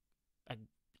like a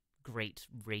great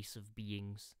race of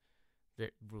beings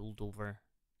that ruled over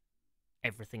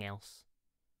everything else,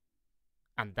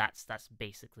 and that's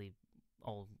basically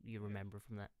all you remember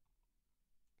from that.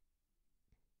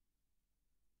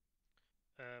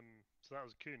 So that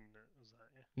was Kuhn, was that,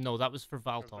 yeah? No, that was for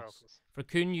That was Valtos. Valtos. For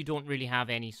Kuhn, you don't really have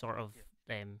any sort of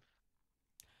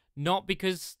not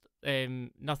because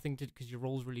nothing to because your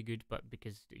role's really good, but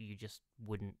because you just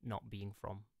wouldn't not being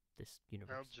from this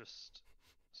universe. I'll just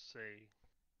say,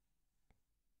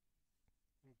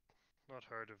 not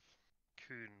heard of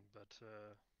Kuhn, but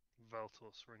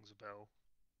Valtos rings a bell.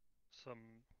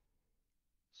 Some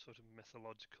sort of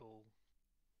mythological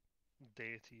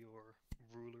deity or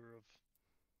ruler of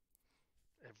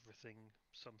everything,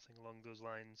 something along those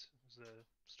lines. It was a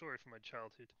story from my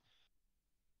childhood.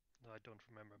 No, I don't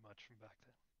remember much from back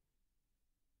then.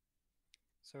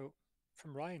 So,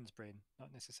 from Ryan's brain,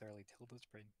 not necessarily Tilda's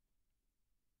brain,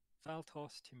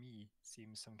 Valtos to me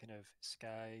seems some kind of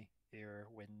sky, air,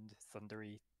 wind,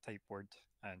 thundery type word,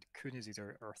 and Kun is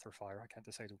either earth or fire. I can't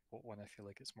decide what one. I feel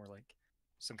like it's more like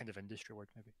some kind of industry word,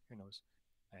 maybe. Who knows?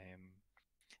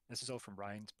 This is all from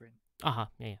Ryan's brain.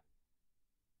 Yeah.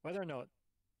 Whether or not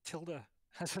Tilda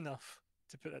has enough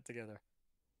to put that together,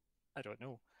 I don't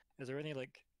know. Is there any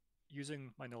like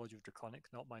using my knowledge of Draconic,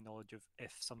 not my knowledge of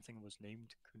if something was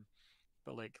named Kun,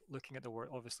 but like looking at the word?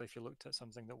 Obviously, if you looked at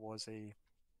something that was a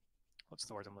what's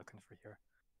the word I'm looking for here?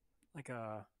 Like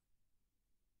a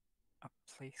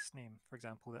place name, for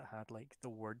example, that had like the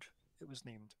word it was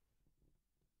named.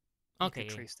 You Okay.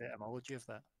 could trace the etymology of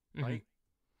that, Mhm. right?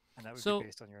 And that would So- be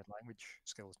based on your language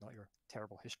skills, not your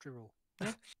terrible history roll.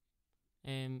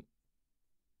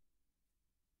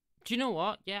 Do you know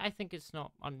what? Yeah, I think it's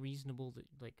not unreasonable that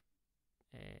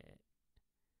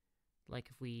like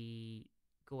if we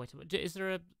go at it, is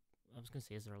there a? I was gonna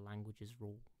say, is there a languages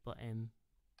role? But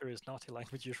There is not a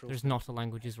languages roll. there's not a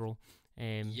languages role.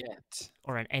 Yet.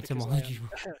 Or an Because I etymology am-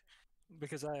 role.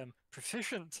 because I am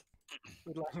proficient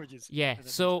with languages. Yeah. and that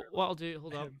means So they're what I'll do?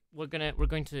 Hold up. Um, We're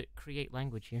going to create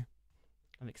language here.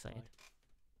 I'm excited.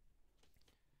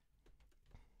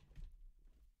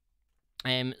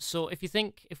 So if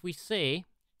we say,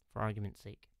 for argument's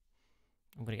sake,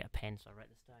 I'm gonna get a pen so I write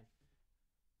this down.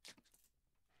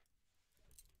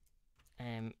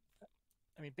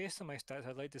 I mean, based on my stats,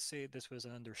 I'd like to say this was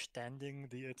an understanding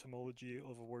the etymology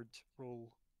of a word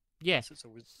roll. Yeah. Yes, it's a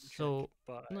wisdom check,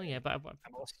 but No, yeah, but I'm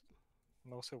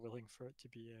also willing for it to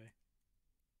be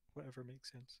whatever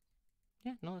makes sense.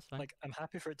 yeah, no, that's fine. Like, I'm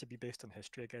happy for it to be based on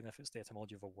history again if it's the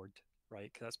etymology of a word,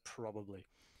 right? Because that's probably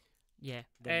yeah.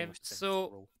 the most sensible So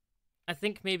roll. I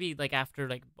think maybe like after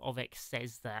like Auvek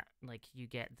says that, like you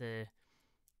get the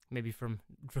maybe from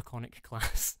Draconic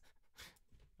class.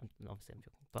 Obviously I'm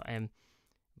joking, but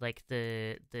like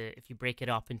the if you break it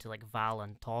up into like Val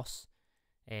and Toss,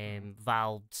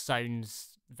 Val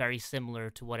sounds very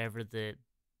similar to whatever the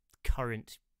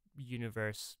current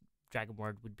universe dragon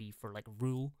word would be for like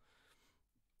rule.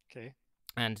 Okay.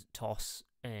 And Toss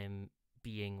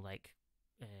being like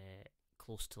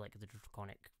close to like the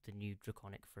new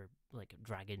Draconic for like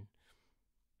dragon.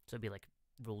 So it'd be like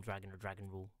rule dragon or dragon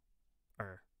rule.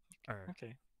 Or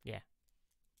Okay. yeah.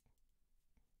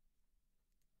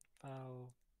 Val,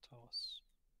 Toss,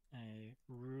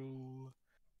 rule,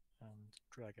 and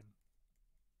dragon.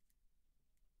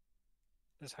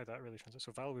 This is how that really translates.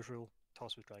 So Val was rule,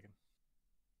 Toss was dragon.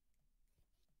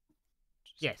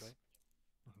 Just Yes. right?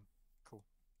 Cool.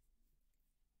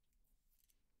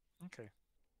 Okay.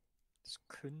 Does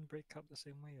Kun break up the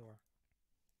same way, or?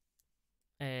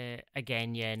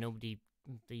 Again, yeah,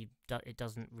 it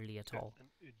doesn't really at all.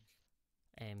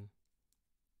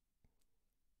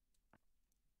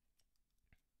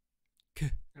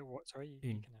 What? Sorry, you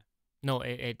Un. can. No,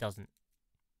 it doesn't.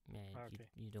 Okay.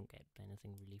 You don't get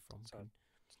anything really from So Kun.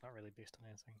 it's not really based on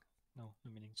anything. No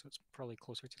meaning. So it's probably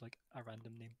closer to like a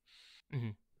random name.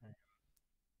 Mhm. Right.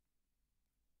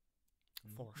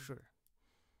 For sure.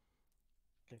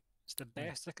 Okay. It's the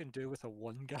best I can do with a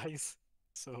 1, guys.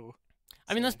 So.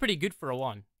 I mean, that's pretty good for a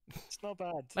 1. It's not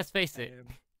bad. Let's face it.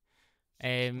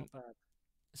 It's not bad.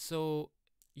 So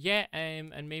yeah,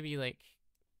 and maybe like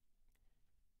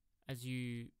as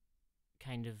you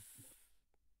kind of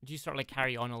do you sort of like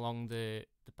carry on along the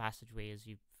passageway as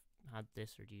you've had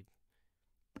this, or do you?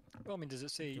 Well, I mean, does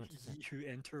it say want to say? "Ye who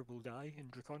enter will die" in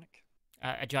Draconic?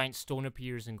 a giant stone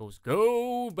appears and goes,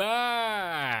 "Go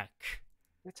back!"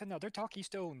 It's another talkie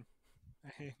stone.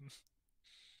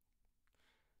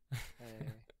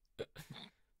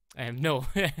 No,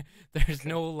 there's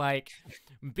no like,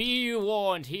 "Be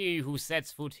warned, he who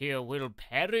sets foot here will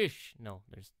perish." No,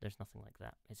 there's nothing like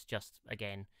that. It's just,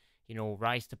 again,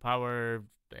 rise to power,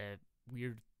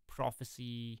 weird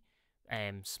prophecy,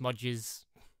 smudges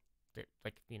that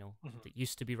that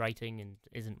used to be writing and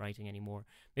isn't writing anymore.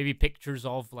 Maybe pictures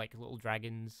of like little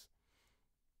dragons.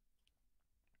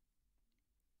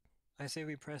 I say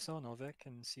we press on, Auvek,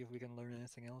 and see if we can learn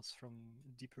anything else from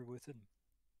deeper within.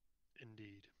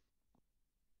 Indeed.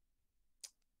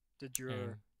 Did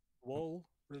your wall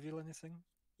reveal anything,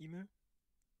 Eemoo?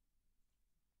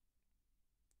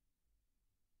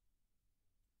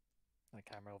 The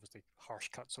camera obviously harsh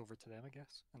cuts over to them, I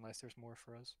guess, unless there's more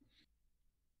for us.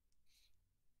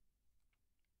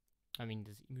 I mean,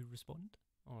 does Eemoo respond,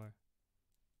 or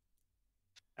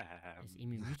is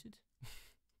Eemoo muted?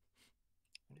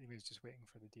 Eemoo's just waiting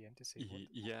for the DM to say what.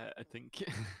 Yeah, I think.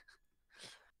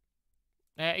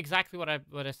 Exactly what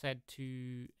I said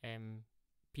to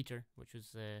Peter, which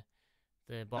was the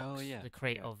box, the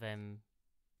crate of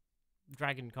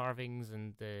dragon carvings,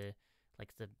 and the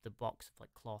box of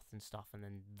like cloth and stuff, and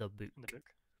then the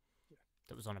book.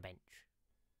 That was on a bench.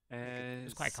 It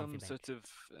was quite a comfy bench. Sort of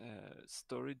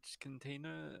storage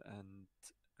container and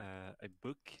a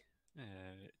book.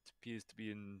 It appears to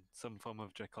be in some form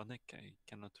of draconic. I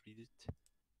cannot read it.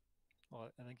 Well,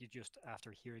 I think you just,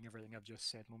 after hearing everything I've just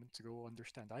said moments ago,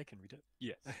 understand I can read it.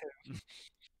 Yes.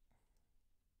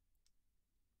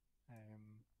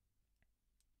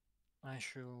 I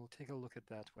shall take a look at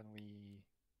that when we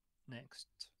next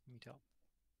meet up.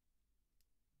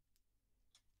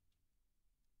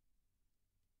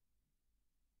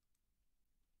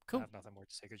 Cool. I have nothing more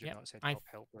to say because you've not said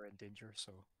help, we're in danger,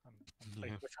 so I'm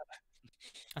fine with that.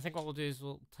 I think what we'll do is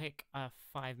we'll take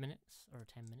 5 minutes or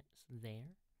 10 minutes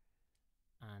there,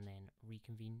 and then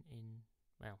reconvene in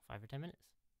 5 or 10 minutes.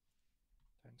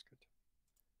 Sounds good.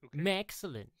 Okay.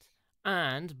 Excellent.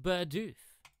 And Bidoof.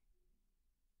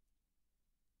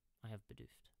 I have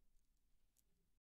Bidoofed.